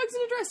 Even Bugs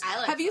in a Dress. I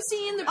like Have you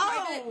seen the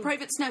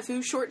private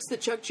Snafu shorts that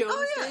Chuck Jones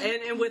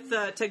did? And with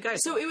Ted Geisel.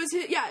 So it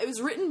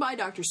was written by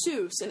Dr.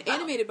 Seuss and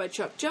animated by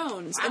Chuck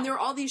Jones, and there were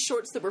all these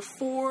shorts that were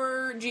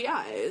for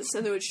GIs,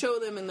 and they would show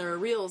them in their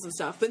reels and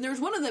stuff. And there's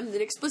one of them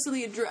that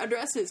explicitly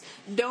addresses,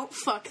 don't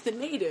fuck the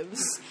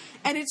natives.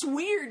 And it's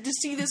weird to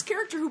see this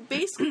character who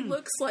basically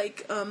looks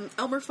like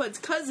Elmer Fudd's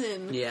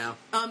cousin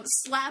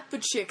slap a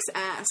chick's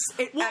ass.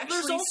 It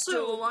actually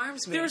still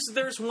alarms me.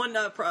 There's one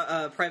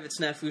private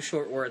Snafu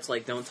short where it's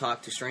like, don't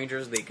talk to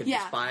strangers, they could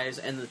despise,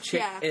 and the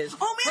chick is...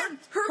 Oh man,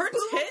 her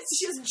tits...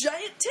 She has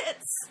giant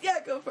tits.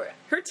 Yeah, go for it.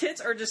 Her tits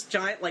are just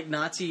giant, like,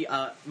 Nazi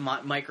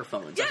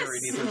microphones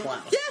underneath her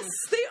blouse. Yes,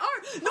 they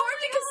are. No,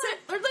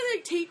 are they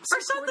like tapes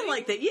or something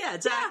like that? Yeah,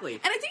 exactly. Yeah.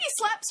 And I think he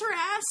slaps her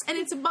ass, and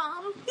it's a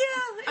bomb.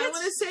 Yeah, I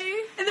want to say.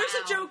 And there's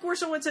a joke where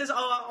someone says,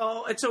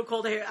 "Oh, it's so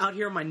cold out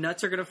here, my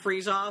nuts are gonna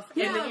freeze off,"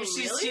 and then you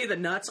see the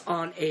nuts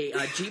on a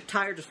Jeep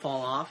tire just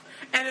fall off,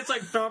 and it's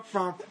like,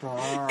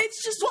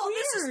 it's just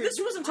weird. This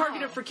wasn't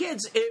targeted for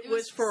kids. It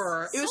was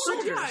for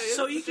soldiers,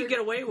 so you could get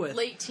away with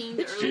late teen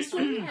to early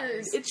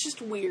 20s. It's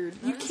just weird.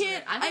 You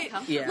can't. I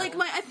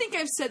think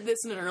I've said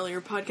this in an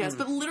earlier podcast,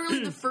 but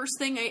literally the first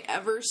thing I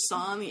ever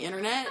saw on the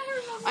internet,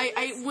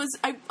 I was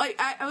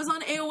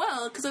on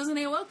AOL because I was an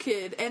AOL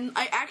kid, and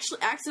I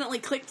actually accidentally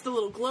clicked the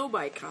little globe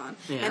icon,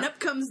 and up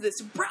comes this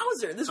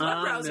browser, this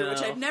web browser,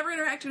 which I've never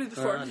interacted with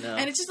before,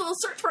 and it's just a little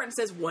search bar and it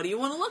says, "What do you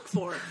want to look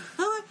for?"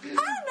 I'm like,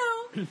 I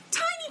don't know.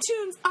 Tiny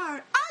Toons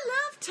art. I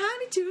love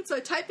Tiny Toons. So I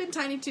type in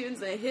Tiny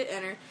Toons and I hit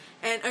enter.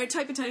 And I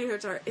type in Tiny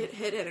Toons art,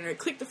 hit enter, and I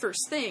click the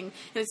first thing,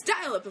 and it's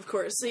dial-up, of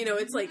course. So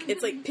it's like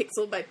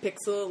pixel by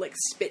pixel, like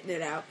spitting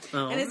it out.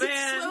 And it's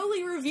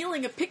slowly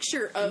revealing a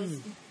picture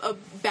of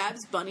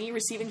Babs Bunny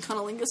receiving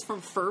cunnilingus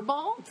from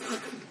Furball.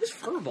 Who's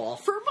Furball?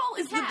 Furball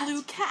is the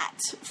blue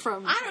cat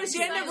from. I don't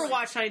see. I never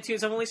watched Tiny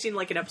Toons. I've only seen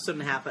like an episode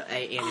and a half of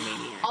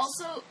Animaniacs.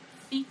 Also,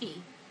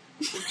 Fifi.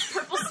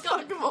 Purple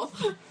skunk. Fuckable.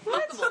 So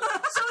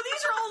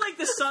these are all like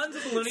the sons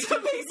of the Looney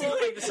Tunes people,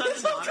 like the sons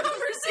and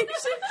daughters.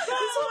 This whole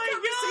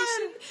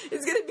conversation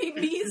is going to be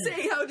me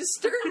saying how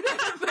disturbed I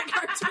am by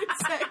cartoon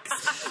sex,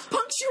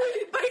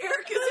 punctuated by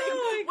Erica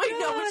saying, "Wait,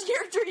 no, which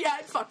character? Yeah,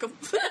 I'd fuck him."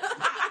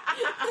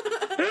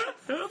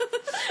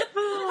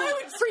 I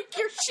would freak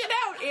your shit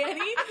out,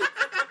 Annie.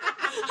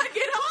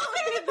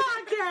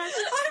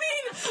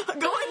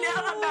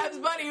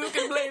 you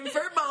can blame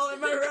Furball,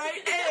 am I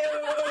right?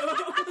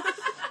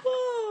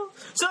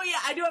 So yeah,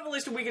 I do have a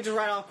list of we can just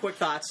write off quick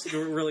thoughts,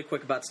 really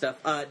quick about stuff.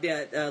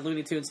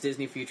 Looney Tunes,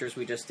 Disney Futures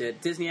we just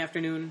did. Disney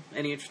Afternoon,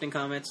 any interesting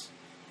comments?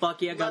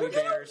 Fuck yeah, Gummy We're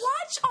gonna Bears.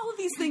 watch all of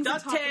these things.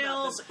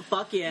 DuckTales,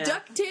 fuck yeah.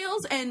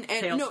 DuckTales and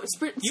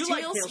You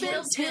like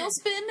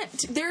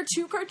Tailspin. There are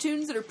two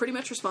cartoons that are pretty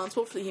much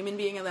responsible for the human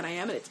being that I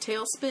am, and it's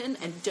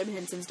Tailspin and Jim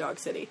Henson's Dog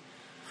City.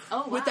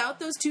 Oh, wow. Without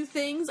those two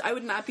things, I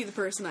would not be the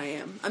person I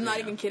am. I'm not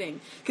even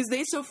kidding. Because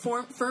they so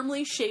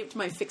firmly shaped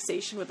my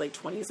fixation with, like,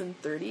 20s and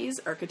 30s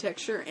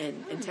architecture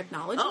and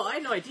technology. Oh, I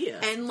had no idea.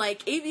 And,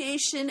 like,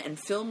 aviation and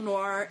film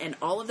noir and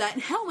all of that.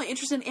 And hell, my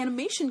interest in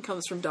animation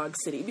comes from Dog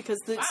City because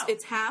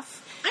it's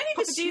half I need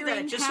to see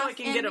that just so I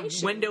can get a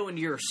window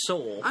into your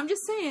soul. I'm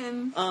just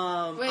saying.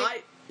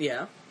 Wait.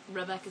 Yeah.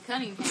 Rebecca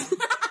Cunningham. What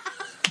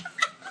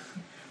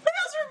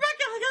else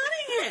Rebecca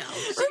Cunningham?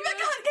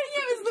 Rebecca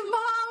Cunningham is the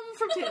mom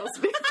from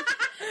Tailspin.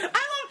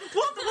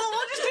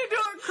 We'll just do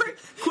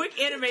a quick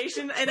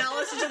animation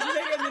analysis of the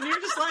thing, and then you're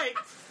just like,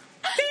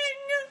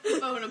 ding!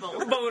 Bonable.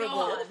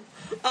 Bonable.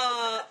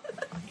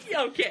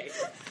 Okay.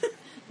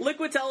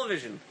 Liquid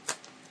television.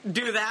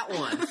 Do that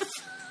one.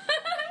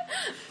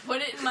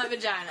 Put it in my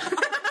vagina.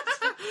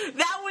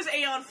 That was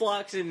Aeon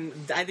Flux, and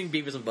I think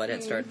Beavis and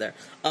Butthead started there.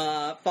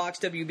 Fox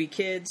WB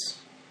Kids.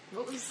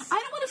 What was... I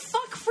don't want to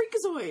fuck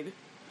Freakazoid.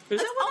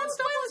 That's all it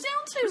boils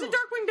down to. Was it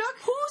Darkwing Duck?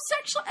 Who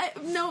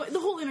no, the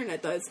whole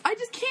internet does. I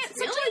just can't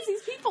sexualize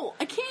these people.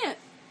 I can't.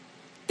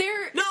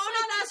 No, I'm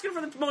not asking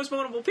for the most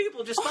vulnerable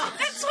people. Just stop.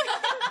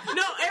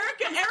 No,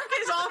 Erica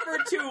has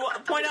offered to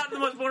point out the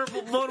most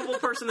vulnerable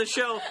person in the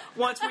show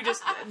once we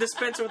just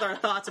dispense with our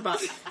thoughts about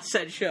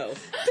said show.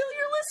 Bill,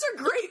 your lists are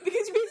great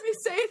because you basically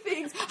say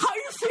things how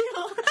you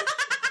feel.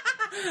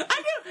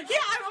 I do. Yeah,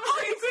 I'm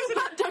how you feel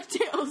about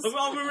DuckTales.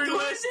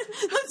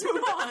 Let's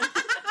move on.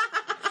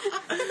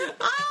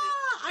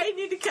 I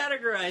need to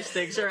categorize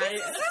things, all right? This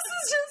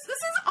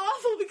is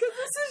awful because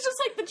this is just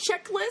like the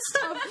checklist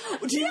of,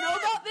 do you know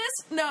about this?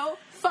 No.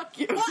 Fuck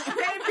you. Well,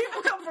 hey,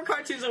 people come for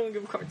cartoons, I'm going to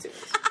give them cartoons.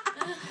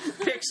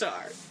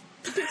 Pixar.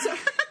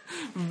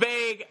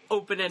 Vague,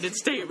 open-ended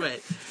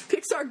statement.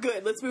 Pixar,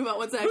 good. Let's move on.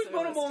 What's next? Who's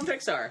vulnerable in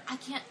Pixar? I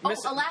can't...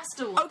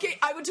 Elastigirl. Okay,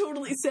 I would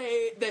totally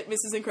say that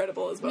Mrs.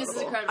 Incredible is vulnerable.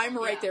 Mrs. Incredible, I'm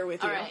right there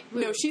with you. All right.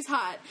 No, she's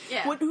hot.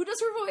 Yeah. Who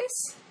does her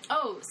voice?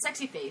 Oh,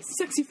 Sexy Face.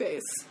 Sexy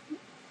Face.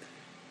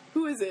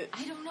 Who is it?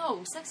 I don't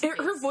know. Sexy Face.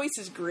 Her voice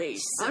is great.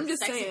 I'm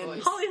just saying.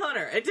 Voice. Holly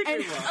Hunter. It did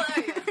pretty well.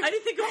 I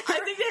think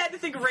they had to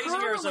think of Raising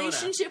Arizona. Her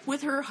relationship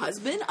with her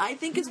husband, I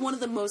think, is one of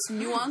the most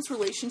nuanced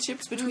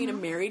relationships between a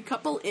married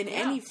couple in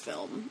any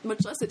film,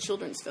 much less a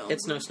children's film.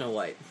 It's no Snow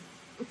White.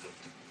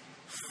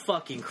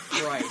 Fucking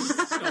Christ.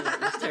 Snow White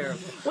was terrible.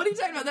 What are you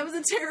talking about? That was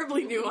a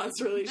terribly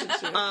nuanced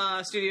relationship.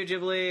 Studio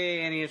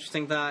Ghibli, any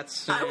interesting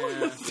thoughts? I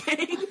want to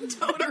bang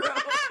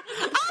Totoro.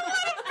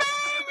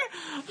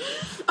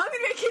 I'm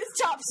gonna make his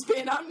top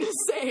spin, I'm just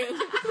saying.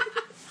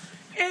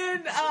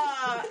 And,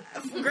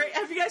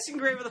 have you guys seen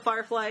Grave of the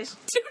Fireflies?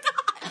 Do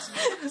not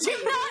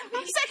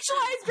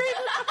sexualize Grave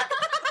of the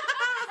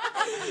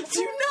Fireflies.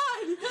 Do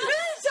not.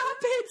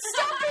 Stop it.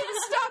 Stop it.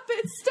 Stop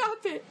it.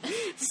 Stop it.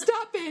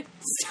 Stop it.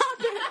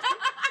 Stop it.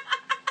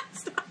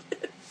 Stop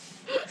it.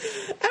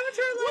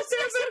 Avatar Last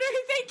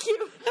Airbender. Thank you.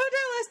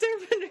 Avatar Last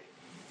Airbender.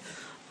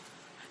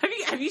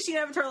 Have you seen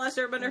Avatar Last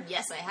Airbender?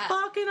 Yes, I have.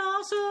 Fucking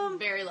awesome.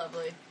 Very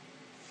lovely.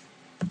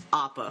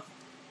 Appa.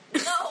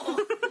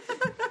 No.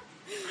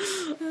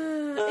 If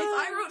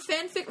I wrote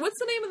fanfic, what's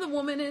the name of the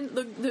woman in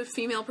the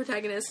female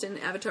protagonist in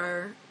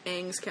Avatar,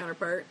 Aang's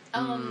counterpart?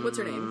 What's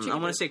her name? I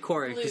want to say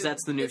Korra because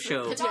that's the new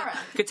show. Katara.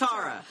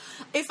 Katara.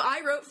 If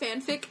I wrote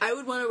fanfic, I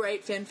would want to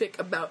write fanfic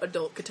about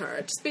adult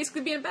Katara, just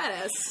basically being a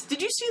badass.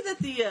 Did you see that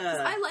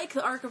I like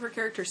the arc of her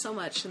character so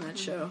much in that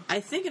show.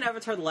 I think in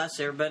Avatar The Last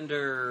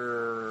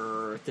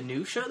Airbender, the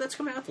new show that's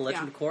coming out, The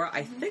Legend of Korra,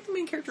 I think the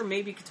main character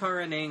may be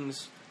Katara and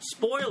Aang's,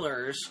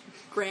 spoilers,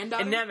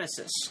 granddaughter? and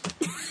Nemesis.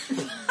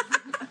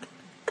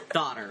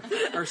 Daughter.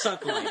 Or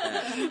something like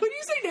that. When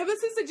you say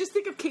Nemesis, I just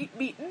think of Kate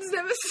Beaton's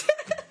Nemesis.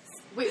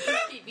 Wait, who's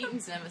Kate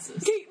Beaton's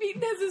Nemesis? Kate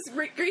Beaton has this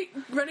great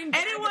running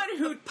gag. Anyone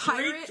who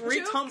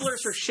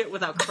retumblers her shit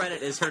without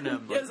credit is her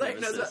nemesis. Yes, I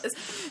know this.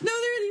 No,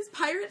 there are these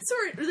pirates,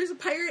 or there's a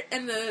pirate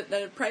and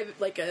a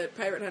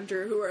private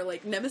hunter who are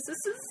like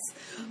nemesises,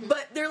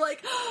 but they're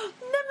like,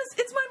 Nemesis,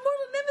 it's my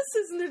mortal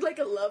nemesis, and there's like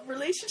a love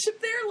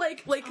relationship there.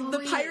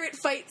 The pirate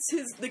fights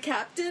the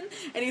captain,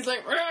 and he's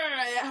like,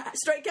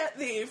 strike at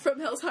thee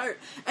from Hell's Heart,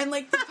 and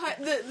like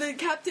the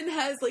captain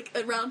has like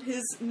around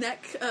his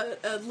neck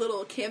a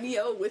little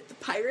cameo with the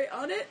pirate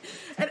on it,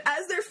 and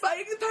as they're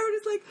fighting, the pirate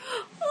is like,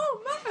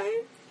 oh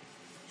my,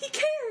 he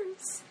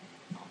cares.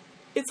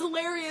 It's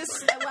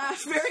hilarious. I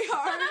laugh very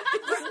hard.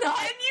 It does not.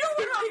 And you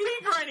were on me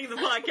grinding the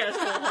podcast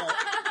to a halt.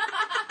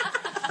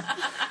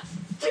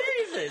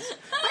 Jesus,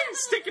 I'm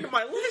sticking to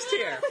my list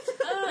here.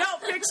 No,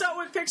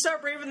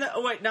 Pixar, Brave and the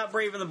not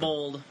Brave and the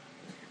Bold.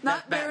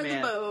 Not Bear and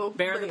the Bow.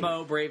 Bear and the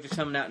Bow. Brave is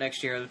coming out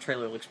next year. The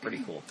trailer looks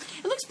pretty cool.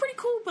 It looks pretty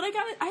cool, but I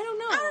don't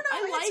know.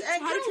 I like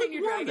How to Train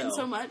Your Dragon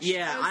so much.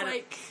 Yeah, I was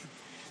like,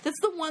 That's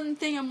the one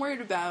thing I'm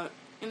worried about.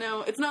 You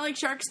know, it's not like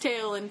Shark's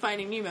Tale and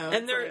Finding Nemo.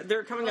 And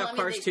they're coming out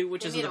Cars 2,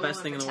 which isn't the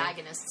best thing in the world.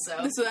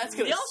 So that's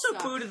good. They also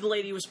booted the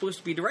lady who was supposed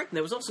to be directing.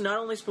 That was also not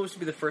only supposed to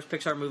be the first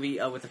Pixar movie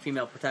with a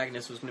female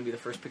protagonist, it was going to be the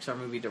first Pixar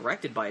movie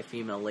directed by a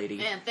female lady.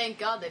 Man, thank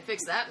God they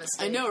fixed that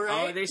mistake. I know,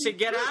 right? Oh, they said,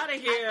 get out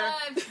of here.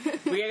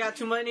 We got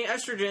too many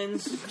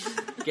estrogens.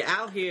 Get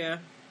out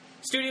here.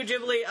 Studio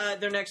Ghibli,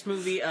 their next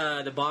movie,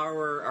 The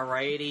Borrower,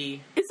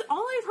 Variety.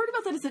 All I've heard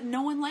about that is that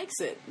no one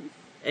likes it.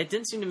 It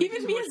didn't seem to me.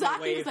 Even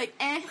Miyazaki was like,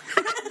 eh.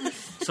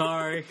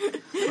 Sorry.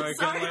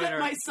 Sorry, let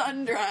my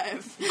son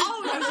drive.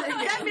 Oh,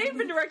 that may have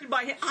been directed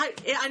by him.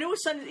 I know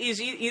his son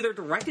is either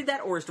directed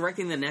that or is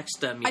directing the next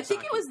Miyazaki. I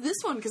think it was this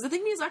one, because I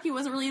think Miyazaki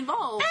wasn't really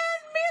involved.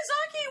 And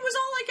Miyazaki was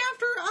all like,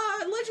 after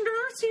Legend of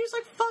Earth, he was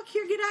like, fuck,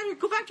 here, get out of here.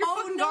 Go back to your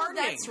fucking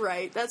gardening. That's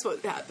right. That's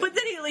what happened. But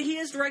then he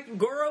is directing,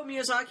 Goro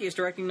Miyazaki is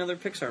directing another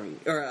Pixar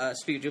movie, or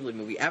Studio Ghibli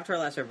movie. Avatar: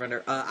 Last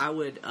Airbender, I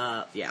would,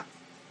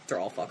 they're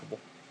all fuckable.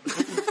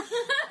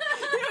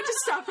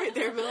 Just stop right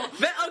there, Bill.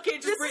 Okay,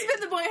 this has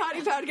been the Boy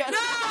Howdy podcast. No!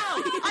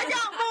 I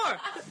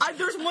got more!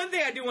 There's one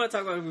thing I do want to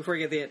talk about before we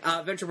get to the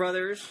end. Venture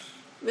Brothers.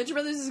 Venture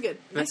Brothers is good.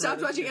 I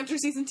stopped watching after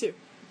season 2.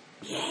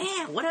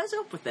 Yeah, what else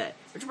up with that?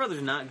 Venture Brothers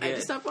is not good. I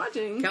just stopped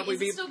watching. Wait,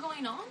 is it still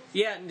going on?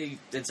 Yeah,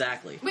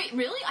 exactly. Wait,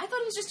 really? I thought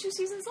it was just 2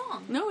 seasons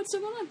long. No, it's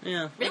still going on.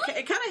 Yeah. Really?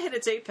 It kind of hit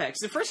its apex.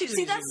 The first season.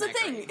 See, that's the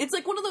thing. Great. It's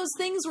like one of those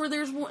things where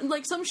there's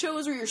like some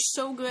shows where you're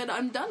so good,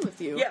 I'm done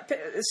with you. Yeah,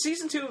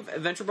 season 2 of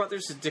Venture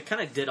Brothers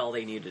kind of did all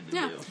they needed to do.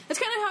 That's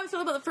kind of how I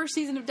feel about the first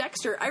season of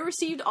Dexter. I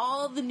received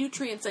all the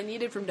nutrients I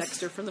needed from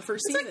Dexter from the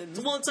first season.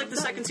 It's like the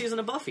second season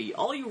of Buffy.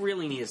 All you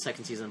really need is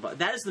second season of Buffy.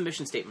 That is the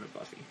mission statement of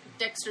Buffy.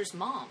 Dexter's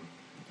mom.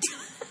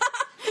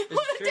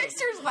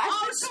 Dexter's last.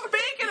 Oh,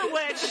 speaking of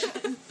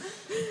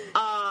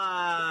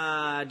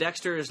which,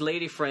 Dexter's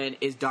lady friend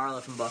is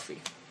Darla from Buffy.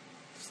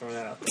 Just throwing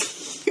that out there.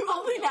 You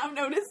only now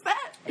notice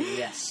that?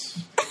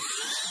 Yes.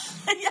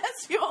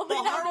 Yes, you only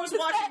now I was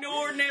watching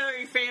No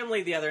Ordinary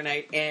Family the other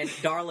night, and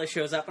Darla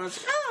shows up, and I was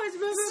like,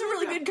 this is a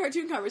really good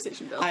cartoon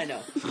conversation, Bill. I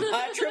know.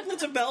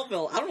 Triplets of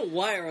Belleville. I don't know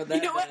why I wrote that.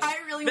 You know what? I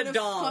really would have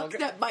fucked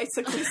that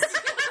bicyclist.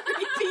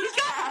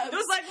 It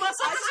was like,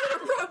 I should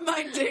have rubbed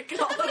my dick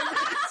all over the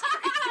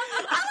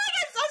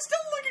I'm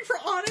still looking for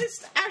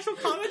honest, actual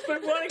comments, but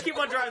if you want to keep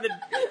on driving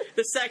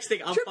the sex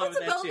thing, I'm fine with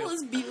that too. Triplets of Belleville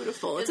is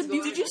beautiful. It's a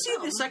beautiful. Did you see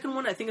the second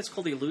one? I think it's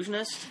called The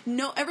Illusionist.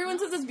 No, everyone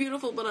says it's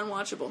beautiful but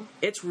unwatchable.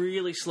 It's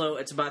really slow.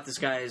 It's about this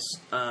guy's,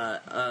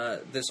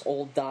 this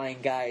old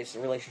dying guy's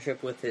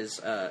relationship with his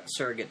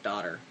surrogate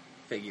daughter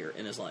figure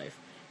in his life.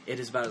 It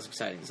is about as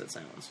exciting as it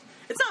sounds.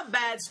 It's not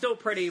bad, still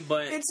pretty,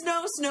 but... It's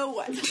no Snow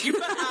White.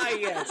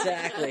 Yeah,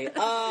 exactly.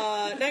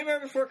 Nightmare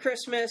Before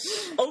Christmas,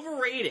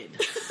 overrated.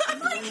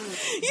 Like,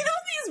 you know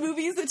these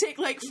movies that take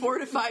like 4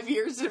 to 5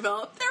 years to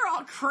develop? They're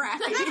all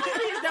crappy.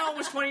 It's now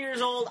almost 20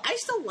 years old. I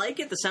still like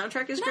it. The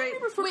soundtrack is great.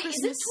 Wait,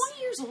 is it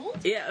 20 years old?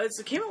 Yeah, it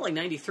came out like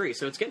 93,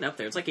 so it's getting up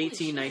there. It's like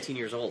 18, 19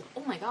 years old.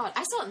 Oh my god,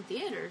 I saw it in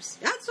theaters.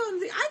 I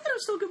thought it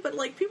was so good, but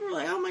like people were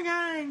like, oh my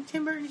god,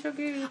 Tim Burton's so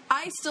good.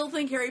 I still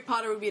think Harry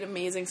Potter would be an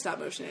amazing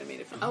stop-motion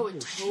animated film. Oh,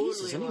 it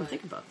totally Jesus, I didn't even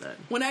think about that.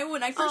 When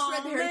I first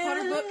read the Harry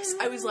Potter books,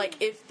 I was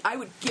like, if I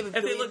would give $1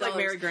 billion. If they looked like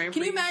Mary Graham,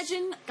 can you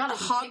imagine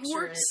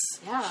Hogwarts?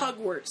 Yeah.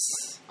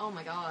 Hogwarts. Oh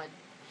my god.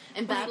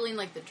 And battling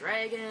like the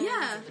dragons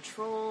and the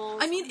trolls.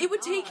 I mean, it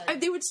would take.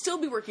 They would still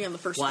be working on the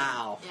first one.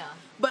 Wow. Yeah.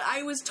 But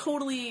I was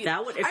totally.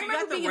 That would. If I you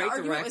remember got the being right an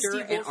argument with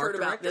Steve Wolford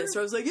about this. So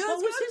I was like, yeah, what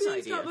was his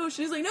idea? Stop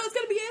motion. He's like, no, it's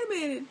got to be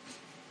animated.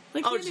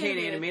 Like just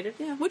animated?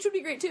 Yeah, which would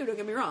be great too. Don't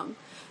get me wrong.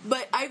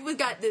 But I've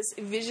got this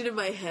vision in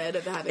my head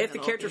of having. If the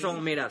characters are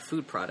only made out of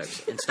food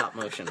products in stop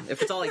motion,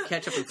 if it's all like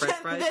ketchup and French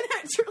fries, then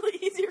it's really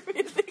easier for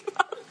me to think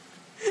about.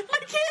 I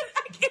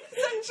can't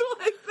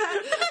sexualize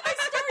that. I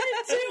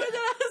started to, and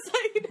then I was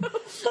like, no.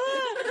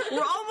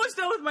 We're almost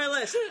done with my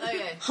list.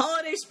 Okay.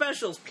 Holiday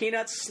specials: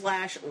 Peanuts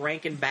 /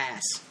 Rankin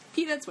Bass.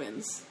 Peanuts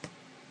wins.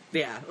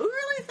 Yeah. Oh,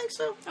 really? I think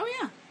so. Oh,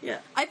 yeah. Yeah.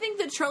 I think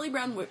that Charlie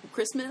Brown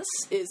Christmas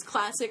is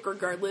classic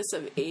regardless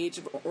of age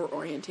or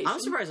orientation. I'm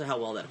surprised at how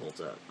well that holds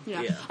up.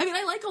 Yeah. I mean,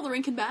 I like all the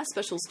Rankin Bass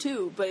specials,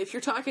 too, but if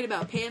you're talking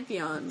about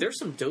Pantheon... There's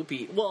some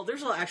dopey... Well,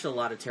 there's actually a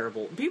lot of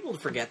terrible... People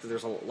forget that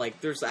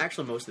there's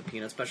actually most of the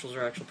Peanut specials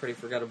are actually pretty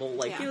forgettable.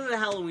 Like, you know, the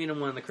Halloween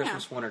one and the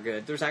Christmas one are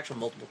good. There's actually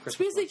multiple Christmas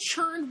ones. Because they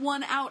churned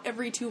one out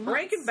every 2 months.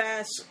 Rankin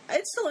Bass,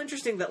 it's still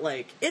interesting that,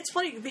 like... It's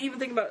funny, even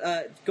thinking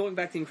about going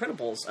back to The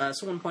Incredibles,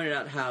 someone pointed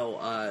out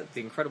how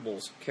The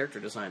Incredibles character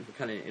design were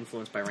kind of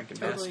influenced by Rankin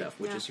Bass stuff,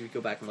 which is, if you go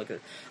back and look at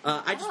it.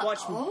 I just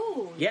watched...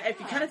 if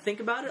you kind of think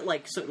about it,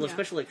 like, so,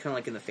 especially kind of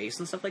like in the face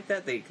and stuff like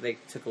that, they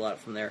took a lot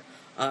from there.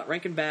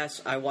 Rankin Bass,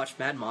 I watched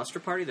Mad Monster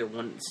Party, their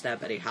one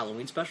stab at a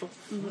Halloween special.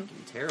 Fucking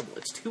terrible.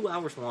 It's 2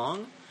 hours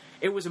long.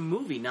 It was a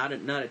movie, not a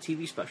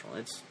TV special.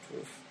 It's...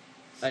 Oof.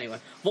 Anyway,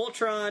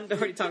 Voltron,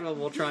 already talked about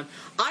Voltron.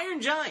 Iron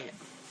Giant.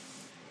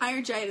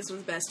 Iron Giant is one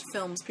of the best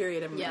films,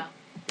 period, ever made.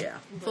 Yeah.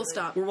 Full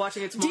stop. We're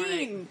watching it tomorrow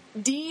night.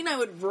 Dean, I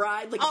would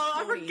ride like a pony.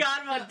 I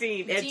forgot about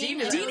Dean.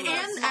 Dean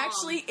and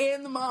actually,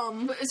 and the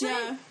mom. But is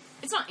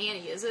It's not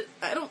Annie, is it?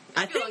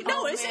 I think like,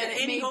 no, is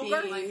it Annie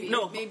Hogarth?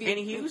 No, maybe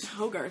Annie Hughes.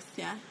 Hogarth,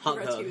 yeah. Hug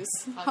Hogarth hug. Hughes.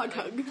 Hug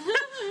Hug.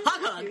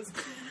 Hug hug.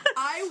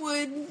 I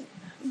would.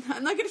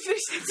 I'm not going to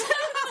finish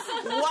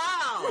that.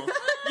 Wow,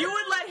 you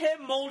would let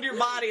him mold your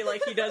body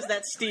like he does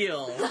that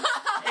steel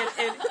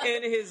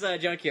in his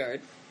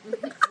junkyard. With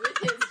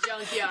his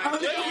junkyard.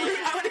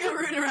 I want to go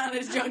rooting around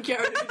his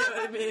junkyard, if you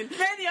know what I mean.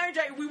 Man, the Iron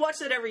Giant, we watch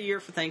that every year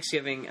for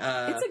Thanksgiving.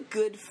 It's a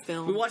good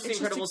film. We watch The It's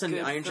just Incredibles a and the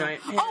good Iron film.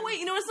 Giant. Oh, wait,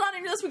 you know what's not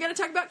in this? We got to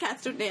talk about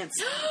Cats Don't Dance.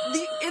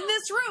 In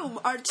this room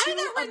are two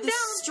of the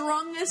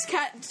strongest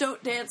Cats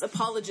Don't Dance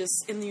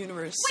apologists in the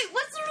universe. Wait,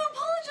 what's there to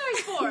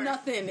apologize for?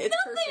 Nothing. It's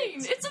Nothing.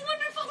 perfect. It's a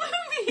wonderful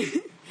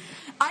movie.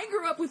 I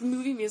grew up with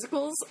movie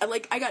musicals.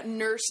 I got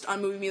nursed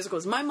on movie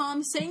musicals. My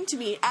mom sang to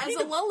me as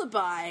a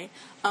lullaby.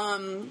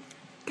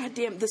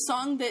 Goddamn, the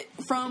song that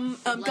from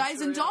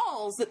Guys and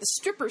Dolls that the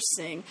strippers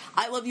sing,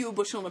 I Love You a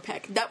Bushel and a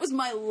Peck. That was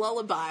my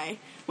lullaby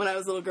when I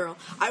was a little girl.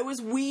 I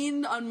was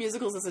weaned on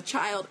musicals as a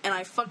child, and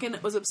I fucking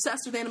was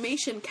obsessed with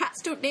animation.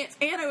 Cats Don't Dance,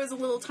 and I was a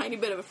little tiny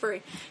bit of a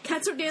furry.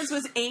 Cats Don't Dance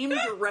was aimed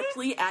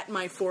directly at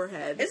my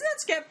forehead. Isn't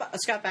that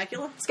Scott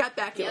Bakula? Scott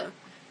Bakula. Yep.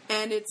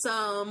 And it's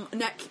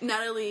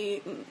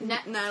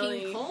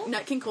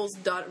Nat King Cole's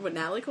daughter,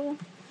 Natalie Cole,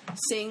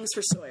 sings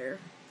for Sawyer.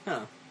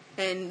 Huh.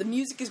 And the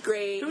music is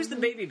great. Who's the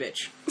baby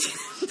bitch?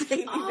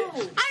 Baby Oh.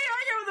 bitch. I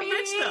argue with the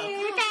bitch stuff.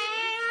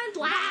 The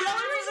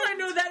only reason I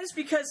know that is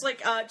because,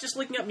 just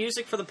looking up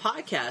music for the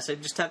podcast, I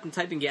just typed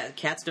in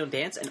Cats Don't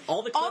Dance, and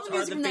all the clips All the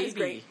music are in the that is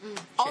baby. great.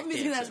 All the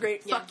music in that is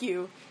great. Yeah. Fuck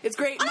you. It's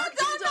great. I'm not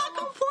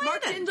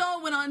Mark complaining.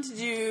 Dindal went on to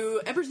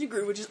do Emperor's New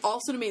Groove, which is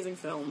also an amazing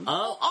film.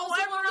 Oh, Also one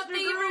Emperor's of the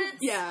New Groove. favorites.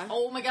 Yeah.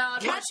 Oh my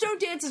god. Cats Don't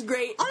Dance is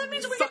great. Oh, that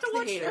means we Fuck get to the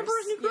watch haters.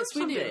 Emperor's New Groove Yes,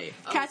 we someday.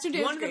 do. Cats Don't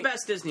Dance One is of the great.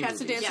 best Disney Cats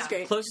Don't movies. Dance Yeah. is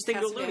great. Closest thing to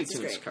a Cats Don't Looney Dance is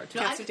Tunes great.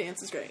 cartoon. Cats Don't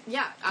Dance is great.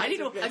 Yeah, I need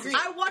to. agree.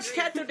 I watched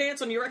Cat Don't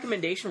Dance on your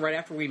recommendation right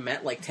after we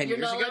met, 10 You're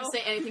years not ago. allowed to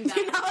say anything bad.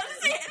 You're not allowed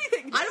to say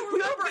anything. I don't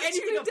remember We'll get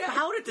anything you down.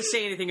 about it to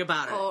say anything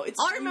about it. Oh, it's-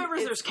 all I remember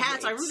is it's there's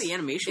cats. I great. remember the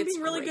animation It's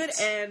being really great.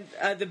 good,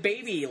 and the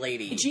baby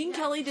lady. Gene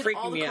Kelly did Freaking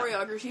all the me out.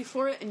 choreography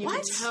for it, and you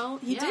What? can tell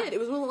he Yeah. did. It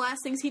was one of the last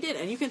things he did,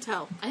 and you can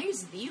tell. I think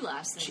it's the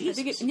last thing. I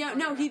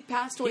think he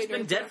passed away. He's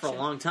been during dead for a production.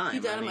 long time. He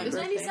died I on my mean- It was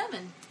birthday.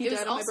 97. He It was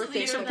died on my also birthday. the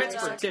He's year from that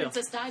Pittsburgh, too.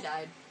 Princess Di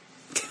died.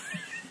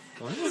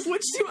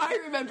 Which do I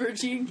remember?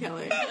 Gene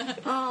Kelly.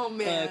 Oh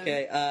man.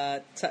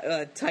 Okay,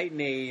 Titan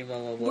A, blah,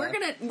 blah, blah. We're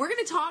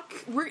gonna talk.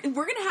 We're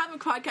gonna have a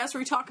podcast where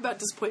we talk about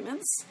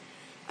disappointments,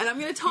 and I'm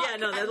gonna talk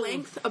at that'll-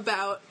 length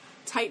about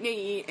Titan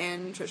AE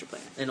and Treasure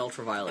Planet. And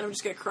Ultraviolet. And I'm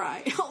just gonna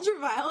cry.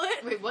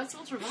 Ultraviolet. Wait, what's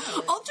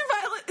Ultraviolet?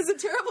 Ultraviolet is a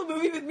terrible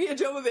movie with Mia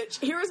Jovovich.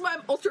 Here is my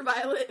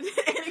Ultraviolet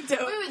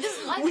anecdote. Wait, this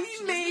is live We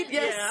action, made isn't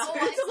it? yes, Oh,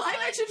 it's a I live saw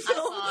it. action I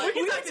film. saw it. We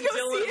can We talk went to to go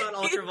Dylan see about it in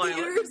Ultraviolet.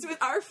 theaters with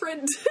our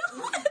friend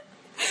Dylan.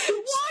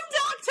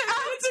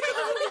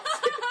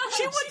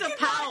 She went to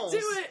Powell's. Do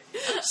it.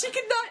 She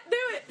could not do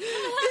it. They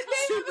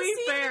To have a be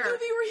scene fair. in the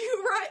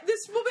movie where this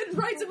woman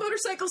rides a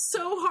motorcycle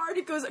so hard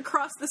it goes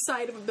across the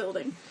side of a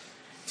building.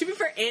 To be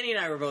fair, Annie and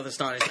I were both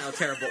astonished how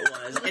terrible it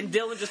was, and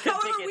Dylan just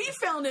couldn't However, take we it.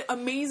 found it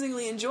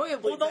amazingly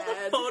enjoyable. With all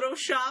the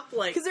Photoshop,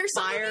 because there's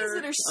some fire.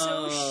 movies that are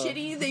so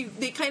shitty,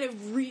 they kind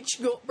of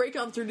break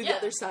on through to the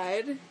other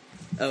side.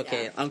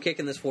 Okay, Yeah. I'm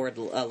kicking this forward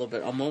a little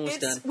bit. I'm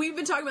almost done. We've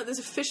been talking about this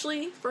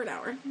officially for an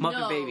hour. Muppet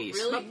No, Babies.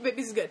 really? Muppet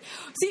Babies is good.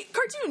 See,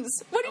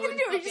 cartoons. What are you I going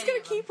to do? Are you wouldn't just fuck going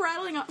any to of keep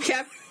rattling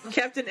off?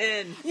 Captain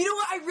N. You know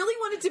what? I really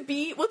wanted to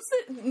be. What's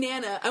the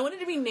Nana? I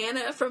wanted to be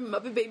Nana from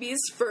Muppet Babies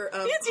for.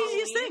 Yeah, it's the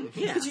easiest Halloween.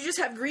 thing. Yeah. Because you just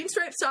have green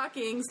striped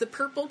stockings, the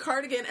purple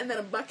cardigan, and then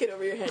a bucket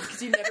over your head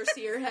because you never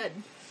see your head.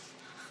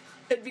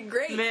 It'd be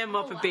great. Man,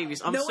 Muppet wow.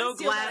 Babies. I'm No so one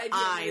steal glad that idea.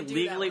 I'm I gonna do that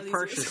legally one of these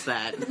purchased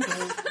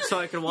that so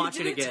I can watch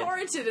you it didn't again.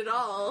 torrent it at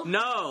all.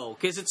 No,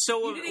 because it's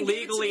so You didn't give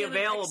it to legally me on an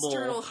available.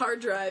 external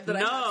hard drive that I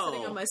have No.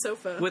 sitting on my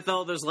sofa. With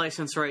all those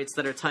license rights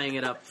that are tying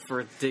it up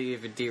for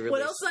DVD release.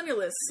 What else is on your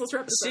list? Let's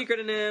wrap this Secret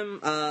in Him.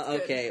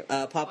 Okay,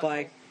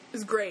 Popeye.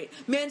 It's great.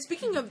 Man,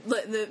 speaking of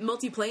the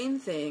multi-plane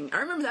thing, I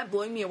remember that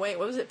blowing me away.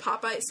 What was it?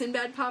 Popeye?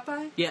 Sinbad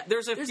Popeye? Yeah,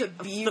 there's a There's a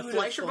the beautiful-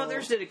 Fleischer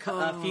Brothers did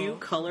a few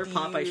color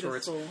Popeye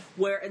shorts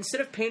where instead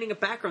of painting a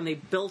background, they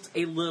built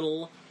a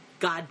little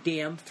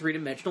goddamn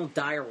three-dimensional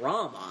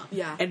diorama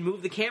and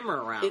moved the camera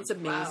around. It's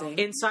amazing.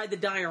 Inside the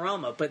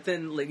diorama, but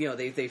then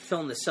they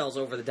film the cells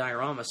over the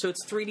diorama, so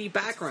it's 3D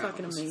background.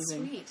 Fucking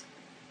amazing. Sweet.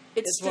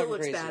 It It's still fucking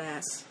looks crazy.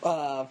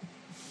 badass.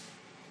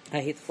 I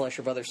hate the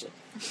Fleischer Brothers.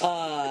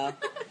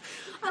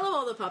 I love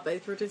all the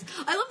Popeye cartoons.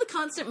 I love the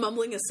constant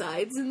mumbling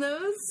asides in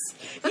those.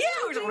 That's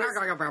what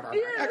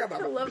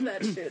I love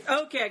that shit.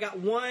 Okay, I got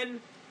one.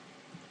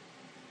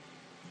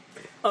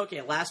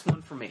 Okay, last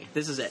one for me.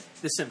 This is it.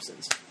 The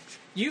Simpsons.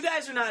 You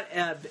guys are not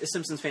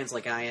Simpsons fans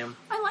like I am.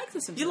 I like the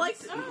Simpsons. You like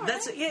Oh,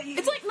 that's right. yeah.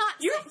 It's like not.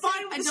 You're sexy.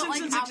 fine with I the don't like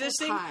Simpsons apple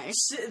existing. pie.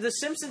 The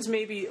Simpsons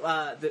may be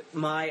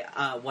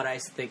what I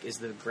think is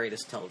the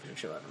greatest television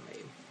show ever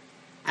made.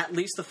 At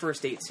least the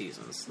first 8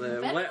 seasons. What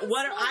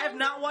I have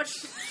not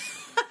watched.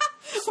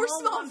 Or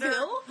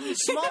Smallville.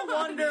 Small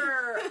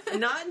Wonder.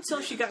 Not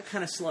until she got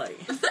kind of slutty.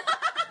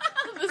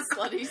 The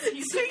slutty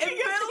season.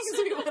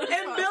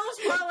 In Bill's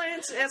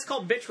parlance, that's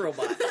called bitch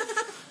robot.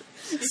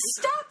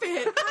 Stop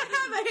it! I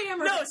have a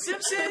hammer. No,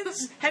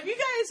 Simpsons. Have you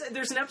guys?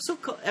 There's an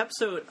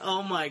episode.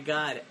 Oh my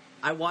god!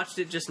 I watched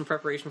it just in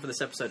preparation for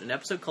this episode. An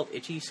episode called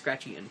Itchy,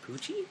 Scratchy, and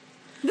Poochie.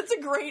 That's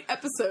a great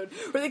episode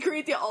where they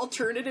create the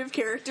alternative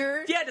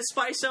character. Yeah, to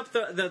spice up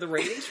the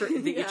ratings for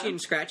the Itchy and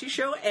Scratchy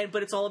show,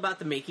 but it's all about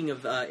the making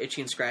of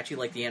Itchy and Scratchy,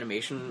 like the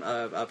animation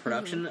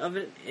production of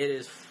it. It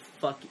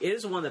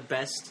is one of the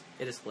best.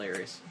 It is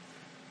hilarious.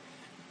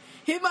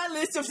 Hit my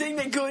list of things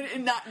that good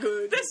and not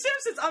good. The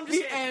Simpsons. I'm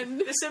just saying.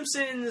 The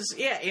Simpsons.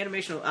 Yeah,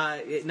 animation.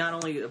 Not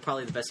only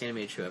probably the best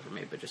animated show ever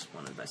made, but just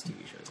one of the best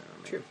TV shows ever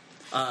made. True.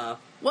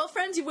 Well,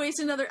 friends, you've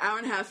wasted another hour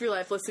and a half of your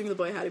life listening to the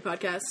Boy Howdy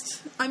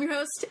podcast. I'm your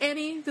host,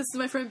 Annie. This is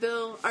my friend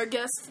Bill. Our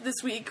guest this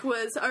week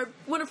was our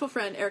wonderful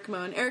friend, Erica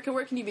Moen. Erica,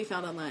 where can you be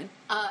found online?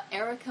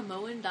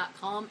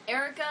 EricaMoen.com.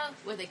 Erica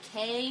with a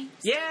K.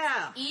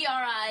 Yeah!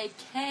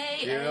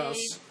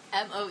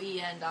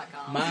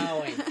 ErikaMoen.com.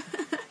 Mowing.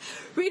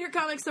 Read her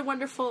comics, they're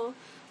wonderful.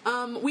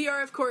 We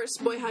are, of course,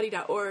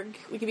 boyhowdy.org.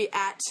 We can be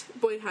at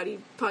Boy Howdy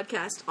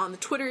Podcast on the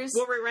Twitters.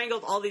 Where we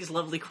wrangled all these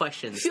lovely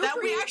questions that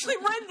we actually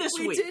read this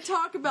week. We did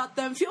talk about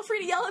them. Feel free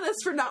to yell at us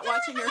for not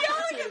watching our yelling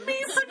cartoons. at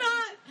me for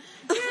not.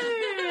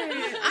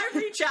 I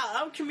reach out.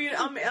 I'm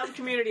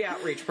community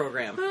outreach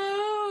program.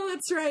 Oh,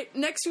 that's right.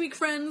 Next week,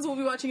 friends, we'll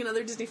be watching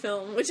another Disney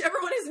film. Whichever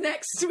one is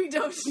next, we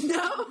don't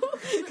know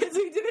because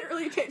we didn't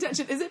really pay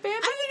attention. Is it Bambi?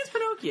 I think it's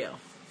Pinocchio.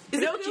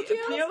 Is it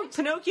Pinocchio?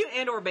 Pinocchio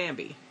and or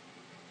Bambi.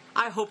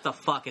 I hope the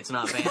fuck it's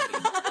not Bambi.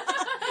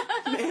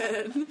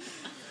 Man.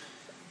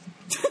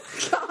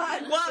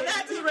 God. Wow,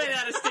 that just ran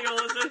out of steam,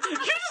 listen. You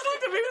just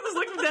looked at me with this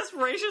look of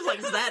desperation. Like,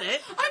 is that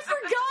it? I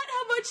forgot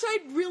how much I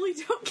really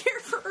don't care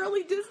for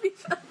early Disney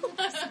films.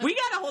 We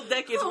got a whole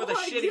decade's worth of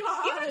shitty.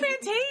 God. Even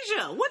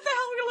Fantasia. What the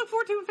hell are we going to look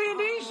forward to in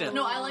Fantasia?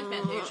 No, I like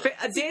Fantasia.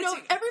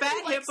 Dancing everybody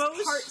fat likes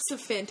hippos. parts of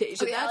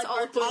Fantasia. Okay, That's like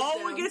all.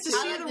 parts. We get to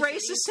see the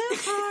racist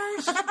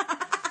centaurs.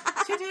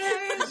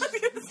 Titties.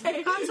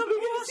 Got some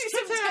horse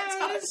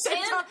titties.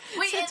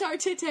 Centaur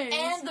titties.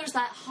 And there's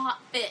that hot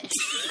fish.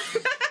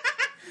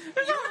 You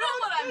know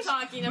what I'm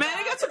talking about. Man,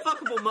 I got some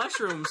fuckable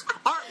mushrooms.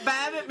 Art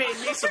Babbitt made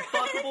me some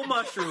fuckable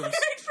mushrooms. All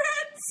right,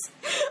 friends.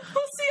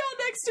 We'll see y'all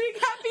next week.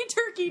 Happy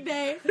Turkey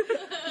Day.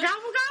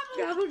 Gobble,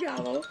 gobble.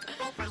 Gobble,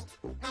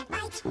 gobble.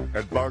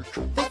 And bark.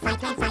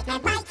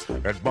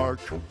 And bark.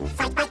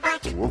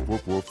 Woof,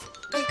 woof, woof.